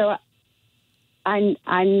 so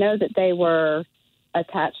I know that they were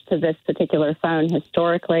attached to this particular phone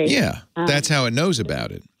historically. Yeah, that's how it knows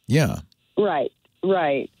about it. Yeah. Right.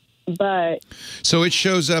 But so it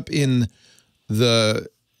shows up in when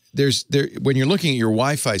you're looking at your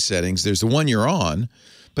Wi-Fi settings, there's the one you're on,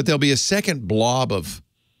 but there'll be a second blob of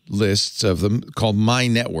lists of them called My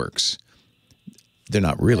Networks. They're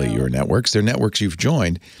not really your networks. They're networks you've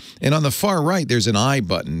joined. And on the far right, there's an I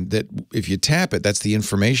button that if you tap it, that's the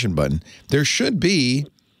information button. There should be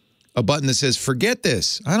a button that says, forget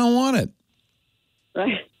this. I don't want it.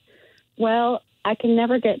 Right. Well, I can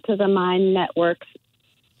never get to the My Networks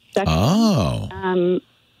section. Oh.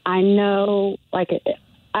 I know,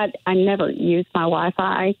 I never use my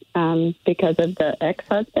Wi-Fi because of the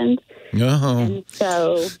ex-husband. Oh. And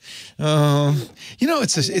so...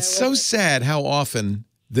 it's so sad how often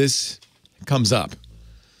this comes up.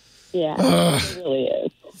 Yeah, it really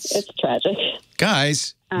is. It's tragic.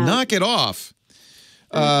 Guys, knock it off.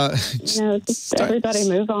 Just everybody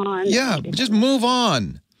move on. Yeah, just move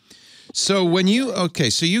on. So when you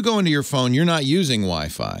go into your phone, you're not using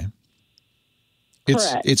Wi-Fi.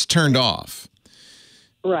 Correct. It's turned off.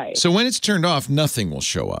 Right. So when it's turned off, nothing will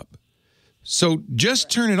show up. So just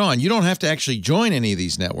turn it on. You don't have to actually join any of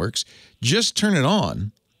these networks. Just turn it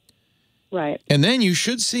on. Right. And then you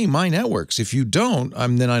should see My Networks. If you don't,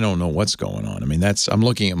 then I don't know what's going on. I mean, I'm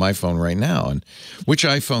looking at my phone right now. And which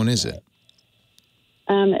iPhone is it?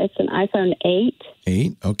 It's an iPhone 8.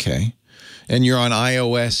 8, okay. And you're on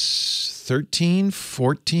iOS 13,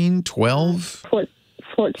 14, 12?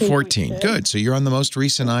 14. 14, good. So you're on the most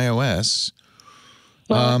recent iOS.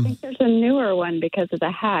 Well, I think there's a newer one because of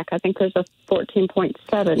the hack. I think there's a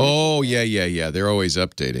 14.7. Oh, yeah. They're always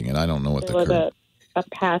updating it. I don't know what there the current... a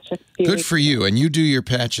patch a few Good weeks for you. And you do your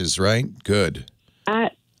patches, right? Good.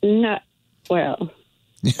 No, well...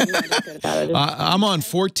 I'm not as good about it. I'm on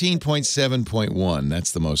 14.7.1.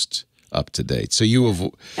 That's the most up to date. So you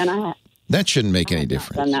have, that shouldn't make any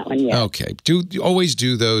difference. Done that one yet. Okay. Always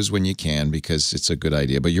do those when you can because it's a good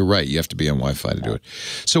idea. But you're right. You have to be on Wi-Fi to do it.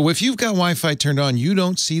 So if you've got Wi-Fi turned on, you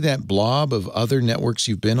don't see that blob of other networks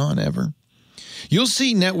you've been on ever. You'll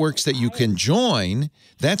see networks that you can join.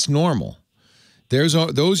 That's normal. There's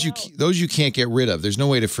those you can't get rid of. There's no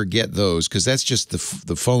way to forget those because that's just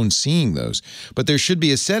the phone seeing those. But there should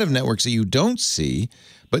be a set of networks that you don't see,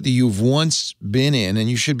 but that you've once been in, and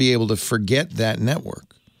you should be able to forget that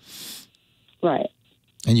network. Right.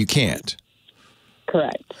 And you can't.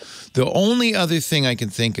 Correct. The only other thing I can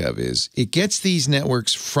think of is it gets these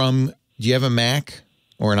networks from. Do you have a Mac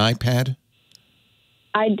or an iPad?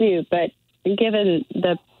 I do, but given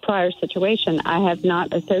the prior situation, I have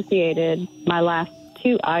not associated my last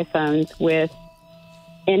 2 iPhones with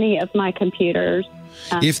any of my computers.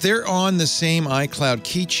 If they're on the same iCloud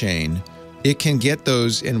keychain, it can get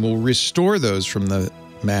those and will restore those from the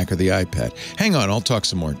Mac or the iPad. Hang on, I'll talk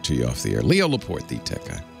some more to you off the air. Leo Laporte, the tech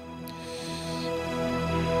guy.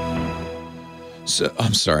 So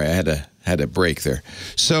I'm sorry, I had a break there.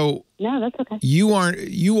 So no, that's okay.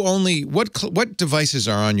 What devices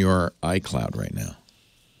are on your iCloud right now?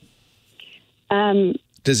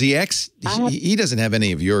 Does he he doesn't have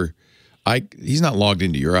any of your he's not logged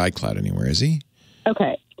into your iCloud anywhere, is he?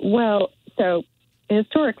 Okay. Well, so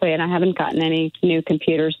historically, and I haven't gotten any new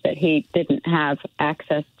computers that he didn't have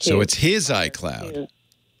access to. So it's his iCloud.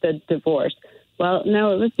 The divorce. Well,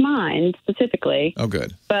 no, it was mine specifically. Oh,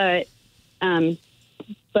 good. But I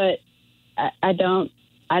don't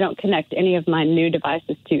connect any of my new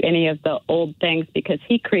devices to any of the old things because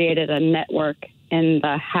he created a network in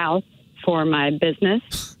the house for my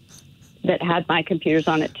business that had my computers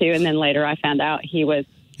on it too, and then later I found out he was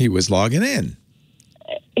logging in.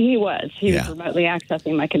 He was remotely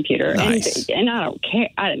accessing my computer. Nice. And I don't care.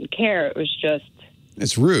 I didn't care. It was just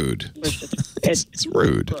it's rude. It was just it's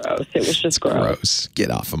rude. Gross. It was just gross.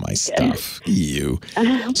 Get off of my stuff, you.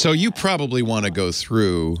 So you probably want to go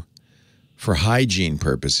through. For hygiene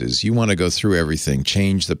purposes, you want to go through everything,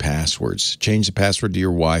 change the passwords, change the password to your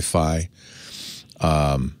Wi-Fi.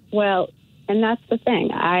 Well, and that's the thing.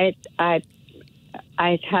 I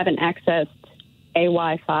haven't accessed a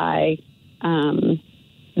Wi-Fi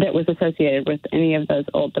that was associated with any of those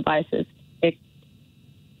old devices.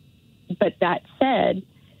 But that said,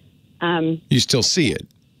 you still see it.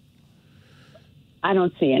 I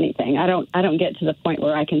don't see anything. I don't get to the point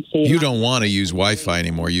where I can see. You don't want to use Wi-Fi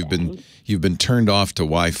anymore. You've been turned off to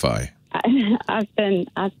Wi-Fi. I've been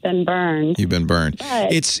burned. You've been burned.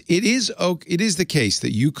 But it is the case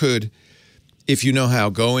that you could, if you know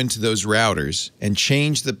how, go into those routers and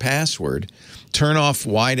change the password, turn off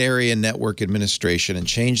wide area network administration and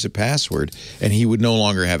change the password, and he would no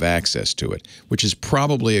longer have access to it, which is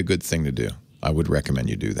probably a good thing to do. I would recommend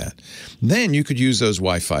you do that. Then you could use those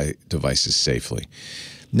Wi-Fi devices safely.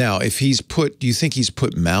 Now, do you think he's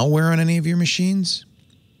put malware on any of your machines?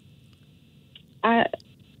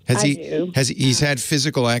 He's had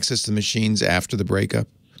physical access to machines after the breakup?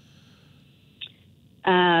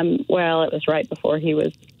 Well, it was right before he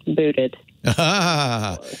was booted.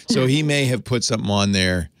 So he may have put something on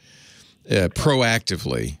there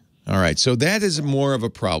proactively. All right, so that is more of a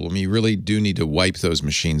problem. You really do need to wipe those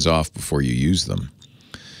machines off before you use them.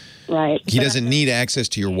 Right. He doesn't need access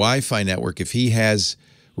to your Wi-Fi network. If he has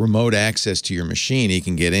remote access to your machine, he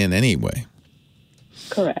can get in anyway.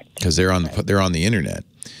 Correct. Because they're on the internet.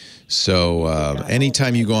 So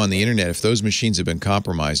anytime you go on the internet, if those machines have been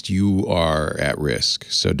compromised, you are at risk.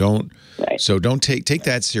 So don't take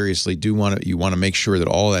that seriously. You want to make sure that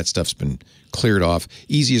all that stuff's been cleared off.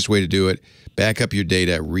 Easiest way to do it: back up your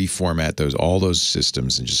data, reformat all those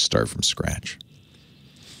systems, and just start from scratch.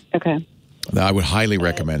 Okay. I would highly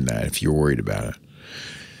recommend that if you're worried about it.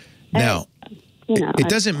 Now, it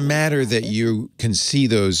doesn't matter that you can see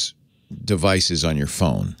those devices on your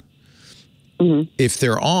phone. Mm-hmm. If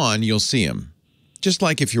they're on, you'll see them. Just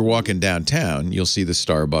like if you're walking downtown, you'll see the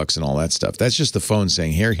Starbucks and all that stuff. That's just the phone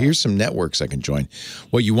saying, here's some networks I can join.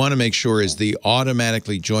 What you want to make sure is the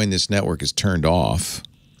automatically join this network is turned off.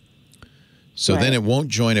 So then it won't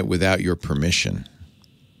join it without your permission.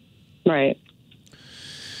 Right.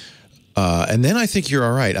 And then I think you're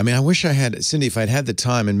all right. I mean, I wish I had, Cindy, if I'd had the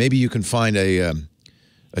time, and maybe you can find a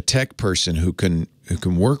tech person who can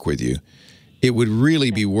work with you, it would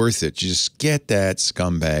really be worth it. Just get that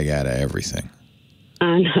scumbag out of everything.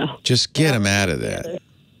 I know. Just get him out of that.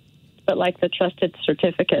 But like the trusted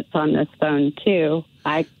certificates on this phone too,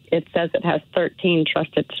 it says it has 13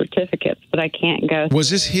 trusted certificates, but I can't go. Was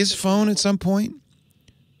this his phone at some point?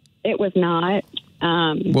 It was not.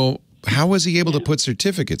 Well, how was he able to put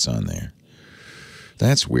certificates on there?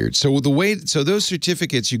 That's weird. So those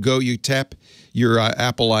certificates, you tap your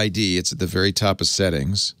Apple ID. It's at the very top of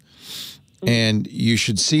settings. And you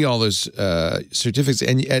should see all those certificates.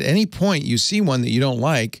 And at any point you see one that you don't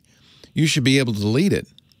like, you should be able to delete it.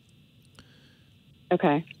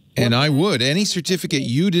 Okay. And I would. Any certificate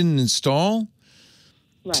you didn't install,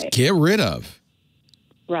 get rid of.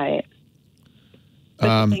 Right.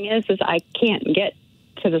 But the thing is I can't get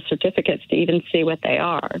to the certificates to even see what they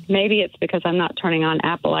are. Maybe it's because I'm not turning on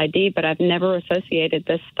Apple ID, but I've never associated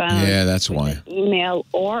this phone. Yeah, that's why. Email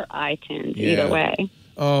or iTunes, either way.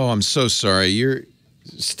 Oh, I'm so sorry. You're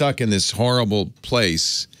stuck in this horrible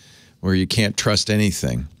place where you can't trust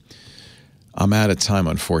anything. I'm out of time,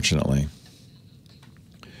 unfortunately.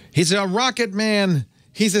 He's a rocket man.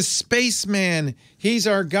 He's a spaceman. He's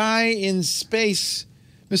our guy in space,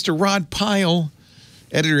 Mr. Rod Pyle,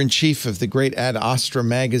 editor-in-chief of the great Ad Astra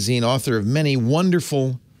magazine, author of many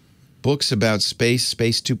wonderful books about space,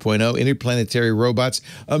 Space 2.0, interplanetary robots,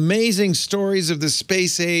 amazing stories of the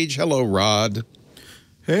space age. Hello, Rod.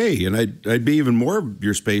 Hey, and I'd be even more of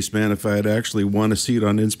your spaceman if I had actually won a seat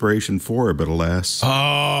on Inspiration 4, but alas,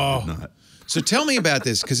 not. So tell me about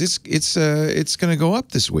this, because it's going to go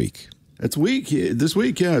up this week. This week,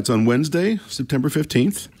 yeah. It's on Wednesday, September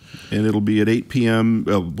 15th, and it'll be at 8 p.m.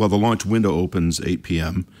 Well, the launch window opens 8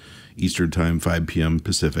 p.m. Eastern Time, 5 p.m.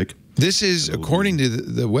 Pacific. This is, according to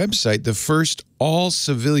the website, the first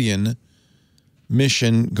all-civilian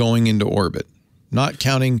mission going into orbit. Not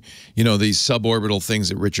counting, these suborbital things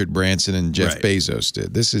that Richard Branson and Jeff Bezos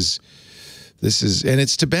did. This is, and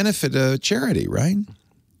it's to benefit a charity, right?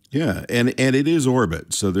 Yeah, and it is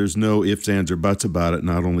orbit, so there's no ifs, ands, or buts about it.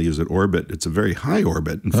 Not only is it orbit, it's a very high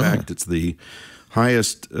orbit. In fact, it's the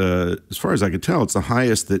highest, as far as I can tell, it's the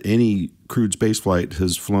highest that any crewed spaceflight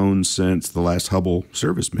has flown since the last Hubble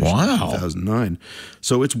service mission in 2009.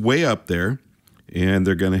 So it's way up there, and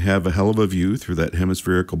they're going to have a hell of a view through that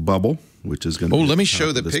hemispherical bubble, which is going to be let me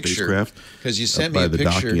show the picture, because you sent me a picture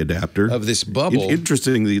docking adapter of this bubble.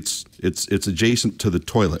 Interestingly, it's adjacent to the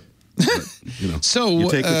toilet. But, so you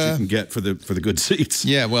take what you can get for the good seats.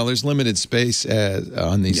 Yeah, well, there's limited space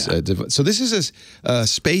on these. So this is a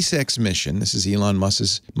SpaceX mission. This is Elon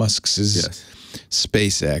Musk's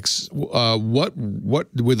SpaceX. What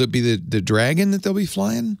will it be? The Dragon that they'll be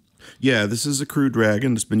flying? Yeah, this is a Crew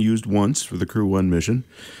Dragon. It's been used once for the Crew 1 mission.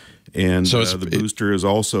 And so the booster is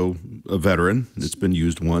also a veteran. It's been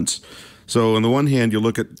used once. So on the one hand, you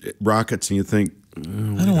look at rockets and you think, I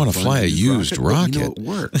don't want to fly a used rocket. But, it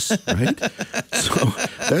works, right? So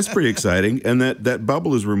that's pretty exciting. And that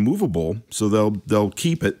bubble is removable, so they'll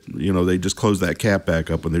keep it. They just close that cap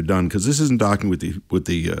back up when they're done, because this isn't docking with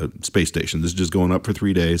the space station. This is just going up for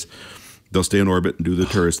 3 days. They'll stay in orbit and do the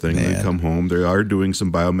tourist thing, and then come home. They are doing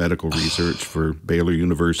some biomedical research for Baylor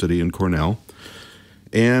University and Cornell.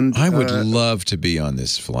 And I would love to be on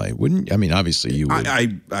this flight, wouldn't you? I mean, obviously you would.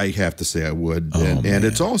 I have to say I would. And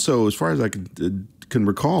it's also, as far as I can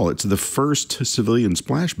recall, it's the first civilian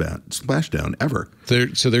splashdown ever.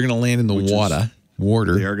 So they're going to land in the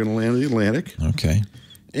water. They are going to land in the Atlantic. Okay.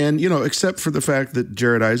 And, except for the fact that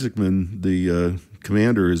Jared Isaacman, the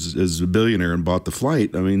commander, is a billionaire and bought the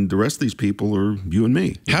flight, I mean, the rest of these people are you and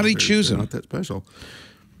me. How did he choose them? Not that special.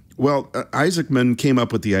 Well, Isaacman came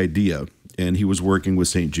up with the idea, and he was working with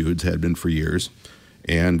St. Jude's, had been for years,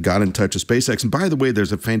 and got in touch with SpaceX. And by the way,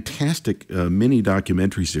 there's a fantastic mini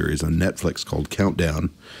documentary series on Netflix called Countdown,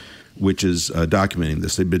 which is documenting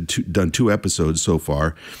this. They've been done 2 episodes so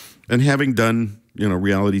far. And having done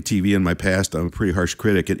reality TV in my past, I'm a pretty harsh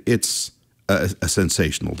critic. It's a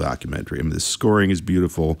sensational documentary. I mean, the scoring is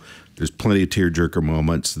beautiful. There's plenty of tearjerker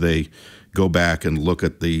moments. They go back and look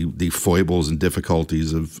at the foibles and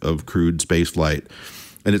difficulties of crewed spaceflight.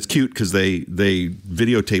 And it's cute because they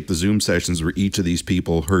videotape the Zoom sessions where each of these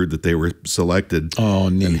people heard that they were selected. Oh,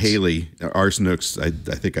 neat. And Haley Arsenault's, I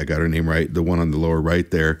think I got her name right, the one on the lower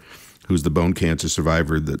right there, who's the bone cancer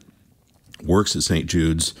survivor that works at St.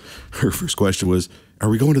 Jude's, her first question was, "Are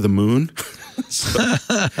we going to the moon?" So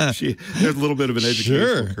there's a little bit of an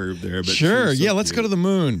educational curve there. But yeah, let's go to the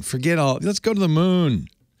moon. Let's go to the moon.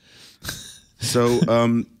 So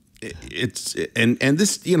this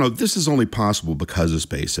this is only possible because of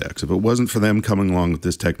SpaceX. If it wasn't for them coming along with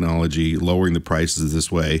this technology, lowering the prices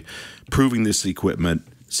this way, proving this equipment,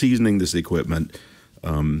 seasoning this equipment,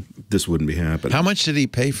 this wouldn't be happening. How much did he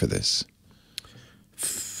pay for this?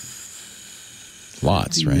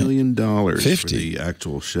 Lots, right? $50 million 50 for the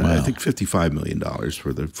actual show. Wow. I think $55 million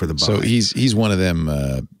for the buy. So he's one of them,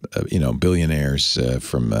 billionaires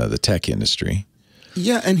from the tech industry.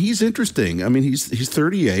 Yeah, and he's interesting. I mean, he's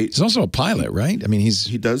 38. He's also a pilot, right? I mean, he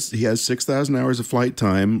has 6,000 hours of flight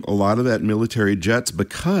time. A lot of that military jets,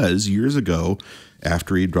 because years ago,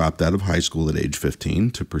 after he dropped out of high school at age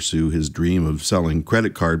 15 to pursue his dream of selling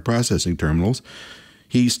credit card processing terminals,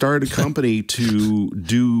 he started a company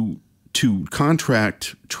to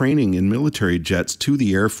contract training in military jets to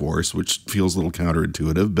the Air Force, which feels a little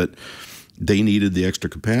counterintuitive, but they needed the extra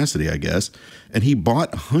capacity, I guess. And he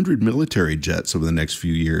bought 100 military jets over the next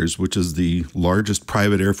few years, which is the largest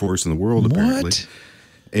private air force in the world, apparently.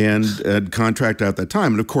 And contract out that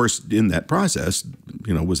time. And of course, in that process,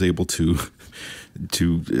 was able to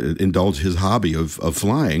indulge his hobby of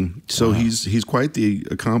flying. So he's quite the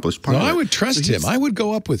accomplished pilot. No, I would trust him. I would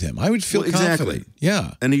go up with him. I would feel confident.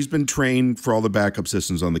 Yeah. And he's been trained for all the backup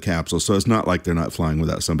systems on the capsule, so it's not like they're not flying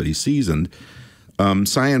without somebody seasoned.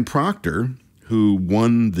 Cyan Proctor, who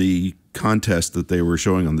won the contest that they were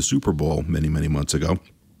showing on the Super Bowl many, many months ago,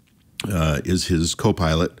 is his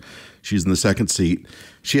co-pilot. She's in the second seat.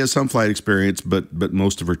 She has some flight experience, but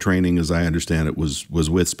most of her training, as I understand it, was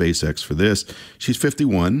with SpaceX for this. She's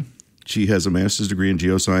 51. She has a master's degree in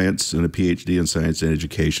geoscience and a PhD in science and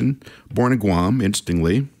education. Born in Guam,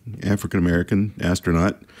 interestingly, African-American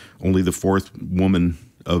astronaut, only the fourth woman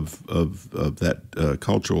of that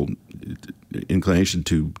cultural inclination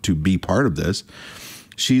to be part of this.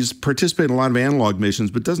 She's participated in a lot of analog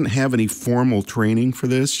missions, but doesn't have any formal training for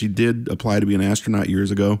this. She did apply to be an astronaut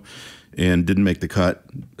years ago and didn't make the cut.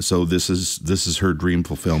 So this is her dream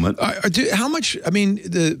fulfillment. How much? I mean,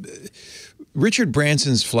 Richard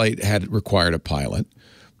Branson's flight had required a pilot.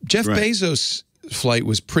 Jeff Bezos' flight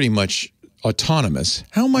was pretty much autonomous.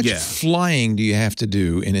 How much flying do you have to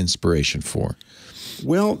do in Inspiration 4?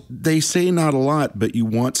 Well, they say not a lot, but you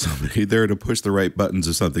want somebody there to push the right buttons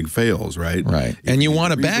if something fails, right? Right. And you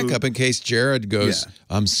want a backup in case Jared goes,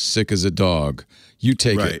 I'm sick as a dog. You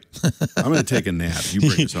take it. I'm going to take a nap. You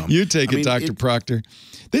bring us home. You take it, Dr. Proctor.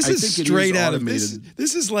 This is straight out of this.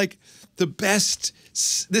 This is like the best.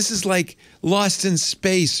 This is like Lost in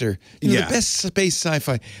Space or the best space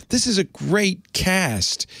sci-fi. This is a great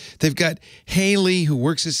cast. They've got Haley, who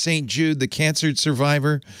works at St. Jude, the cancer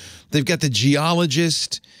survivor. They've got the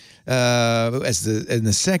geologist in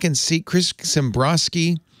the second seat, Chris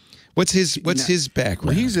Marquardt. What's his background?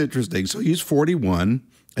 Well, he's interesting. So he's 41,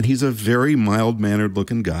 and he's a very mild-mannered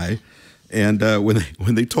looking guy. And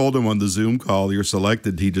when they told him on the Zoom call you're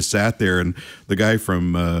selected, he just sat there, and the guy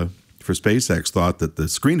from for SpaceX thought that the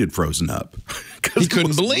screen had frozen up. He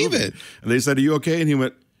couldn't believe it. And they said, "Are you okay?" And he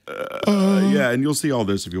went, yeah, and you'll see all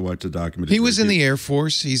this if you watch the documentary. He was in the Air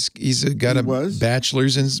Force. He's got a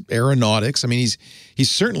bachelor's in aeronautics. I mean,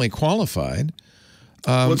 he's certainly qualified.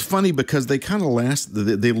 Well, it's funny because they kind of list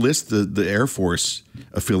the Air Force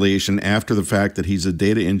affiliation after the fact that he's a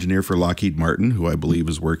data engineer for Lockheed Martin, who I believe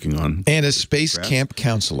is working on and a space camp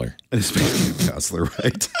counselor. And a space camp counselor,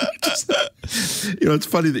 right? It's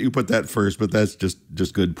funny that you put that first, but that's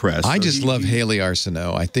just good press. I just love Haley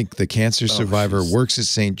Arsenault. I think the cancer survivor works at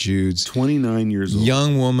St. Jude's. 29 years old.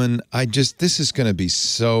 Young woman. This is going to be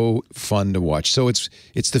so fun to watch. So it's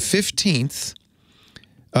the 15th.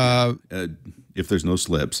 If there's no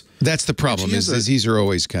slips. That's the problem, is these are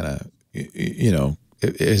always kind of,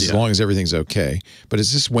 as long as everything's okay. But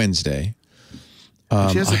it's this Wednesday.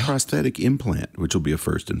 She has a prosthetic implant, which will be a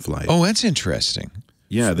first in flight. Oh, that's interesting.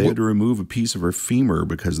 Yeah, they had to remove a piece of her femur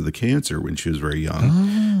because of the cancer when she was very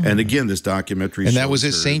young. Oh. And again, this documentary and that was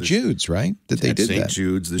at St. Jude's, right? That they did St.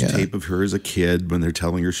 Jude's. There's tape of her as a kid when they're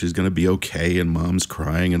telling her she's going to be okay, and mom's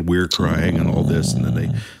crying and we're crying and all this, and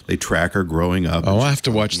then they track her growing up. Oh, I'll have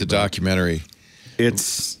to watch the documentary.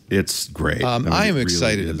 It's great. I am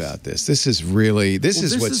excited about this. This is really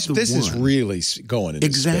really going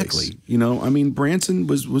into space. Branson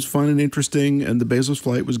was fun and interesting, and the Bezos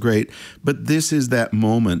flight was great. But this is that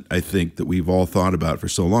moment, I think, that we've all thought about for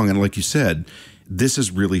so long. And like you said, this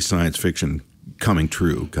is really science fiction coming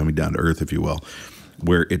down to earth, if you will,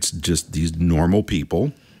 where it's just these normal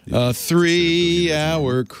people A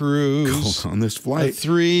 3-hour cruise on this flight. A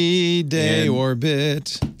 3-day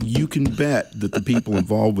orbit. You can bet that the people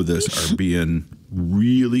involved with this are being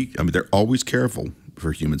really, I mean, they're always careful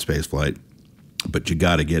for human spaceflight, but you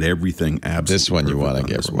got to get everything absolutely. This one you want to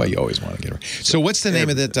get, well, you always want to get right. So what's the name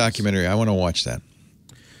of that documentary? I want to watch that.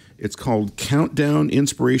 It's called Countdown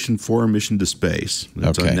Inspiration for a Mission to Space.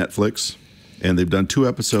 It's on Netflix, and they've done 2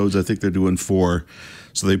 episodes. I think they're doing 4.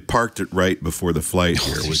 So they parked it right before the flight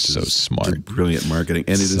here, which is so smart. Brilliant marketing.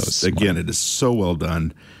 And it is, again, it is so well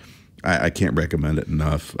done. I can't recommend it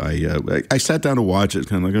enough. I sat down to watch it,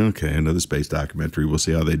 kind of like, okay, another space documentary. We'll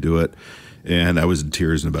see how they do it. And I was in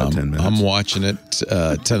tears in about 10 minutes. I'm watching it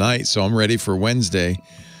tonight, so I'm ready for Wednesday.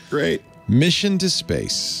 Great. Mission to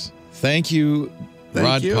Space. Thank you,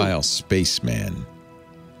 Rod Pyle, Spaceman.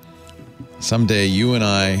 Someday you and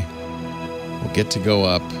I will get to go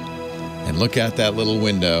up and look out that little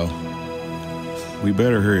window. We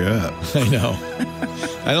better hurry up. I know.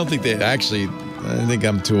 I don't think they'd actually... I think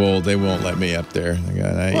I'm too old. They won't let me up there.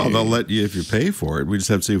 Well, they'll let you if you pay for it. We just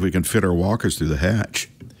have to see if we can fit our walkers through the hatch.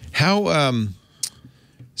 How,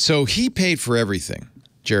 so he paid for everything.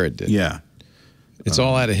 Jared did. Yeah. It's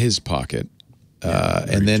all out of his pocket.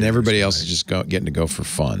 And then everybody else is just getting to go for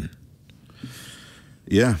fun.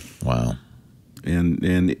 Yeah. Wow.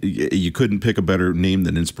 And you couldn't pick a better name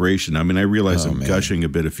than Inspiration. I mean, I realize I'm gushing a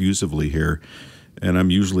bit effusively here, and I'm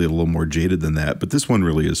usually a little more jaded than that. But this one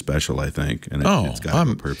really is special, I think, and it's got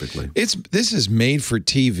it perfectly. This is made for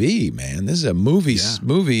TV, man. This is a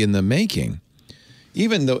movie in the making.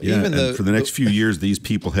 Even though, for the next few years, these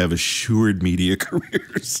people have assured media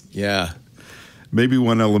careers. Yeah. Maybe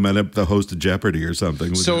one element up the host of Jeopardy or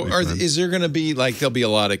something. So is there going to be there'll be a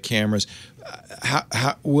lot of cameras?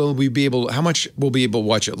 How will we be able? How much will we be able to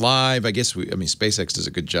watch it live? I guess SpaceX does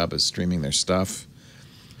a good job of streaming their stuff.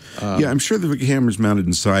 Yeah, I'm sure the cameras mounted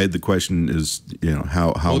inside. The question is,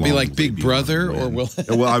 how will it be like Big Brother, or will?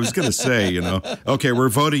 Well, I was going to say, okay, we're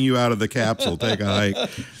voting you out of the capsule. Take a hike.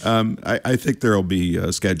 I think there'll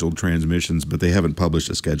be scheduled transmissions, but they haven't published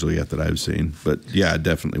a schedule yet that I've seen. But yeah, I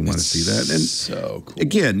definitely want to see that. And so cool.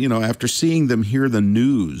 Again, after seeing them hear the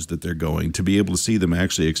news that they're going, to be able to see them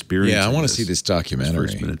actually experience. Yeah, I want to see this documentary.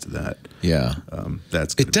 First minutes of that. Yeah,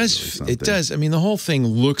 that's it. Does really it does? I mean, the whole thing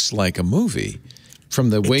looks like a movie. From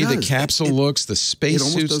the way the capsule looks, the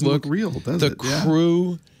spacesuits look real. The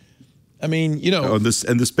crew. I mean, and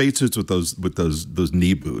the spacesuits with those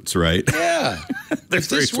knee boots, right? Yeah. If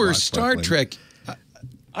this were Star Trek,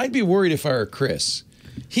 I'd be worried if I were Chris.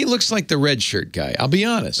 He looks like the red shirt guy. I'll be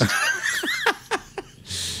honest.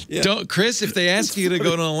 Don't, Chris. If they ask you to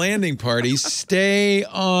go to a landing party, stay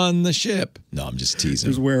on the ship. No, I'm just teasing.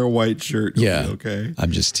 Just wear a white shirt. Yeah. Okay.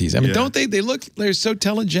 I'm just teasing. I mean, don't they? They're so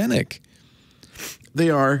telegenic. They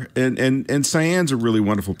are, and Cyanne's a really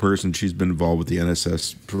wonderful person. She's been involved with the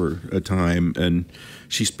NSS for a time, and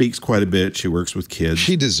she speaks quite a bit. She works with kids.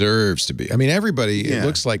 She deserves to be. I mean, everybody, it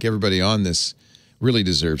looks like everybody on this really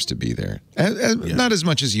deserves to be there. Not as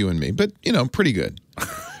much as you and me, but, pretty good.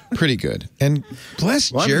 Pretty good. And bless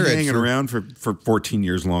Jared. I've been hanging around for 14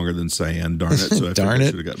 years longer than Cyanne, darn it. So I should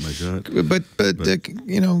have gotten my shot. But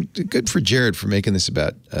good for Jared for making this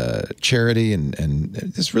about charity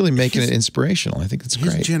and just really making it inspirational. I think it's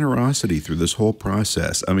great. His generosity through this whole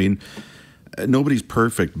process. I mean, nobody's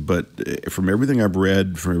perfect, but from everything I've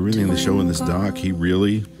read, from everything they show in this doc, he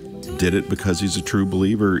really did it because he's a true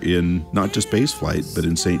believer in not just space flight, but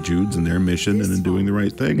in St. Jude's and their mission and in doing the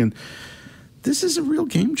right thing. And this is a real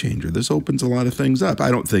game changer. This opens a lot of things up.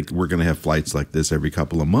 I don't think we're going to have flights like this every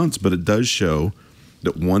couple of months, but it does show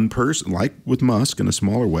that one person, like with Musk in a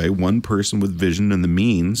smaller way, one person with vision and the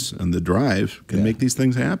means and the drive can make these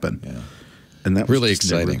things happen. Yeah. And that was really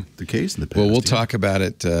exciting. The case in the past. Well, we'll talk about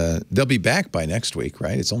it. They'll be back by next week,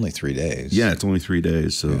 right? It's only 3 days. Yeah, it's only 3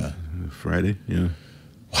 days. So Friday,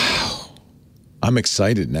 Wow. I'm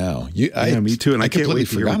excited now. Me too. And I can't wait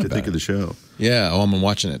to hear what you think it. of the show. Yeah. Oh, I'm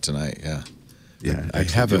watching it tonight. Yeah. Yeah,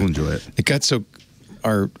 you'll enjoy it. It got so,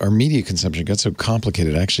 our media consumption got so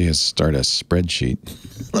complicated. I actually have to start a spreadsheet.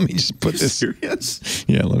 Let me just put this. Serious?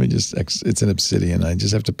 Yeah, let me just. It's an Obsidian. I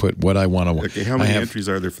just have to put what I want to. Okay, how many entries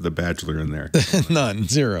are there for The Bachelor in there? None,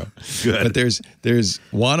 0. Good. But there's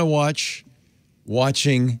want to watch,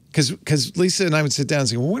 watching, because Lisa and I would sit down and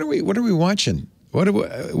say, well, what are we watching? What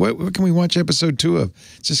can we watch episode 2 of?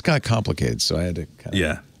 It's just kind of complicated, so I had to kind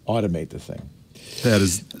of automate the thing. That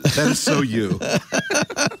is so you.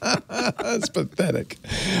 That's pathetic.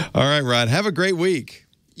 All right, Rod. Have a great week.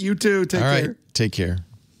 You too. Take care. All right. Take care.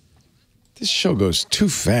 This show goes too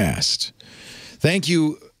fast. Thank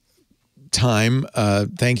you, Time.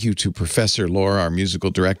 Thank you to Professor Laura, our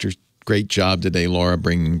musical director. great job today, Laura,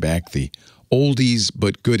 bringing back the oldies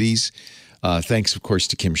but goodies. Thanks, of course,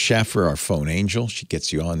 to Kim Schaffer, our phone angel. She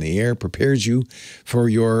gets you on the air, prepares you for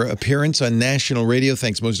your appearance on national radio.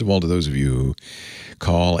 Thanks most of all to those of you who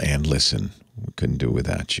call and listen. We couldn't do it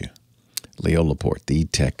without you. Leo Laporte, the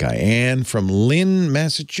tech guy. Ann from Lynn,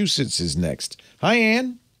 Massachusetts is next. Hi,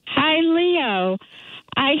 Ann. Hi, Leo.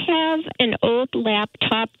 I have an old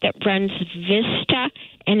laptop that runs Vista,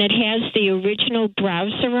 and it has the original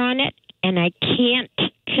browser on it, and I can't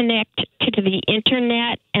connect to the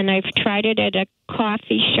internet, and I've tried it at a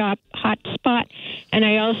coffee shop hotspot, and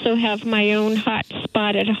I also have my own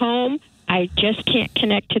hotspot at home. I just can't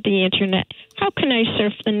connect to the internet. How can I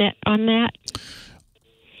surf the net on that?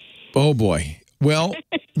 Oh, boy. Well,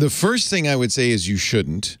 the first thing I would say is you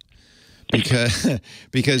shouldn't,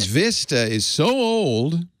 because Vista is so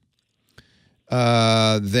old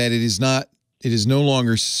that it is no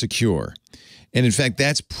longer secure. And in fact,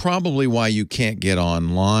 that's probably why you can't get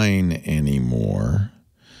online anymore.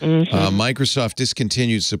 Microsoft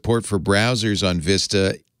discontinued support for browsers on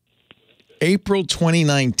Vista April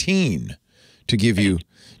 2019, to give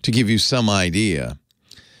you some idea.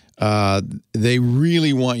 They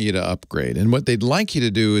really want you to upgrade, and what they'd like you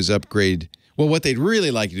to do is upgrade. Well, what they'd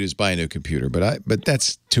really like you to do is buy a new computer, but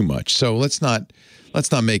that's too much. So let's not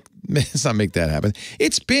make that happen.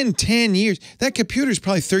 It's been 10 years. That computer's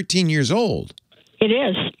probably 13 years old. It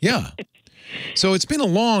is. Yeah. So it's been a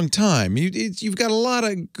long time. You've got a lot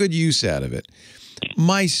of good use out of it.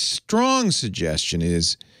 My strong suggestion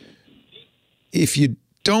is, if you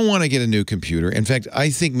don't want to get a new computer, in fact,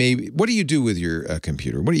 I think maybe, what do you do with your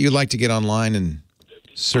computer? What do you like to get online and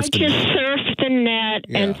surf the net? I just surf the net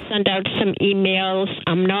and send out some emails.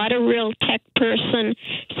 I'm not a real tech person,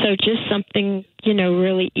 so just something,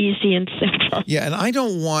 really easy and simple. Yeah, and I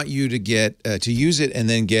don't want you to get to use it and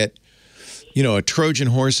then get a Trojan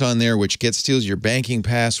horse on there which steals your banking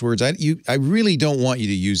passwords. I really don't want you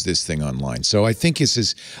to use this thing online. So I think this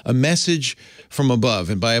is a message from above,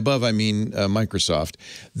 and by above I mean Microsoft,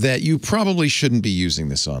 that you probably shouldn't be using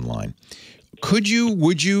this online. Would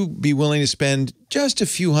you be willing to spend just a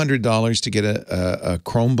few $100s to get a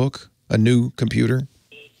Chromebook, a new computer?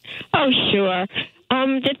 Oh, sure.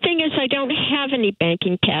 The thing is, I don't have any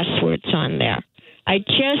banking passwords on there. I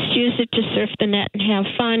just use it to surf the net and have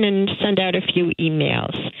fun and send out a few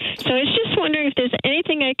emails. So I was just wondering if there's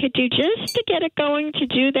anything I could do just to get it going to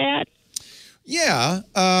do that. Yeah.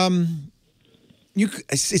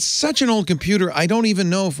 It's such an old computer, I don't even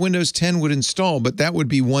know if Windows 10 would install, but that would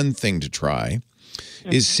be one thing to try,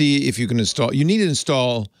 is see if you can install. You need to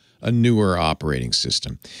install a newer operating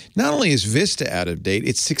system. Not only is Vista out of date,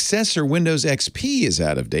 its successor, Windows XP, is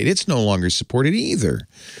out of date. It's no longer supported either.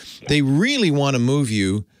 They really want to move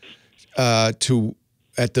you to,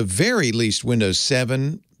 at the very least, Windows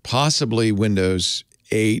 7, possibly Windows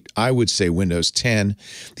 8, I would say Windows 10.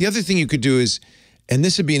 The other thing you could do is, and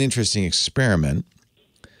this would be an interesting experiment,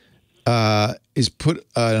 is put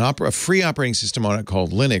a free operating system on it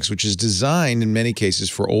called Linux, which is designed in many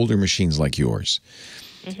cases for older machines like yours.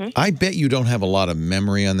 I bet you don't have a lot of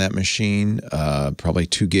memory on that machine, probably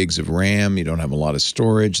 2 gigs of RAM. You don't have a lot of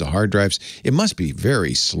storage, the hard drives. It must be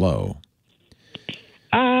very slow.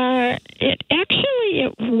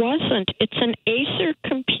 It wasn't. It's an Acer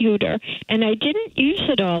computer, and I didn't use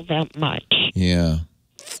it all that much. Yeah.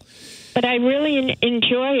 But I really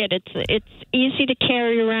enjoy it. It's easy to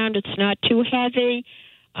carry around. It's not too heavy.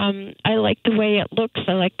 I like the way it looks.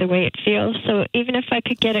 I like the way it feels. So even if I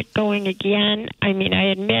could get it going again, I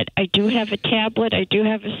admit I do have a tablet. I do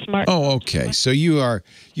have a smartphone. Oh, okay. So you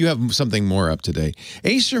have something more up to date.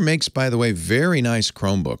 Acer makes, by the way, very nice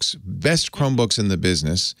Chromebooks. Best Chromebooks in the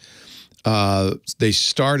business. They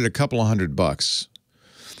start at a couple of $100.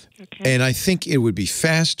 Okay. And I think it would be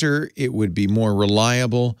faster. It would be more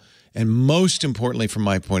reliable. And most importantly, from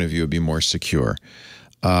my point of view, it would be more secure.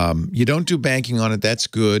 You don't do banking on it. That's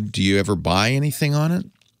good. Do you ever buy anything on it?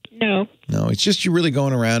 No. No, it's just you're really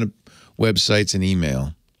going around websites and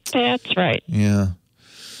email. That's right. Yeah.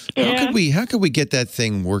 How could we get that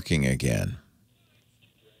thing working again?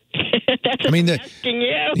 That's asking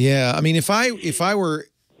you. Yeah.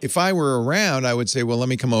 If I were around, I would say, well, let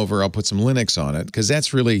me come over. I'll put some Linux on it, because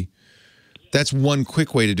that's one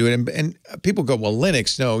quick way to do it. And people go, well,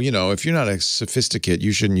 Linux, no, if you're not a sophisticate,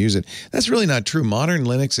 you shouldn't use it. That's really not true. Modern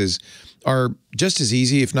Linuxes are just as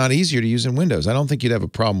easy, if not easier, to use in Windows. I don't think you'd have a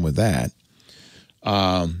problem with that.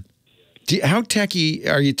 How techie,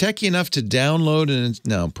 are you techie enough to download?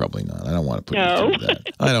 No, probably not. I don't want to put you through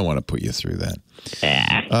that. I don't want to put you through that.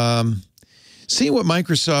 See what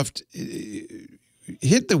Microsoft,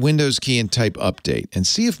 hit the Windows key and type update and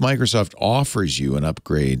see if Microsoft offers you an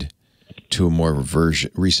upgrade to a more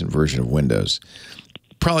recent version of Windows.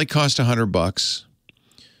 Probably cost $100.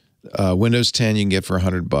 Windows 10 you can get for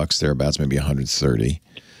 $100 thereabouts, maybe $130.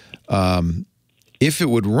 If it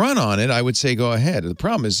would run on it, I would say go ahead. The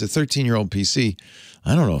problem is the 13-year-old PC.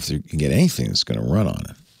 I don't know if you can get anything that's going to run on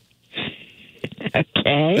it.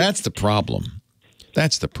 Okay. That's the problem.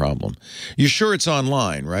 That's the problem. You're sure it's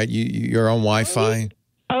online, right? You're on Wi-Fi?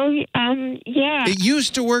 Yeah. It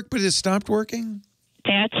used to work, but it stopped working?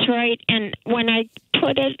 That's right. And when I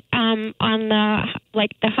put it on the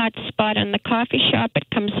hotspot in the coffee shop, it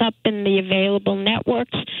comes up in the available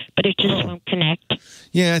networks, but it just won't connect.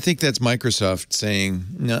 Yeah, I think that's Microsoft saying,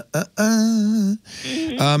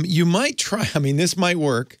 you might try. I mean, this might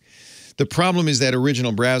work. The problem is that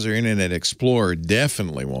original browser, Internet Explorer,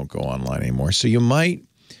 definitely won't go online anymore. So you might.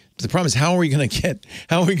 The problem is, how are we going to get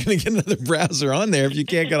another browser on there if you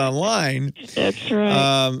can't get online? That's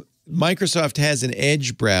right. Microsoft has an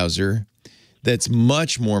Edge browser that's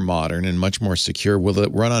much more modern and much more secure. Will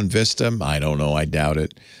it run on Vista? I don't know. I doubt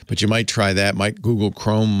it. But you might try that. Google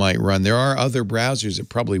Chrome might run. There are other browsers that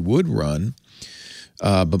probably would run.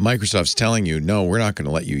 But Microsoft's telling you, no, we're not going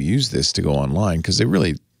to let you use this to go online because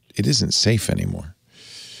it isn't safe anymore.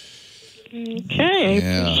 Okay,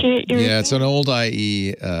 I appreciate your... Yeah, it's an old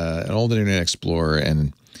IE, an old Internet Explorer,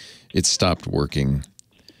 and it stopped working.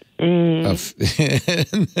 I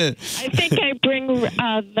think I bring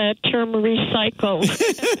the term recycle.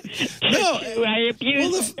 No, I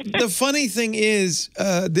abuse. Well, the funny thing is,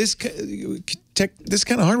 this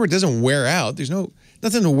kind of hardware doesn't wear out. There's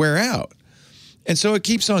nothing to wear out, and so it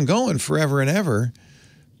keeps on going forever and ever.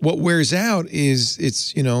 What wears out is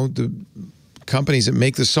the companies that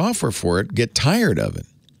make the software for it get tired of it.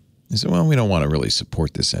 They say, well, we don't want to really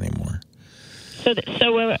support this anymore. So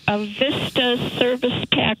a Vista Service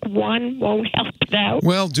Pack 1 won't help it out?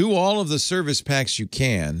 Well, do all of the service packs you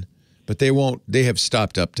can, but they won't. They have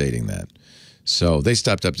stopped updating that. So they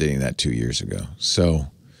stopped updating that 2 years ago. So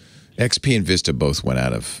XP and Vista both went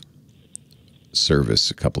out of service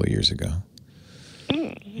a couple of years ago.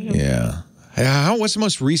 Yeah. What's the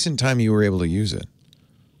most recent time you were able to use it?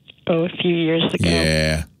 A few years ago.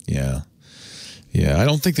 Yeah. I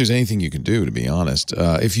don't think there's anything you can do, to be honest.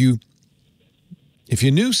 If you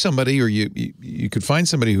knew somebody, or you could find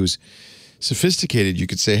somebody who's sophisticated, you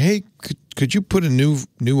could say, hey, could you put a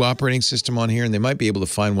new operating system on here? And they might be able to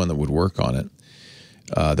find one that would work on it,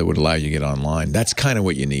 that would allow you to get online. That's kind of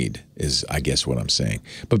what you need, is I guess what I'm saying.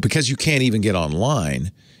 But because you can't even get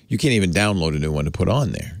online, you can't even download a new one to put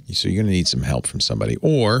on there. So you're going to need some help from somebody,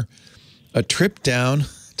 or a trip down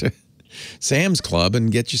to Sam's Club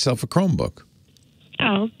and get yourself a Chromebook.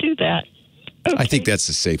 I'll do that. Okay. I think that's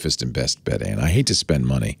the safest and best bet, Ann. I hate to spend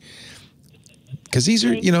money because these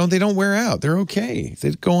are, they don't wear out. They're okay.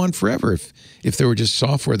 They'd go on forever if there were just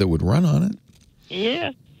software that would run on it.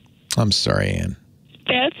 Yeah. I'm sorry, Ann.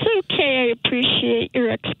 That's okay. I appreciate your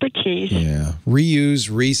expertise. Yeah. Reuse,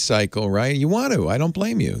 recycle, right? You want to. I don't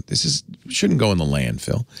blame you. Shouldn't go in the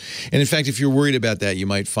landfill. And in fact, if you're worried about that, you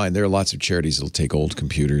might find there are lots of charities that will take old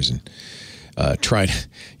computers and try to,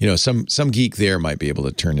 some geek there might be able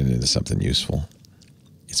to turn it into something useful.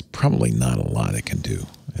 It's probably not a lot it can do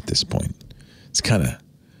at this point. It's kind of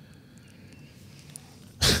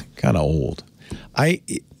old. They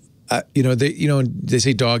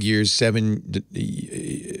say dog years, 7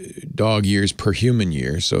 dog years per human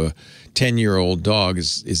year. So a 10-year-old dog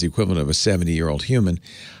is the equivalent of a 70-year-old human.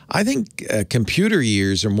 I think computer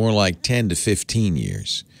years are more like 10 to 15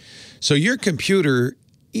 years. So your computer,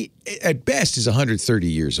 at best, is 130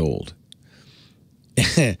 years old.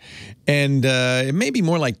 And it may be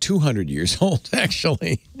more like 200 years old,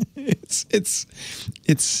 actually. It's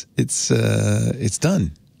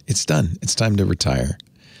done. It's done. It's time to retire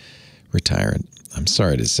it. I'm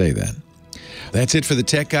sorry to say that. That's it for the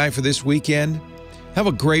Tech Guy for this weekend. Have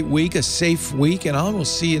a great week, a safe week, and I will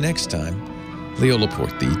see you next time. Leo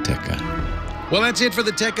Laporte, the Tech Guy. Well, that's it for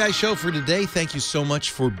the Tech Guy show for today. Thank you so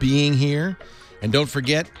much for being here. And don't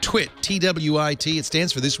forget, TWiT, T-W-I-T. It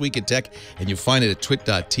stands for This Week in Tech, and you'll find it at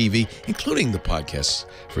twit.tv, including the podcasts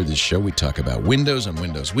for this show. We talk about Windows on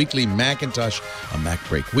Windows Weekly, Macintosh on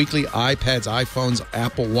MacBreak Weekly, iPads, iPhones,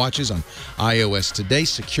 Apple Watches on iOS Today,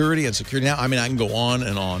 security on Security Now. I mean, I can go on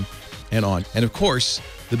and on and on. And, of course,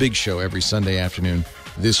 the big show every Sunday afternoon,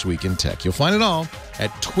 This Week in Tech. You'll find it all at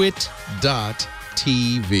twit.tv.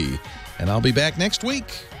 And I'll be back next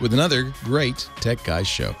week with another great Tech Guys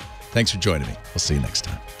show. Thanks for joining me. We'll see you next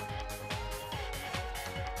time.